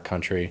and our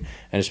country.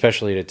 And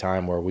especially at a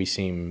time where we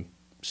seem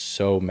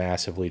so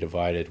massively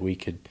divided, we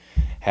could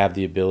have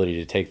the ability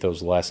to take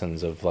those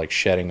lessons of like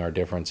shedding our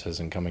differences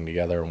and coming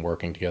together and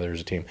working together as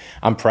a team.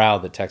 I'm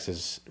proud that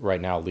Texas right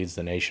now leads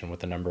the nation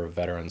with the number of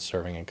veterans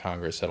serving in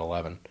Congress at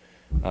 11.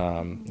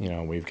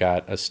 We've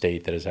got a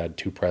state that has had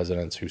 2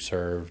 presidents who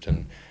served,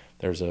 and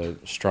there's a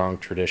strong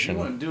tradition. You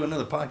want to do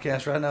another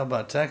podcast right now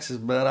about Texas,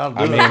 but I'll do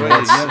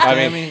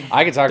I it.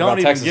 I could talk about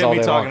Texas all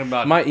day long.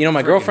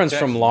 My girlfriend's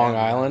from Texas, Long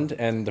man. Island,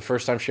 and the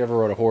first time she ever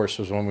rode a horse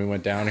was when we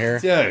went down here.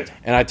 Dude.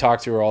 And I talk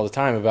to her all the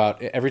time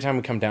about every time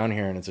we come down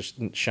here and it's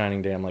a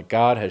shining day. I'm like,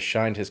 God has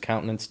shined His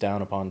countenance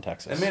down upon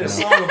Texas. I made a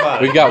song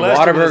about it. We've got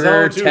Blessed with his own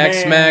Whataburger, 2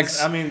 Tex-Mex,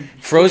 hands.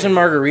 frozen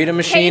margarita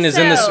machine is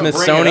in the Queso.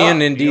 Smithsonian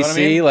Bring it in up, you know what I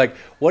D.C. mean? Like,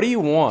 what do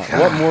you want?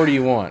 What more do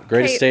you want?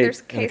 Greatest state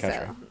There's in the queso.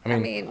 country. I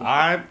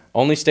mean,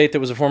 Only state that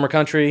was a former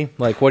country.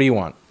 Like, what do you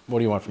want? What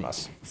do you want from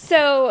us?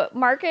 so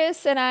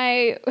Marcus and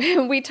I,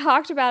 we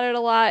talked about it a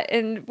lot,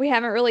 and we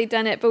haven't really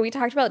done it, but we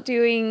talked about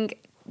doing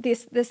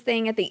this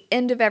thing at the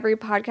end of every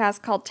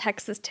podcast called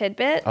Texas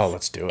Tidbits. Oh,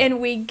 let's do it. And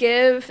we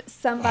give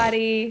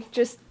somebody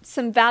just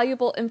some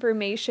valuable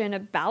information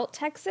about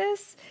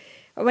Texas.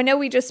 I know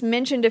we just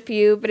mentioned a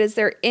few, but is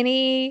there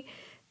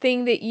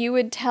anything that you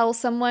would tell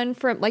someone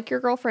from, like your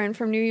girlfriend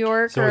from New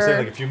York? So we say,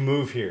 like, if you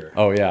move here.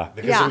 Oh, yeah.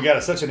 Because we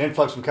got such an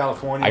influx from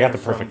California. I got the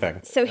perfect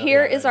thing. So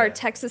here is our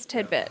Texas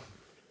Tidbit.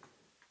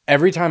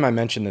 Every time I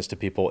mention this to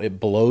people, it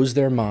blows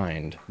their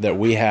mind that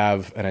we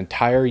have an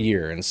entire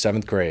year in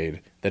 7th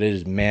grade that it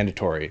is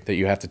mandatory that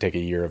you have to take a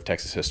year of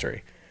Texas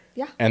history.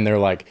 Yeah. And they're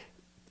like,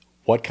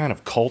 what kind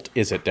of cult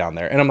is it down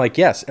there? And I'm like,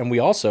 yes. And we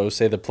also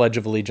say the Pledge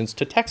of Allegiance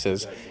to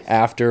Texas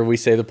after we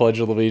say the Pledge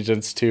of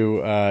Allegiance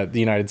to the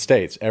United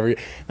States. They're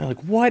like,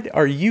 what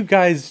are you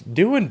guys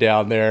doing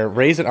down there?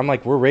 I'm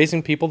like, we're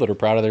raising people that are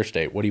proud of their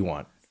state. What do you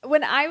want?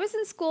 When I was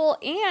in school,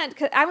 and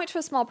 'cause I went to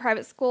a small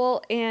private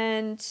school,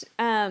 and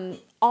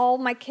all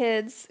my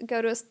kids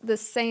go to the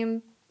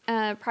same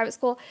private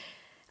school.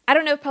 I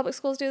don't know if public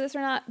schools do this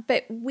or not,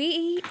 but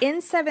we,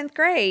 in 7th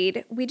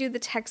grade, we do the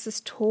Texas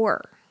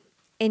tour.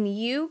 And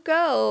you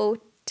go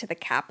to the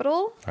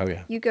Capitol. Oh,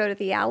 yeah. You go to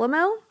the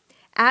Alamo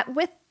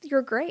with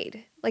your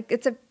grade. Like,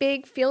 it's a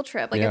big field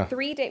trip. Like a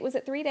 3-day, was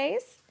it 3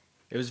 days?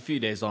 It was a few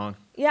days long.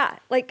 Yeah.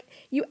 Like,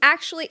 you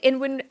actually,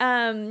 and when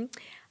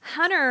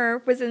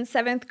Hunter was in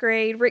 7th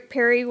grade, Rick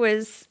Perry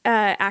was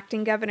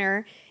acting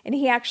governor, and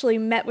he actually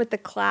met with the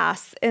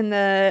class in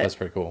the... That's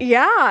pretty cool.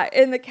 Yeah,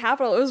 in the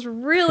Capitol. It was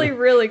really,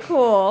 really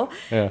cool.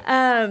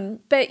 Yeah.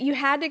 But you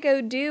had to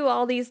go do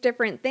all these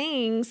different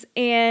things,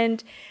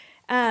 and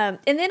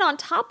then on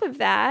top of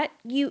that,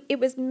 it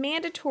was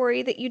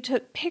mandatory that you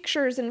took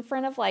pictures in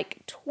front of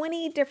like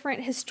 20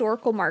 different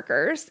historical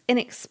markers and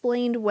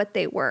explained what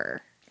they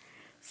were.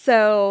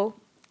 So,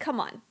 come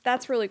on.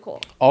 That's really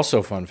cool.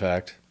 Also, fun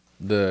fact,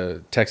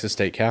 the Texas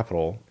State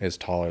Capitol is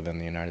taller than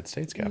the United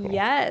States Capitol.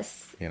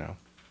 Yes. You know.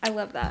 I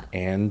love that.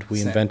 And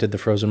we invented the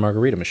frozen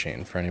margarita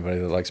machine for anybody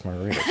that likes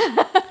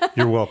margaritas.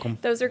 You're welcome.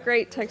 Those are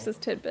great Texas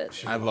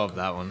tidbits. I love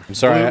that one. I'm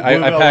sorry,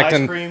 I packed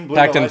in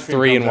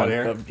 3 in one.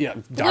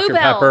 Dr.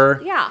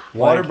 Pepper,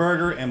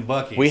 Whataburger, and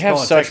Buc-ee's. We have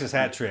such Texas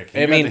hat trick.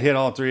 You got to hit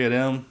all 3 of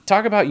them.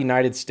 Talk about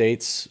United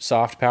States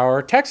soft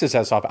power. Texas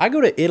has soft power. I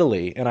go to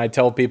Italy and I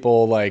tell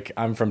people like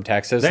I'm from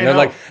Texas, and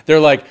they're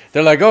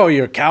like, oh,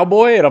 you're a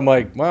cowboy, and I'm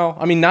like, well,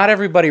 I mean, not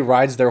everybody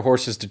rides their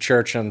horses to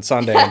church on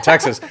Sunday in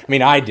Texas. I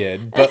mean, I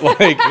did, but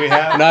like,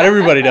 not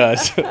everybody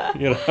does.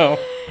 You know.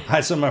 I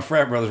had some of my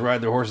frat brothers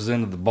ride their horses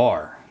into the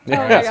bar. Oh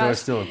my So gosh.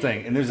 it's still a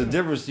thing. And there's a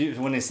difference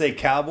when they say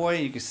Cowboy.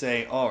 You can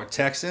say, or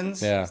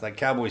Texans. Yeah. It's like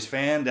Cowboys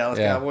fan, Dallas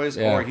Yeah, Cowboys,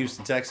 yeah. or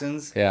Houston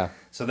Texans. Yeah.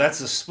 So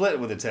that's a split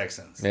with the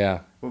Texans.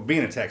 Yeah. Well,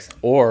 being a Texan.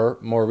 Or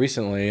more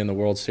recently in the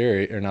World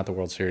Series, or not the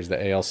World Series, the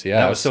ALCS.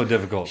 That was so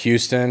difficult.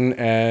 Houston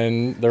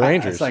and the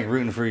Rangers. It's like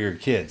rooting for your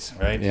kids,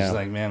 right? Yeah. Just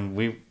like, man,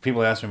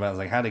 people ask me about it. I was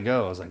like, how'd it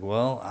go? I was like,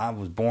 well, I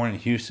was born in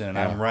Houston, and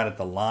I'm right at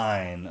the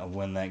line of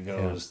when that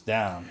goes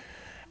down.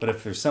 But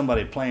if there's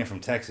somebody playing from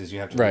Texas, you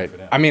have to root for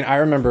them. I mean, I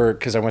remember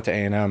because I went to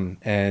A&M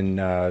and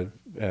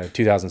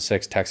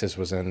 2006, Texas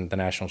was in the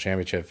national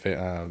championship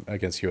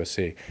against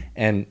USC,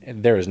 and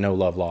there is no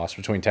love lost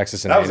between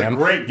Texas and That was a A&M.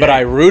 great game. But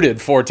I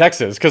rooted for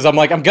Texas because I'm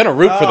like, I'm gonna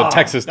root for the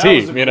Texas that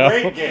team. was a you know,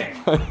 great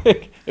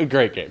game.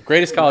 great game,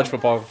 greatest college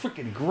football,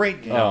 Freaking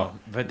great game. Oh.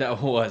 But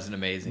that was an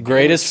amazing game.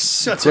 greatest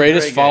such a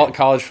greatest great game.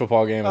 college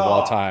football game of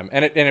all time.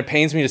 And it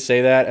pains me to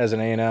say that as an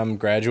A&M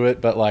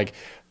graduate, but like.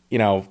 You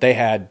know, they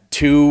had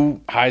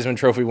 2 Heisman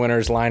Trophy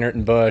winners, Leinart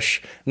and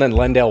Bush, and then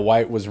Lendale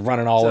White was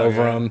running all So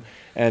over good. him,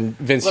 and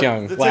Vince Look,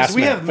 Young the last Texans,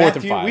 we minute, have 4th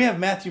Matthew. and 5. We have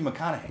Matthew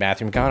McConaughey.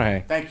 Matthew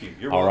McConaughey. Thank you.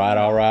 You're All right,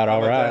 welcome. all right, How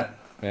all about right.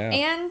 that?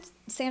 Yeah. And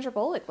Sandra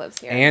Bullock lives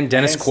here. And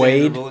Dennis And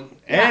Sandra Quaid. Bullock.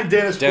 And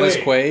Dennis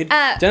Quaid.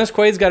 Uh, Dennis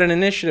Quaid's got an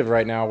initiative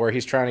right now where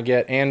he's trying to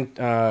get, and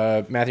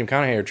Matthew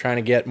McConaughey are trying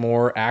to get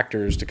more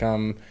actors to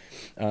come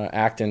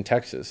act in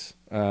Texas.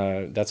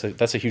 That's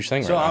a huge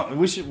thing So right now.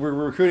 we're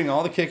recruiting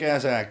all the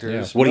kick-ass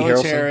actors. Yeah. Woody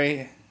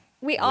military.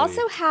 we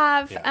also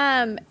have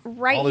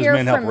right All those here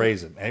men from help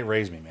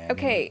raise me, man.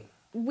 Okay,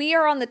 we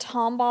are on the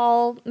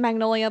Tomball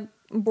Magnolia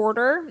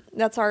border.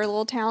 That's our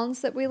little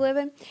towns that we live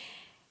in.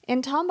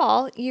 In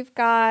Tomball, you've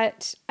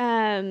got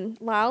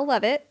Lyle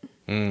Levitt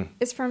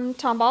is from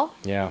Tomball.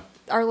 Yeah.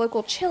 Our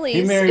local He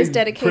Chili's married is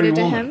dedicated Pretty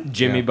to Woman. him.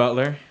 Jimmy Yeah.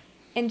 Butler.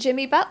 And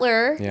Jimmy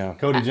Butler. Yeah.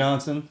 Cody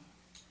Johnson.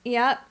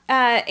 Yeah.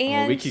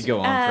 And we could go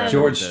on forever.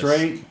 George with this.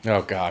 Strait.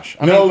 Oh gosh.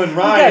 Nolan we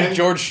Ryan. got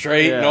George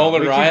Strait, Yeah,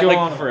 Nolan we could Ryan. go Like,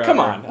 on forever. come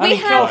on. I We mean,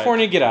 have-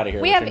 California, get out of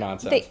here we with have your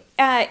nonsense.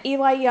 the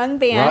Eli Young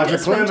Band Roger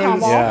is from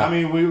Clemens. Tomball. Yeah. I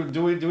mean,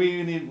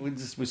 we need we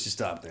should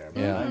stop there.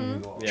 Yeah. I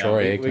mean, go on. Yeah,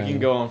 Troy we Aikman. can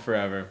go on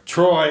forever.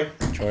 Troy.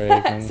 Troy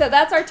Aikman. So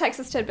that's our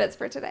Texas tidbits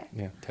for today.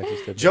 Yeah, Texas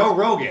did. Joe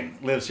Rogan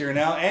lives here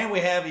now, and we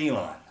have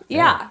Elon.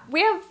 Yeah,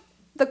 we have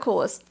the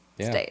coolest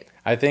Yeah. state.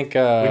 I think We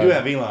do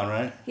have Elon,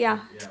 right? Yeah.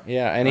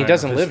 yeah, and he Right,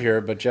 doesn't because- live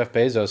here, but Jeff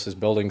Bezos is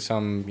building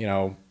some,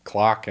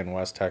 clock in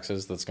West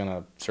Texas that's going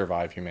to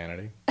survive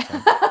humanity. So,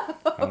 I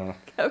don't know.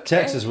 Okay.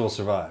 Texas will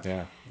survive.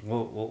 Yeah.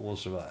 We'll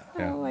survive.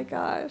 Yeah. Oh my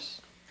gosh.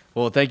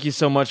 Well, thank you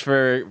so much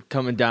for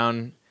coming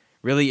down.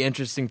 Really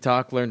interesting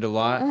talk. Learned a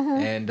lot.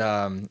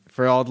 And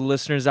for all the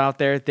listeners out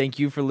there, thank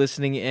you for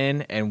listening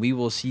in, and we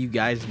will see you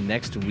guys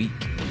next week.